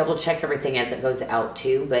always double check everything as it goes out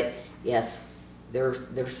too. But yes,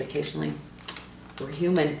 there's occasionally, we're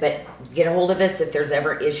human, but get a hold of us if there's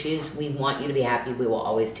ever issues. We want you to be happy. We will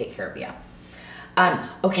always take care of you.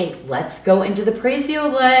 Okay, let's go into the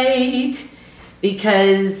Prasiolite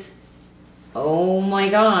because, oh my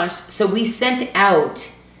gosh. So we sent out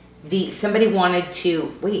somebody wanted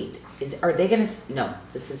to, wait, are they gonna, no,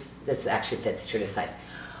 this actually fits true to size.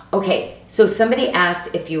 Okay, so somebody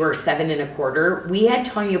asked if you were 7 1/4. We had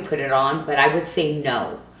Tanya put it on, but I would say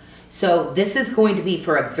no. So this is going to be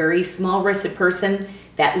for a very small wristed person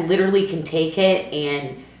that literally can take it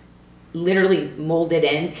and literally mold it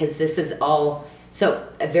in, because this is all, so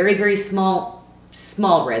a very, very small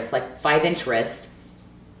wrist, like 5-inch wrist,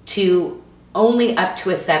 to only up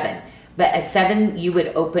to a 7. But a 7, you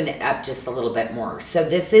would open it up just a little bit more. So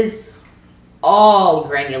this is all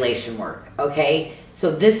granulation work, okay? So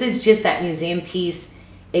this is just that museum piece.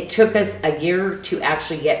 It took us a year to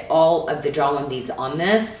actually get all of the jawline beads on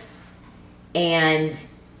this. And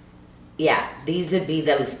yeah, these would be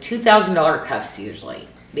those $2,000 cuffs usually,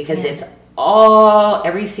 because it's all,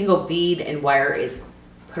 every single bead and wire is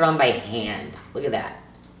put on by hand. Look at that.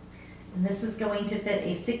 And this is going to fit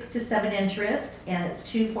a 6 to 7-inch wrist, and it's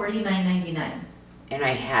 $249.99. And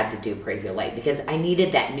I had to do Prasiolite because I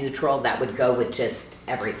needed that neutral that would go with just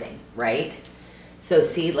everything, right? So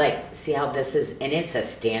see how this is, and it's a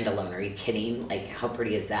standalone. Are you kidding? Like, how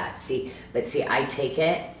pretty is that? See, but see, I take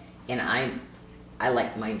it and I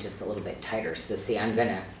like mine just a little bit tighter. So see, I'm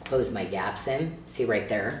gonna close my gaps in. See right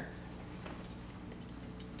there?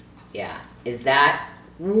 Yeah, is that,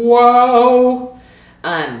 whoa.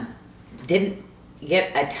 Didn't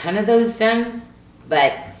get a ton of those done,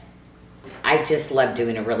 but I just love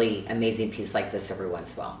doing a really amazing piece like this every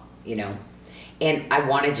once in a while, you know? And I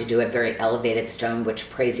wanted to do a very elevated stone, which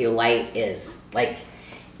Prasiolite is, like,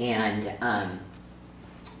 and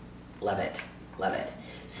love it, love it.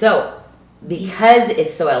 So because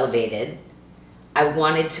it's so elevated, I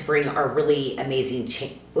wanted to bring our really amazing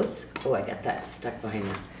chain. Whoops, oh, I got that stuck behind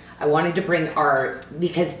there. I wanted to bring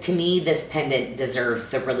because to me, this pendant deserves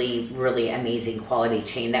the really, really amazing quality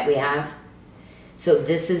chain that we have. So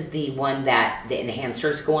this is the one that the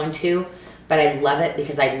enhancers go on to, but I love it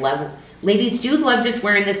because ladies do love just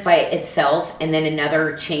wearing this by itself and then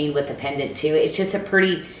another chain with a pendant too. It's just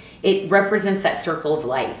it represents that circle of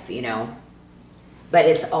life, you know, but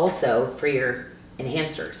it's also for your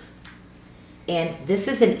enhancers. And this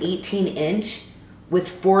is an 18-inch with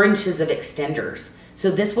 4 inches of extenders. So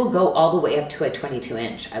this will go all the way up to a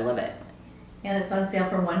 22-inch. I love it. And it's on sale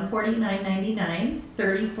for $149.99,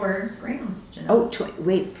 34 grams. Janyl. Oh,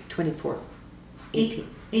 wait, 24. 18,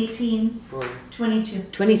 22.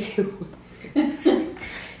 22.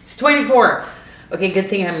 It's 24. Okay, good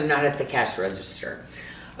thing I'm not at the cash register.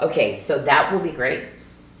 Okay, so that will be great.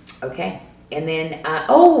 Okay. And then,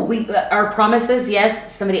 our promises,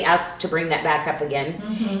 yes, somebody asked to bring that back up again.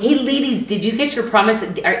 Mm-hmm. Hey, ladies, did you get your promise?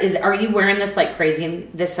 Are you wearing this like crazy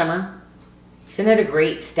this summer? Isn't it a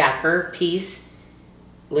great stacker piece?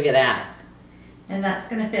 Look at that. And that's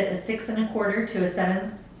going to fit a 6 1/4 to a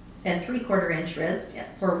 7 3/4 inch wrist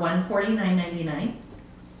for $149.99.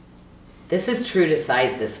 This is true to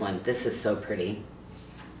size, this one. This is so pretty.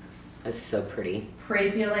 That's so pretty.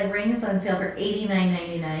 Prasiolite ring is on sale for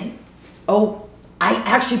 $89.99. Oh, I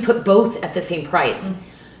actually put both at the same price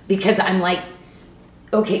because I'm like,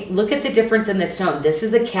 okay, look at the difference in the stone. This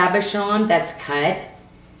is a cabochon that's cut.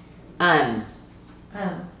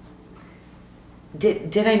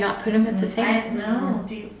 Did I not put them at the same? No.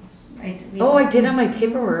 I did on my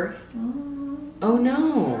paperwork. Oh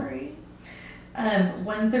no. Sorry.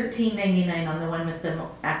 $113.99 on the one with the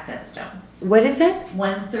accent stones. What is it?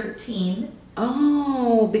 $113.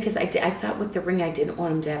 Oh, because I thought with the ring I didn't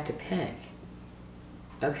want him to have to pick.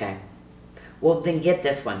 Okay. Well, then get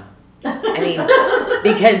this one. I mean,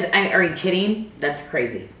 because, are you kidding? That's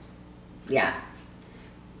crazy. Yeah.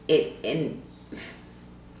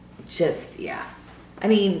 Yeah. I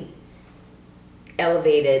mean,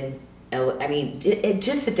 elevated,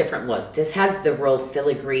 just a different look. This has the real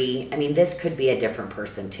filigree. I mean, this could be a different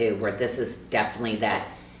person too, where this is definitely that,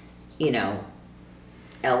 you know,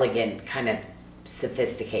 elegant, kind of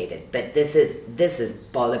sophisticated. But this is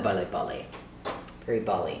Bali. Very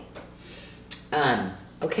Bali.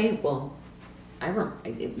 Okay, well,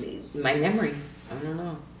 my memory, I don't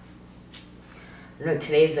know. No,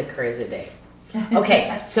 today's a crazy day.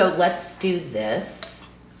 Okay, so let's do this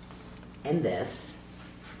and this.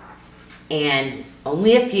 And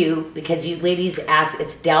only a few, because you ladies asked,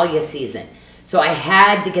 it's dahlia season. So I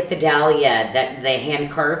had to get the dahlia, the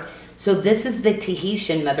hand carved. So this is the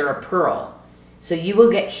Tahitian mother of pearl. So you will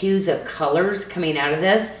get hues of colors coming out of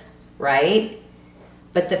this, right?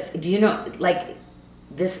 But do you know, like,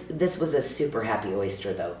 this was a super happy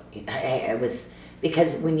oyster though. I was,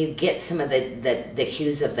 because when you get some of the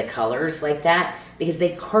hues of the colors like that, because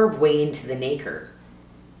they carve way into the nacre.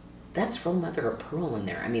 That's real mother of pearl in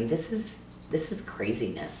there. I mean, this is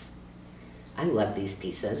craziness. I love these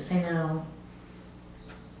pieces. I know.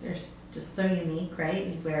 They're just so unique, right?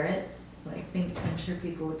 You wear it. I'm sure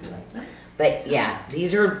people would be like that. But yeah,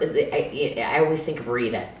 these are, I always think of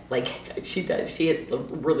Rita. Like, she does. She has the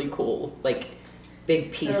really cool, like,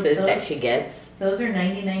 big pieces that she gets. Those are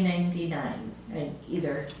 $99.99. And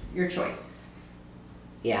either your choice.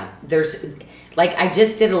 Yeah. There's, like, I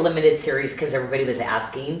just did a limited series because everybody was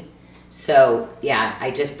asking. So, yeah,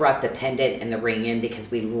 I just brought the pendant and the ring in because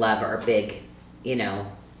we love our big, you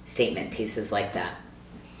know, statement pieces like that.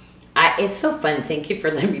 It's so fun. Thank you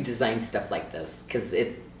for letting me design stuff like this because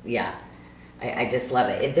it's, yeah, I just love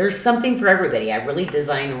it. There's something for everybody. I really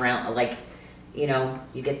design around, like, you know,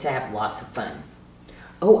 you get to have lots of fun.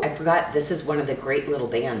 Oh, I forgot. This is one of the great little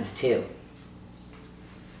bands, too.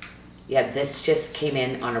 Yeah, this just came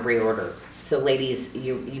in on a reorder. So, ladies,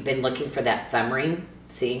 you've been looking for that thumb ring.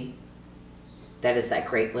 See? That is that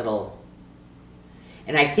great little...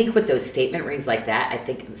 And I think with those statement rings like that, I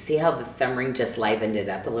think, see how the thumb ring just livened it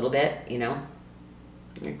up a little bit, you know?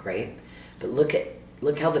 They're great. But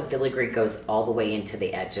look how the filigree goes all the way into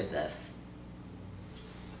the edge of this.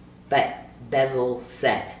 But bezel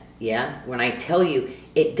set, yeah? When I tell you,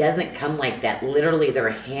 it doesn't come like that. Literally, they're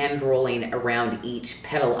hand rolling around each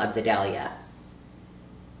petal of the dahlia.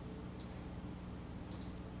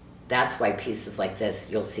 That's why pieces like this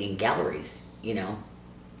you'll see in galleries, you know?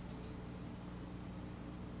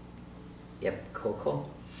 Yep,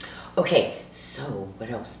 cool. Okay, so what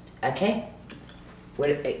else? Okay,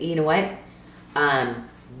 you know what?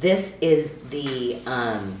 This is the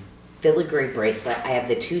filigree bracelet. I have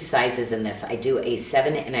the two sizes in this. I do a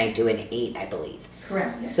 7 and I do an 8, I believe.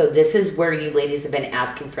 Correct. Yeah. So this is where you ladies have been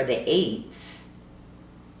asking for the 8s.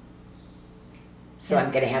 So yeah.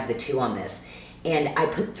 I'm going to have the 2 on this. And I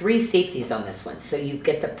put 3 safeties on this one. So you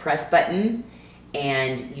get the press button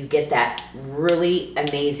and you get that really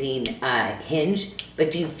amazing hinge.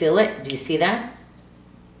 But do you feel it? Do you see that?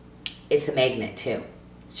 It's a magnet too.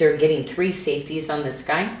 So you're getting 3 safeties on this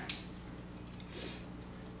guy.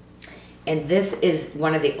 And this is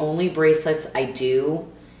one of the only bracelets I do.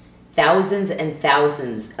 Thousands and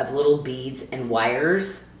thousands of little beads and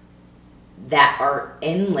wires that are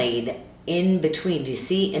inlaid in between. Do you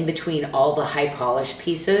see in between all the high polish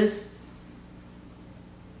pieces?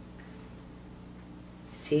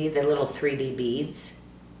 See the little 3D beads?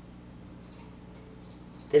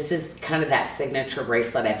 This is kind of that signature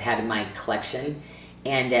bracelet I've had in my collection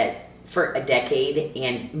and for a decade,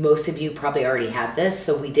 and most of you probably already have this.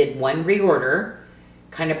 So we did one reorder,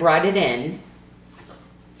 kind of brought it in.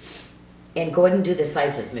 And go ahead and do the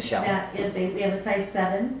sizes, Michelle. That is we have a size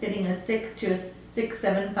 7 fitting a 6 to a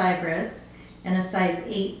 6'7" wrist, and a size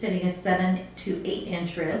 8 fitting a 7 to 8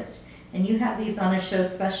 inch wrist. And you have these on a show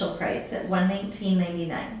special price at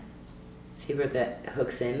 $119.99. See where that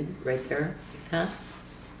hooks in right there? Huh?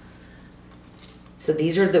 So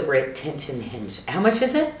these are the retention hinge. How much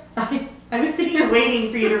is it? I was sitting here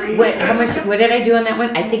waiting for you to read. Wait, how much? What did I do on that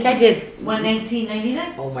one? I think I did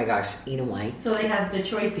 $119.99. Oh my gosh! You know why? So they have the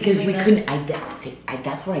choice because we couldn't.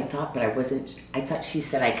 That's what I thought, but I wasn't. I thought she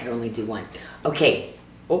said I could only do one. Okay.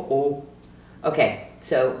 Okay.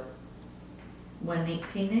 So.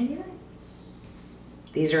 $119.99.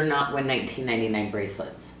 These are not $119.99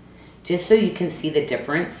 bracelets. Just so you can see the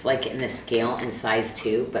difference, like in the scale and size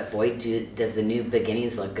too. But boy, does the new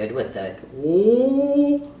beginnings look good with the.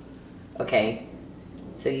 Whoa. Okay,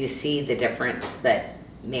 so you see the difference. That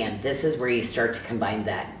man, this is where you start to combine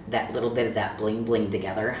that little bit of that bling bling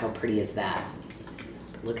together. How pretty is that?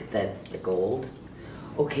 Look at the gold.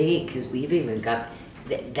 Okay, because we've even got.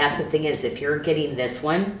 That's the thing is, if you're getting this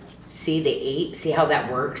one, see the 8. See how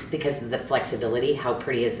that works because of the flexibility. How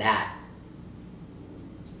pretty is that?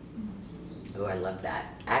 Oh, I love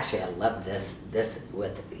that. Actually, I love this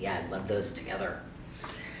with, yeah, I love those together.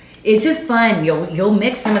 It's just fun. You'll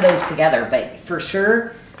mix some of those together, but for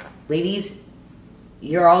sure, ladies,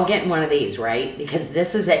 you're all getting one of these, right? Because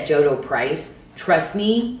this is at Jodo price. Trust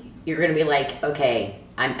me, you're going to be like, okay,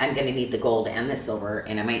 I'm going to need the gold and the silver,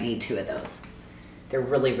 and I might need 2 of those. They're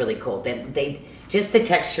really, really cool. They just the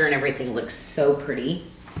texture and everything looks so pretty.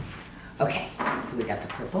 Okay, so we got the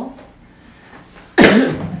purple.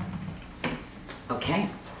 Okay.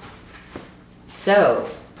 So,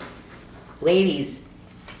 ladies,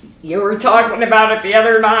 you were talking about it the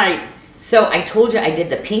other night. So I told you I did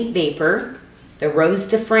the pink vapor, the rose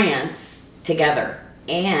de France together,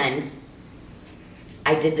 and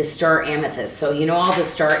I did the star amethyst. So you know all the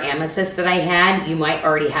star amethyst that I had? You might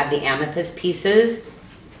already have the amethyst pieces.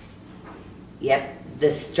 Yep, the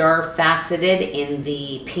star faceted in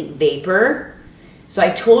the pink vapor. So I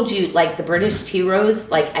told you, like the British tea rose,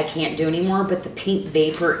 like I can't do anymore, but the pink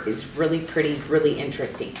vapor is really pretty, really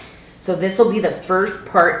interesting. So this will be the first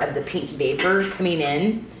part of the pink vapor coming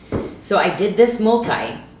in. So I did this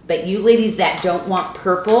multi, but you ladies that don't want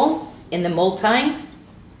purple in the multi,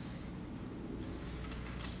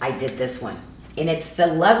 I did this one. And it's the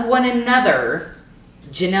Love One Another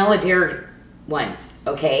Janyl Adair one,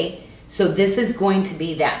 okay? So this is going to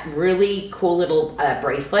be that really cool little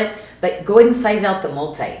bracelet, but go ahead and size out the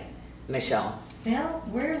multi, Michelle. Well,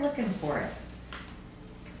 we're looking for it.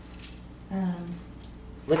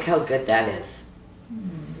 Look how good that is.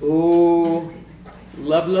 Ooh,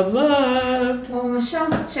 love, love, love. Well, Michelle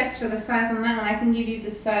checks for the size on that one. I can give you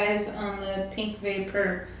the size on the pink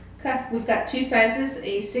vapor cuff. We've got 2 sizes,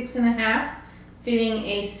 a 6.5 fitting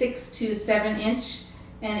a 6 to 7 inch,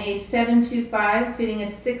 and a 7.25 fitting a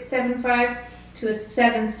 6.75 to a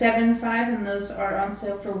 7.75, and those are on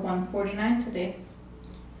sale for $149 today.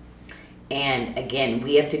 And again,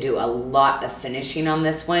 we have to do a lot of finishing on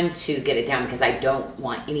this one to get it down because I don't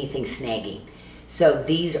want anything snagging. So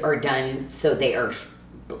these are done so they are,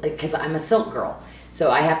 because I'm a silk girl.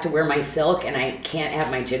 So I have to wear my silk and I can't have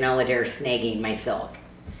my Janyl Adair snagging my silk.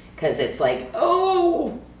 Because it's like,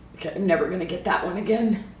 oh, okay, I'm never going to get that one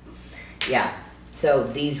again. Yeah, so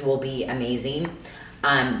these will be amazing.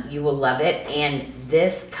 You will love it. And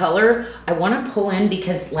this color, I want to pull in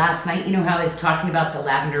because last night, you know how I was talking about the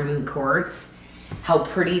Lavender Moon quartz? How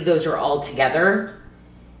pretty those are all together.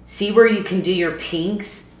 See where you can do your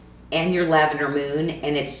pinks and your Lavender Moon,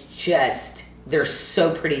 and it's just, they're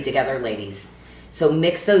so pretty together, ladies. So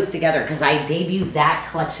mix those together because I debuted that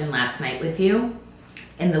collection last night with you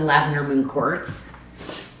in the Lavender Moon quartz.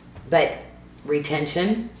 But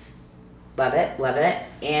retention, love it, love it.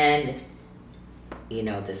 And you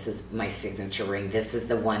know, this is my signature ring. This is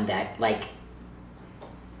the one that, like,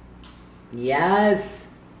 yes,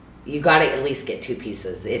 you got to at least get 2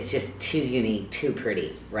 pieces. It's just too unique, too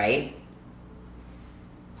pretty, right?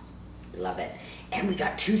 Love it. And we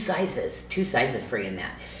got 2 sizes for you in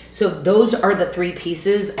that. So those are the 3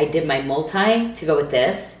 pieces. I did my multi to go with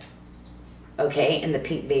this, okay, and the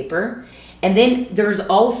pink vapor. And then there's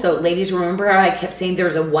also, ladies, remember how I kept saying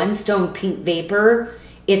there's a 1 stone pink vapor?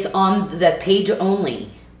 It's on the page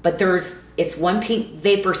only, but it's 1 pink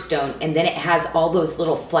vapor stone, and then it has all those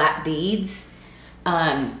little flat beads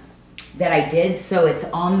that I did. So it's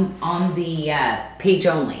on the page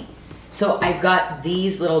only. So I've got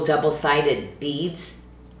these little double-sided beads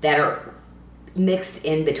that are mixed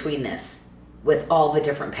in between this with all the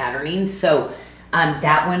different patternings. So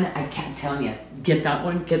that one, I kept telling you, get that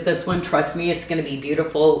one, get this one. Trust me, it's going to be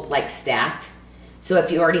beautiful, like stacked. So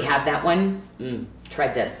if you already have that one, try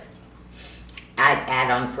this.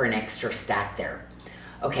 Add on for an extra stack there.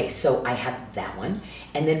 Okay, so I have that one.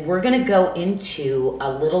 And then we're going to go into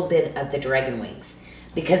a little bit of the dragon wings,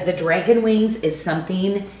 because the dragon wings is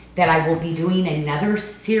something that I will be doing another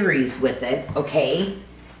series with it, okay,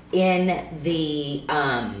 in the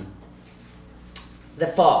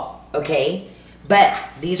fall, okay? But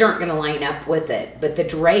these aren't going to line up with it. But the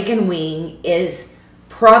dragon wing is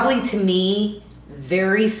probably, to me,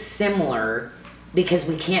 very similar, because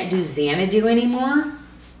we can't do Xanadu anymore.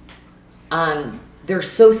 They're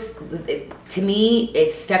so, to me,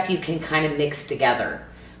 it's stuff you can kind of mix together.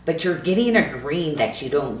 But you're getting a green that you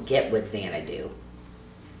don't get with Xanadu.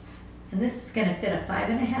 And this is going to fit a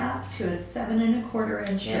 5.5 to a 7.25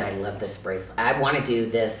 inch. Yeah, I love this bracelet. I want to do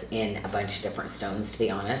this in a bunch of different stones, to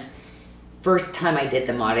be honest. First time I did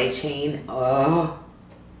the Mate chain, oh,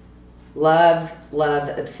 love,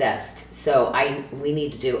 obsessed. So we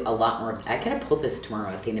need to do a lot more. I gotta pull this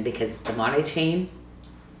tomorrow, Athena, because the Mate chain.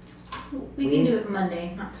 We can do it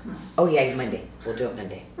Monday, not tomorrow. Oh yeah, Monday. We'll do it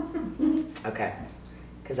Monday. Okay,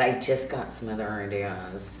 because I just got some other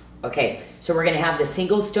ideas. Okay, so we're gonna have the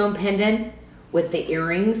single stone pendant with the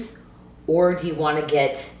earrings, or do you want to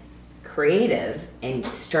get creative and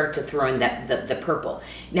start to throw in the purple?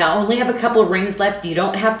 Now, I only have a couple of rings left. You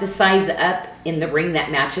don't have to size up in the ring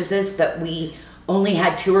that matches this, but we only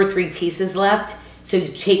had 2 or 3 pieces left. So you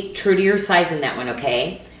take true to your size in that one,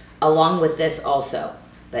 okay? Along with this also.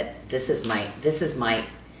 But this is my,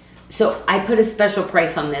 so I put a special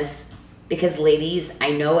price on this because ladies,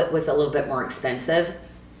 I know it was a little bit more expensive,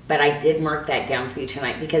 but I did mark that down for you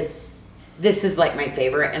tonight because this is like my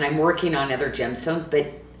favorite, and I'm working on other gemstones, but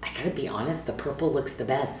I gotta be honest, the purple looks the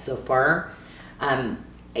best so far. I've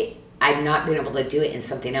not been able to do it in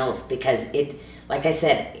something else because it, like I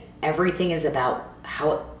said, everything is about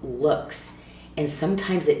how it looks. And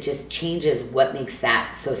sometimes it just changes what makes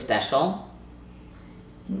that so special.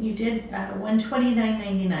 You did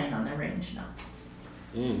 $129.99 on the range now.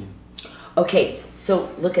 Okay, so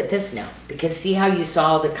look at this now. Because see how you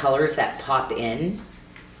saw the colors that pop in?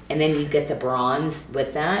 And then you get the bronze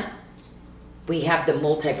with that? We have the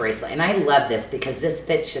multi-bracelet. And I love this because this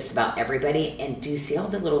fits just about everybody. And do you see all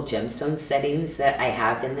the little gemstone settings that I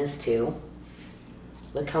have in this too?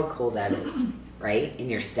 Look how cool that is, right? In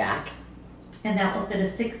your stack. And that will fit a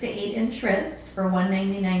 6 to 8 inch wrist for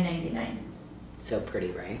 $199.99. So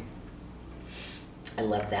pretty, right? I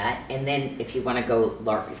love that. And then if you want to go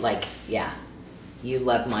like, yeah, you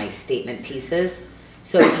love my statement pieces.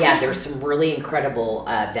 So yeah, there's some really incredible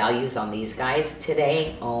values on these guys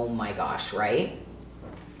today. Oh my gosh, right?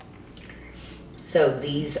 So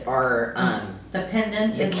these are the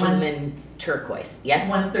pendant the is Cumin turquoise. Yes?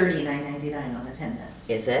 $139.99 on the pendant.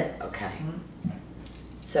 Is it? Okay.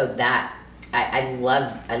 So that I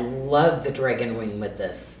love the dragon wing with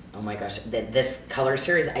this. Oh my gosh, this color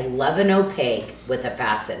series. I love an opaque with a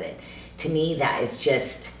faceted. To me, that is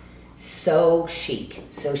just so chic,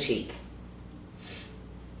 so chic.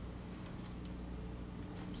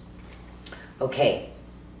 Okay.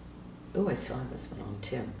 Oh, I still have this one on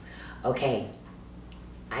too. Okay.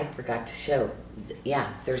 I forgot to show.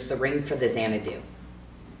 Yeah, there's the ring for the Xanadu.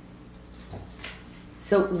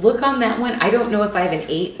 So look on that one. I don't know if I have an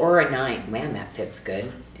 8 or a 9. Man, that fits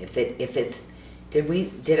good. If it's,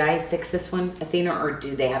 did I fix this one, Athena, or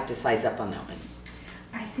do they have to size up on that one?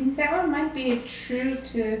 I think that one might be true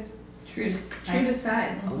to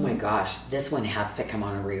size. Oh my gosh, this one has to come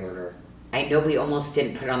on a reorder. I know we almost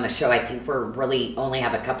didn't put it on the show. I think we're really only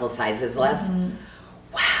have a couple sizes left.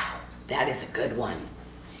 Wow, that is a good one.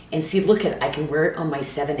 And see, look at, I can wear it on my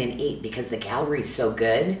 7 and 8 because the gallery is so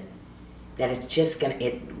good that it's just gonna,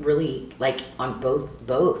 it really, like on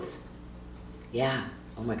both. Yeah,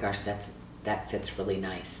 oh my gosh, that fits really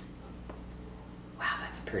nice. Wow,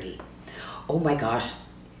 that's pretty. Oh my gosh,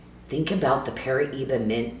 think about the Paraíba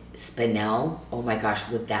Mint Spinel. Oh my gosh,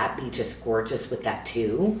 would that be just gorgeous with that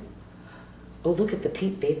too? Oh, look at the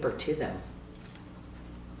pink vapor too, though.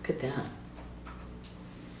 Look at that.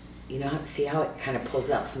 You know, see how it kind of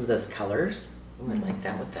pulls out some of those colors? Oh, I like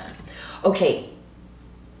that with that. Okay.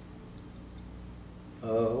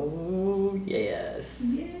 Oh, yes.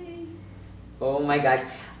 Yay. Oh my gosh.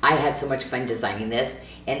 I had so much fun designing this.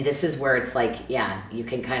 And this is where it's like, yeah, you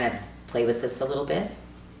can kind of play with this a little bit.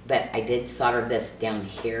 But I did solder this down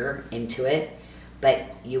here into it.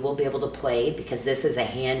 But you will be able to play because this is a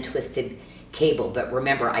hand-twisted cable. But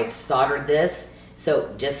remember, I've soldered this,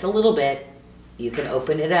 so just a little bit. You can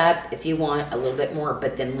open it up if you want a little bit more,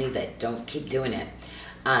 but then leave it. Don't keep doing it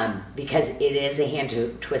because it is a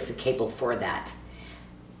hand-twisted cable for that.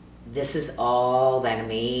 This is all that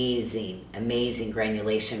amazing, amazing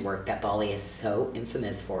granulation work that Bali is so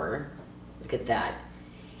infamous for. Look at that.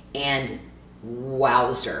 And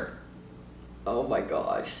wowzer. Oh my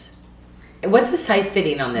gosh. And what's the size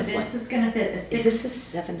fitting on this one? This is going to fit a 6. Is this a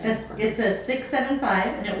 7? It's a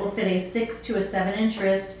 675, and it will fit a 6 to a 7 inch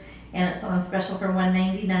wrist, and it's on special for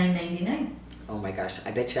 $199.99. Oh my gosh,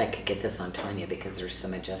 I bet you I could get this on Tanya because there's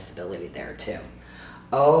some adjustability there too.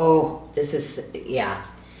 Oh, this is, yeah.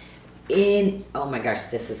 Oh my gosh,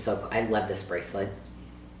 this is so, I love this bracelet.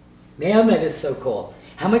 Man, that is so cool.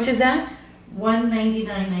 How much is that?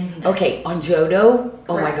 $199.99. Okay, on Jodo,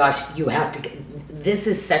 oh my Correct. gosh, you have to get, this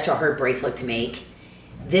is such a hard bracelet to make.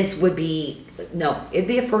 This would be, no, it'd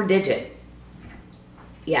be a 4-digit.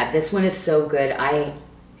 Yeah, this one is so good. I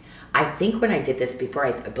think when I did this before,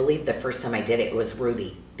 I believe the first time I did it, it was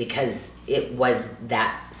ruby because it was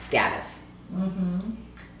that status.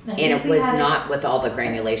 And it was not with all the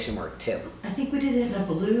granulation work too. I think we did it in a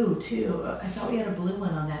blue too. I thought we had a blue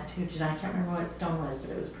one on that too. I can't remember what stone was, but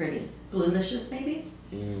it was pretty. Bluelicious maybe?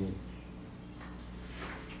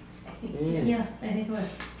 Yes, I think it was.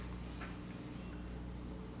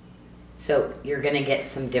 So you're gonna get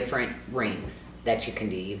some different rings that you can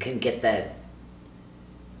do. You can get the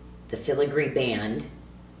filigree band,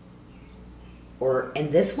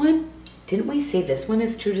 and this one, didn't we say this one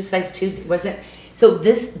is true to size too? Was it? So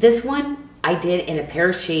this one I did in a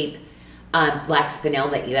pear shape black spinel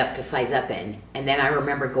that you have to size up in. And then I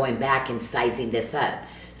remember going back and sizing this up.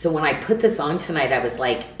 So when I put this on tonight, I was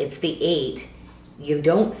like, it's the 8. You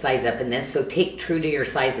don't size up in this, so take true to your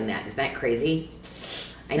size in that. Isn't that crazy?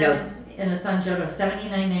 I know. And it's on Jodo,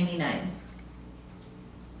 $79.99.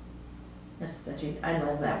 I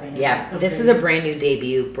love that ring. Yeah, so this pretty. is a brand new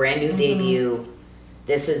debut. Debut.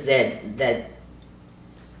 This is the,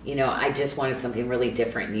 you know, I just wanted something really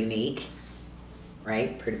different and unique.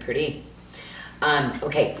 Right? Pretty.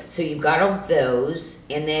 Okay, so you've got all those,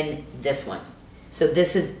 and then this one. So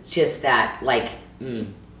this is just that, like,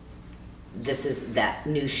 this is that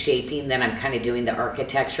new shaping that I'm kind of doing, the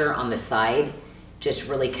architecture on the side, just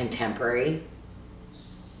really contemporary.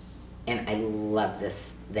 And I love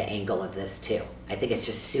this, the angle of this too. I think it's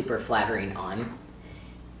just super flattering on.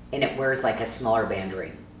 And it wears like a smaller band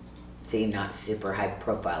ring. See, not super high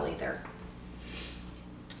profile either.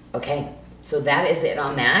 Okay, so that is it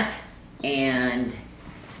on that. And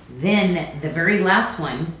then the very last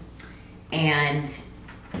one, and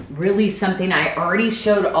really something I already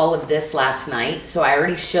showed all of this last night. So I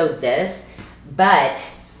already showed this,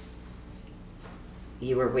 but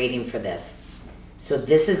you were waiting for this. So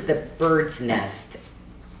this is the bird's nest.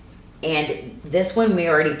 And this one we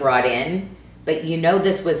already brought in, but you know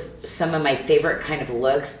this was some of my favorite kind of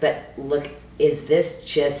looks, but look, is this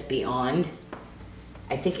just beyond?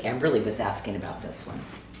 I think Amberly was asking about this one.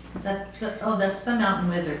 Is that that's the Mountain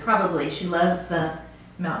Wizard. Probably. She loves the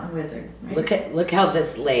Mountain Wizard. Right? Look how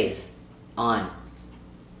this lays on.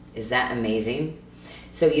 Is that amazing?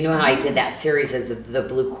 So you know how I did that series of the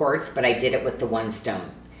blue quartz, but I did it with the one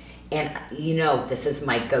stone. And you know, this is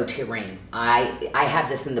my go-to ring. I have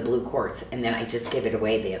this in the blue quartz, and then I just gave it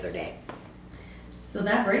away the other day. So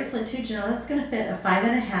that bracelet too, Janyl, that's going to fit a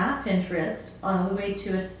 5.5 inch wrist all the way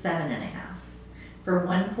to a 7.5 for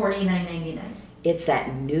 $149.99. It's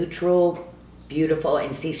that neutral, beautiful,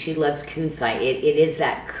 and see, she loves kunzite. It is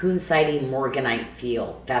that kunzite morganite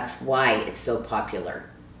feel. That's why it's so popular.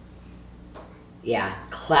 Yeah,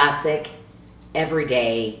 classic,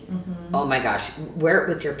 everyday. Oh my gosh, wear it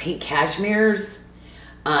with your pink cashmeres,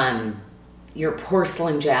 your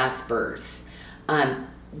porcelain jaspers,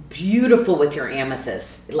 beautiful with your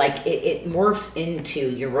amethyst. Like it morphs into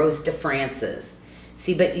your Rose de France's.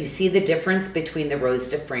 See, but you see the difference between the Rose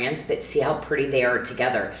de France, but see how pretty they are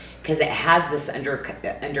together, because it has this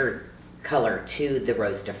under color to the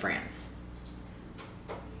Rose de France.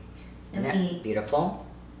 Isn't that beautiful?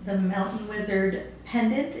 The Mountain Wizard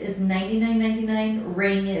pendant is $99.99.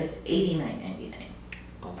 Ring is $89.99.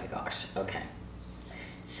 Oh my gosh. Okay.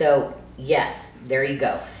 So yes, there you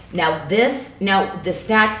go. Now the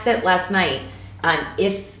stack set last night.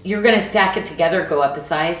 If you're gonna stack it together, go up a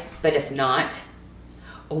size. But if not,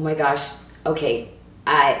 oh my gosh. Okay.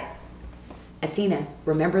 Athena,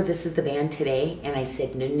 remember this is the band today, and I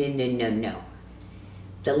said no.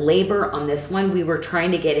 The labor on this one, we were trying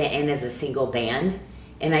to get it in as a single band.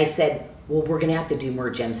 And I said, well, we're going to have to do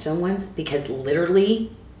more gemstone ones, because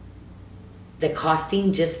literally the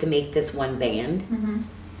costing just to make this one band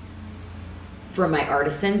for my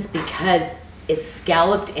artisans, because it's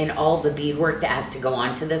scalloped and all the beadwork that has to go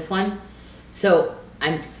on to this one. So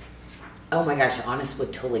oh my gosh, Honest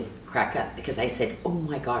would totally crack up, because I said, oh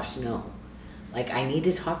my gosh, no. Like, I need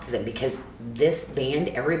to talk to them, because this band,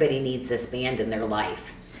 everybody needs this band in their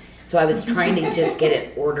life. So I was trying to just get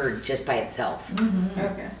it ordered just by itself.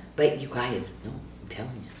 Okay. But you guys, no, I'm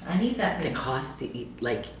telling you. I need that. The cost,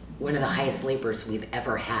 like, one of the highest labors we've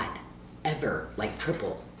ever had. Ever. Like,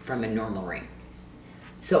 triple from a normal ring.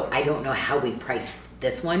 So I don't know how we priced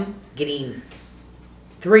this one. Getting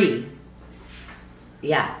 3.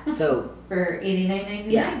 Yeah, so. For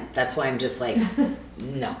 $89.99? Yeah, that's why I'm just like,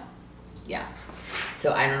 no. Yeah.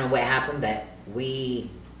 So I don't know what happened, but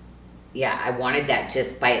yeah, I wanted that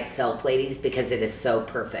just by itself, ladies, because it is so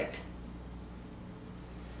perfect.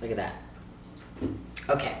 Look at that.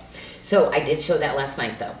 Okay, so I did show that last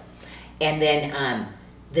night, though. And then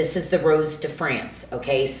this is the Rose de France,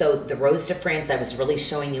 okay? So the Rose de France, I was really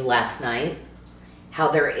showing you last night how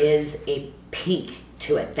there is a pink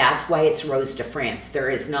to it. That's why it's Rose de France. There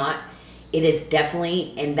is not, it is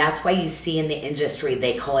definitely, and that's why you see in the industry,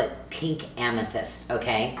 they call it pink amethyst,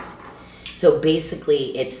 okay? So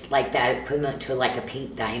basically, it's like that equivalent to like a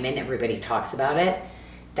pink diamond. Everybody talks about it.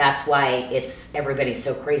 That's why everybody's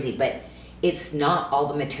so crazy. But it's not all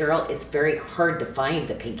the material. It's very hard to find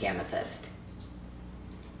the pink amethyst.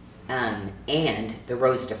 And the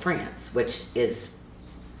Rose de France, which is,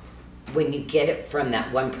 when you get it from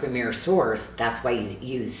that one premier source, that's why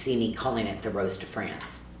you see me calling it the Rose de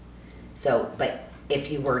France. So, but if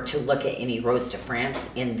you were to look at any Rose de France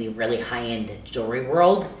in the really high-end jewelry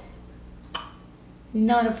world,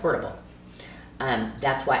 not affordable.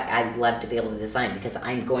 That's why I love to be able to design, because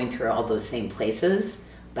I'm going through all those same places,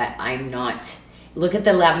 but I'm not. Look at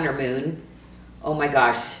the lavender moon. Oh my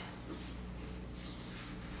gosh.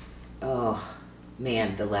 Oh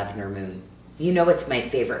man, the lavender moon. You know it's my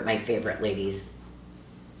favorite, ladies.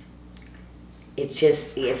 It's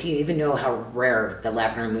just, if you even know how rare the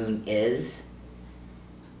lavender moon is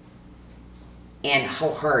and how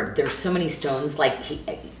hard, there's so many stones, like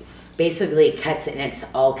basically it cuts and it's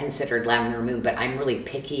all considered lavender moon, but I'm really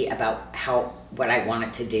picky about what I want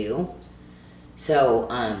it to do. So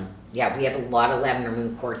yeah, we have a lot of lavender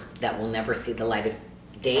moon quartz that will never see the light of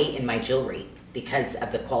day in my jewelry because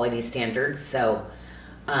of the quality standards. So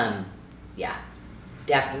yeah,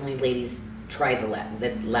 definitely ladies, try the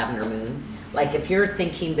lavender moon. Like if you're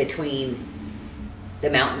thinking between the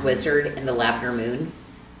Mountain Wizard and the lavender moon,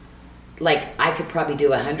 like I could probably do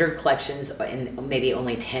 100 collections and maybe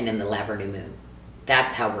only 10 in the lavender moon.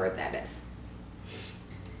 That's how rare that is.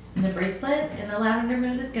 And the bracelet in the lavender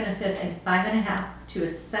moon is going to fit a 5.5 to a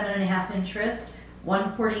 7.5 inch wrist,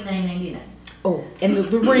 $149.99. Oh, and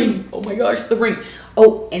the ring. Oh my gosh, the ring.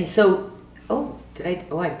 Oh, and so, oh,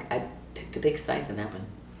 I picked a big size in that one.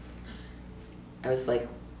 I was like,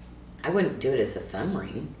 I wouldn't do it as a thumb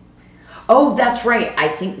ring. Oh, that's right.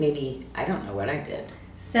 I think maybe, I don't know what I did.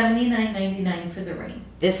 $79.99 for the ring.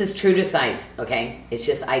 This is true to size, okay? It's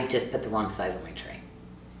just, I just put the wrong size on my tray.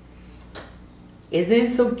 Isn't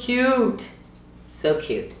it so cute? So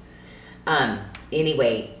cute.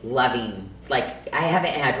 Anyway, loving. Like, I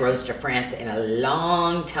haven't had Rose de France in a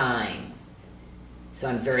long time. So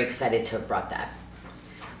I'm very excited to have brought that.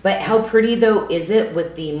 But how pretty, though, is it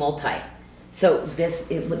with the multi? So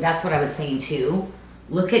that's what I was saying, too.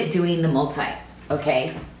 Look at doing the multi,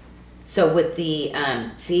 okay? So with the,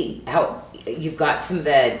 see how you've got some of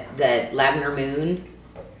the lavender moon,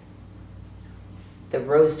 the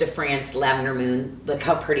Rose de France lavender moon. Look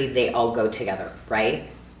how pretty they all go together, right?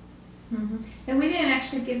 Mm-hmm. And we didn't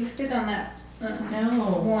actually give a fit on that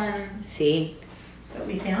one. See? But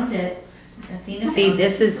we found it. Athena See, found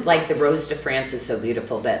this it. is like the Rose de France is so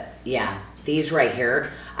beautiful, but yeah, these right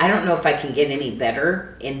here, I don't know if I can get any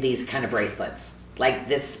better in these kind of bracelets. Like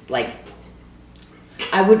this, like,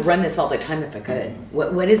 I would run this all the time if I could.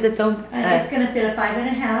 What is it though? It's going to fit a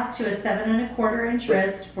 5.5 to a 7.25 inch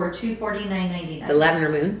wrist for $249.99. The lavender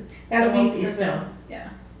moon? That'll The be multi-stone. Yeah.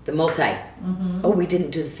 The multi. Mm-hmm. Oh, we didn't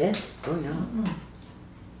do the fit? Oh no.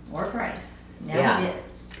 More price. Now Yeah. we did.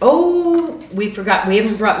 Oh, we forgot. We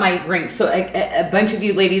haven't brought my ring. So a bunch of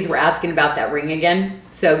you ladies were asking about that ring again.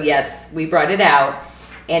 So yes, we brought it out.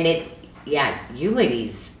 And yeah, you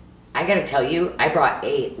ladies, I got to tell you, I brought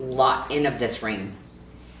a lot in of this ring.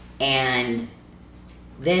 And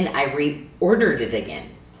then I reordered it again.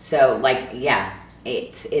 So like, yeah,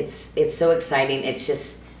 it's so exciting. It's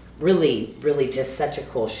just really, really just such a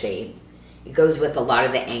cool shade. It goes with a lot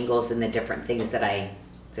of the angles and the different things that I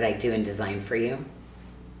do and design for you.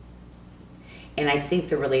 And I think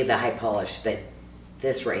they're really the high polish, but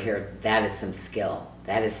this right here, that is some skill.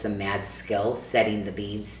 That is some mad skill, setting the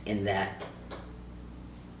beads in the,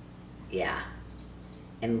 yeah.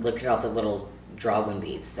 And look at all the little drawing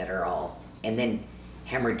beads that are all, and then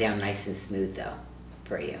hammered down nice and smooth though,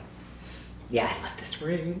 for you. Yeah, I love this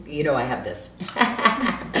ring. You know I have this.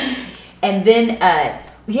 And then,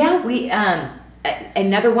 yeah, we,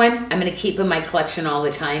 another one I'm gonna keep in my collection all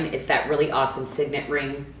the time is that really awesome signet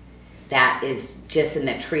ring that is just in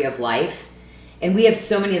that tree of life. And we have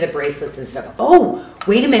so many of the bracelets and stuff. Oh,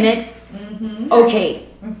 wait a minute. Mm-hmm. Okay,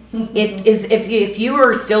 if you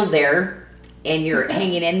are still there and you're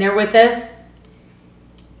hanging in there with us,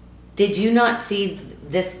 did you not see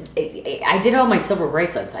this? I did all my silver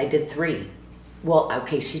bracelets. I did 3. Well,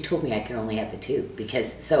 okay, she told me I could only have the 2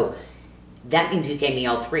 because, so that means you gave me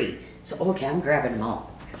all 3. So, okay, I'm grabbing them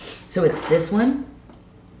all. So it's this one,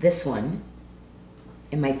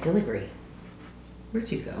 and my filigree.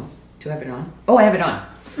 Where'd you go? Do I have it on? Oh, I have it on.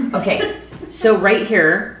 Okay, so right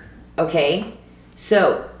here, okay,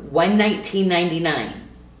 so $119.99.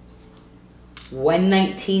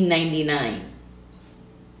 $119.99.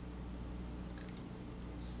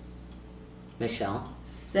 Michelle?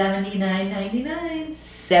 $79.99.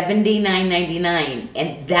 $79.99.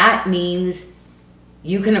 And that means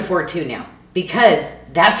you can afford 2 now because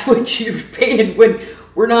that's what you're paying when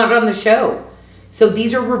we're not on the show. So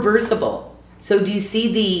these are reversible. So do you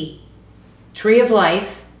see the Tree of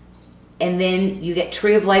Life, and then you get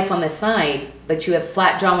Tree of Life on the side, but you have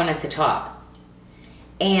flat jawline at the top.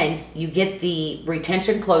 And you get the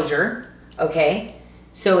retention closure, okay?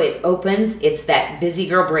 So it opens, it's that busy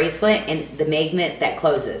girl bracelet and the magnet that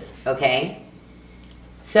closes, okay?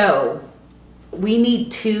 So we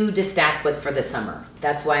need 2 to stack with for the summer.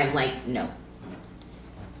 That's why I'm like, no.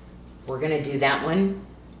 We're gonna do that one.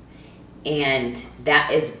 And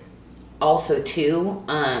that is also 2.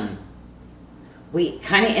 We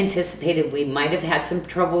kind of anticipated we might have had some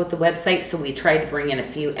trouble with the website, so we tried to bring in a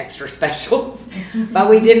few extra specials, but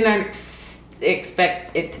we didn't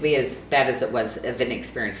expect it to be as bad as it was of an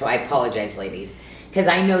experience. So I apologize, ladies, because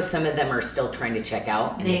I know some of them are still trying to check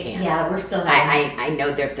out and they can't. Yeah, we're still having. I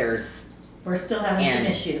know that there's. We're still having some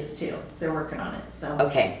issues too. They're working on it. So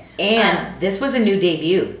okay, and this was a new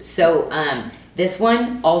debut. So this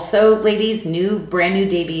one also, ladies, brand new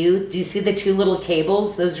debut. Do you see the 2 little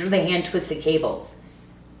cables? Those are the hand twisted cables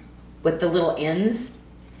with the little ends,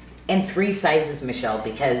 and 3 sizes, Michelle,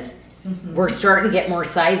 because we're starting to get more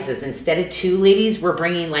sizes. Instead of 2, ladies, we're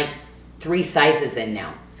bringing like 3 sizes in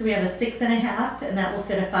now. So we have a 6.5, and that will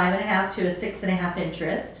fit a 5.5 to a 6.5 inch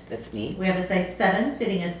wrist. That's me. We have a size 7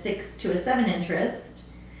 fitting a 6 to a 7 inch wrist,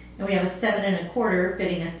 and we have a 7.25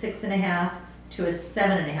 fitting a 6.5 to a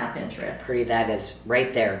 7.5 inch wrist. Pretty, that is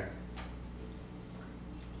right there.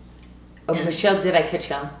 Oh, and Michelle, did I cut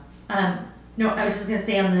you off? No, I was just gonna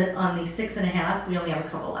say on the 6.5, we only have a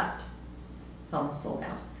couple left. It's almost sold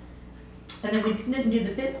out. And then we didn't do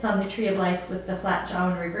the fits on the Tree of Life with the flat jaw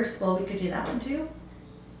and reversible. We could do that one too.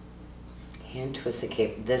 Hand twisted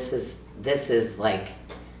cape. This is going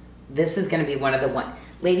to be one of the one.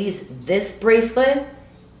 Ladies, this bracelet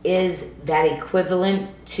is that equivalent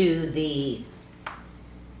to the,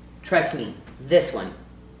 trust me, this one.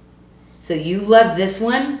 So you love this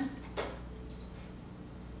one.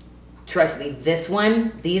 Trust me, this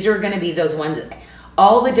one, these are going to be those ones.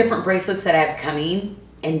 All the different bracelets that I have coming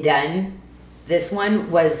and done, this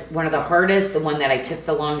one was one of the hardest, the one that I took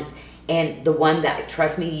the longest, and the one that,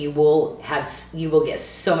 trust me, you will get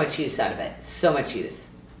so much use out of it. So much use.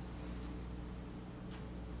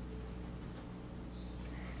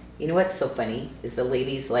 You know what's so funny is the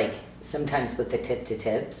ladies, like, sometimes with the tip to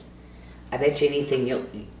tips, I bet you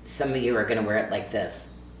anything some of you are going to wear it like this.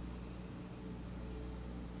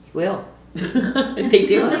 You will. They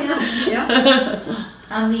do. Oh, yeah.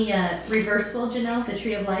 On the reversible, Janyl, the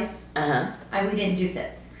Tree of Life, we didn't do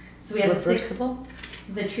fits. So we have reversible?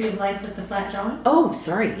 The Tree of Life with the flat jaw. Oh,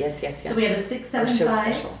 sorry. Yes. So we have a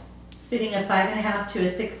 6.75 fitting a 5.5 to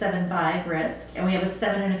a 6.75 wrist, and we have a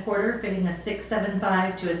 7.25 fitting a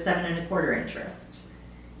 6.75 to a 7.25 inch wrist.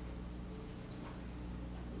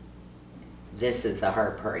 This is the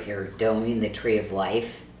hard part here, doming the Tree of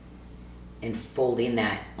Life and folding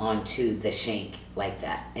that onto the shank like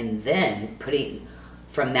that, and then putting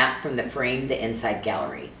from the frame the inside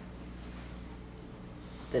gallery.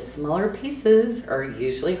 The smaller pieces are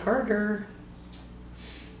usually harder.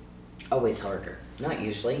 Always harder. Not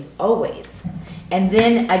usually, always. And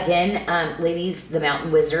then again, ladies, the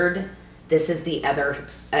Mountain Wizard. This is the other,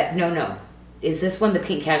 no. Is this one the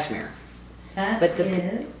pink cashmere? That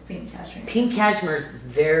is pink cashmere. Pink cashmere is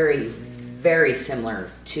very, very similar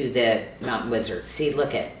to the Mountain Wizard. See,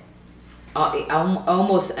 look at,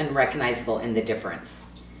 almost unrecognizable in the difference.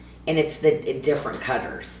 And it's the different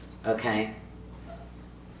cutters, okay?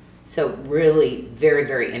 So really very,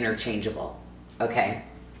 very interchangeable, okay?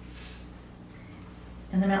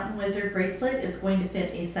 And the Mountain Wizard bracelet is going to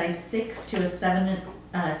fit a size 6 to a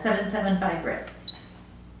 7.75 wrist.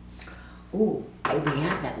 Ooh, we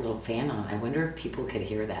have that little fan on. I wonder if people could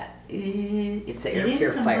hear that. It's the air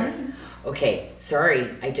purifier. Okay,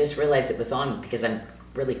 sorry. I just realized it was on because I'm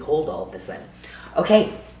really cold all of a sudden.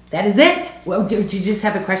 Okay, that is it. Well, did you just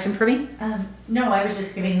have a question for me? No, I was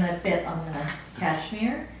just giving the fit on the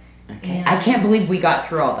cashmere. Okay, and I can't believe we got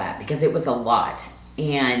through all that because it was a lot.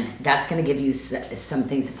 And that's going to give you some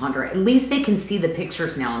things to ponder. At least they can see the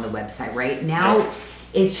pictures now on the website, right? Now,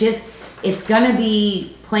 it's going to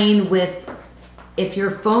be playing with, if your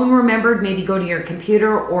phone remembered, maybe go to your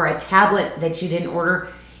computer or a tablet that you didn't order.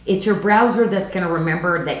 It's your browser that's going to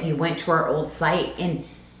remember that you went to our old site. And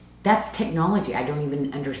that's technology. I don't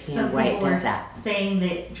even understand why it does that. Saying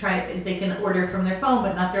they can order from their phone,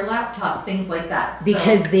 but not their laptop, things like that. So.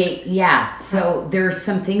 Because so there's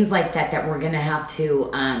some things like that we're going to have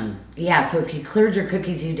to, so if you cleared your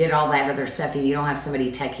cookies, you did all that other stuff, and you don't have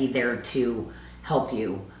somebody techie there to help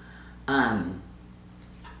you.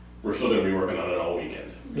 We're still going to be working on it all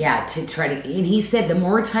weekend. Yeah, to try to, and he said the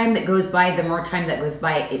more time that goes by,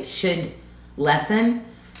 it should lessen.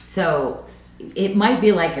 So it might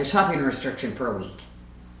be like a shopping restriction for a week.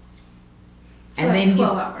 And then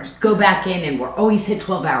 12 hours. Go back in and he said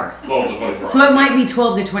 12 hours. 12 to 24 hours. So it might be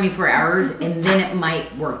 12 to 24 hours, and then it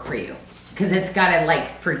might work for you. Because it's got to,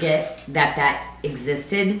 forget that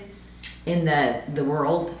existed in the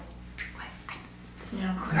world.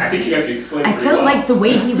 Yeah. I think you actually explained it I pretty felt well. like the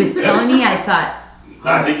way he was telling me, I thought,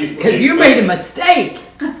 I think he's because you made a mistake.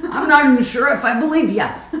 I'm not even sure if I believe you.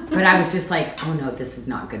 But I was just like, oh no, this is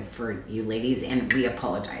not good for you ladies, and we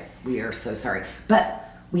apologize. We are so sorry. But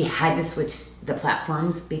we had to switch the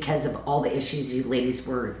platforms because of all the issues you ladies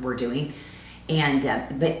were doing. And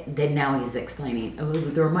but then now he's explaining, oh,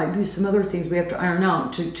 there might be some other things we have to iron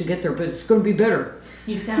out to get there, but it's going to be better.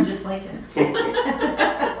 You sound just like him.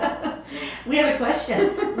 We have a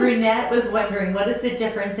question. Brunette was wondering, what is the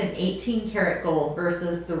difference in 18 karat gold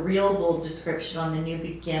versus the real gold description on the New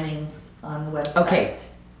Beginnings on the website? Okay,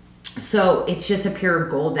 so it's just a pure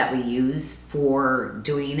gold that we use for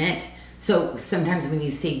doing it. So sometimes when you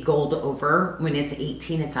see gold over, when it's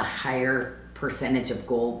 18, it's a higher percentage of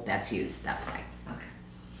gold that's used. That's why. Okay.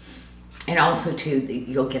 And also too,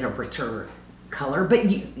 you'll get a richer color. But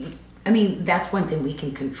I mean, that's one thing, we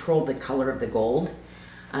can control the color of the gold.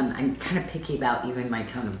 I'm kind of picky about even my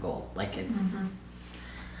tone of gold. Like it's,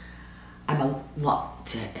 I'm a lot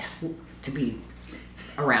to be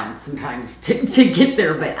around sometimes to get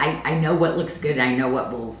there. But I know what looks good. I know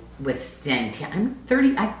what will withstand. I'm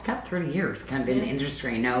 30. I've got 30 years kind of in the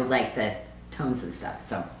industry. I know like the tones and stuff.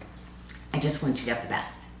 So I just want you to have the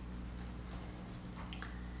best.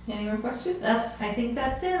 Any more questions? I think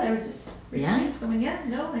that's it. I was just replying to someone. Yeah,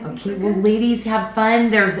 no, I think Okay, we're well, good. ladies, have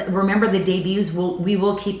fun. Remember the debuts. We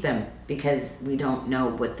will keep them because we don't know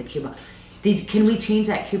what the coupon. Can we change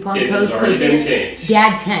that coupon code? It's already been changed.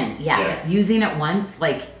 Dad 10. Yeah, Yes. using it once,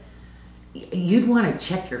 like you'd want to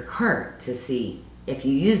check your cart to see if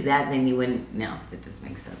you use that. Then you wouldn't. No, that doesn't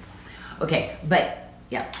make sense. Okay, but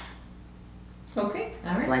yes. Okay.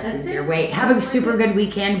 All right, Blessings that's your it. way. Have a super good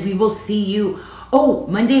weekend. We will see you. Oh,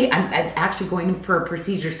 Monday, I'm actually going in for a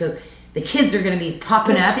procedure, so the kids are going to be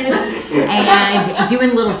popping up and doing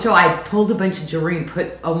a little show. I pulled a bunch of jewelry and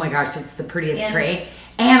put, oh my gosh, it's the prettiest tray.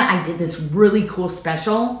 And I did this really cool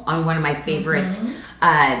special on one of my favorite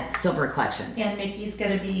silver collections. And Mickey's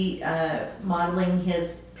going to be modeling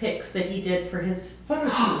his pics that he did for his photo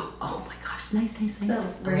shoot. Oh my gosh, nice.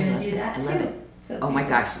 So we're going to do that I too. love it. So Oh my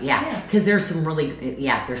gosh, yeah. Yeah. Because there's some really,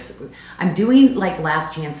 I'm doing like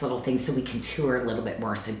last chance little things so we can tour a little bit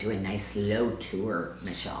more. So do a nice slow tour,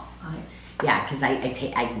 Michelle. Yeah, because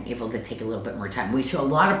I'm able to take a little bit more time. We show a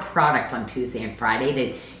lot of product on Tuesday and Friday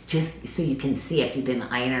to just so you can see if you've been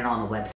eyeing it on the website.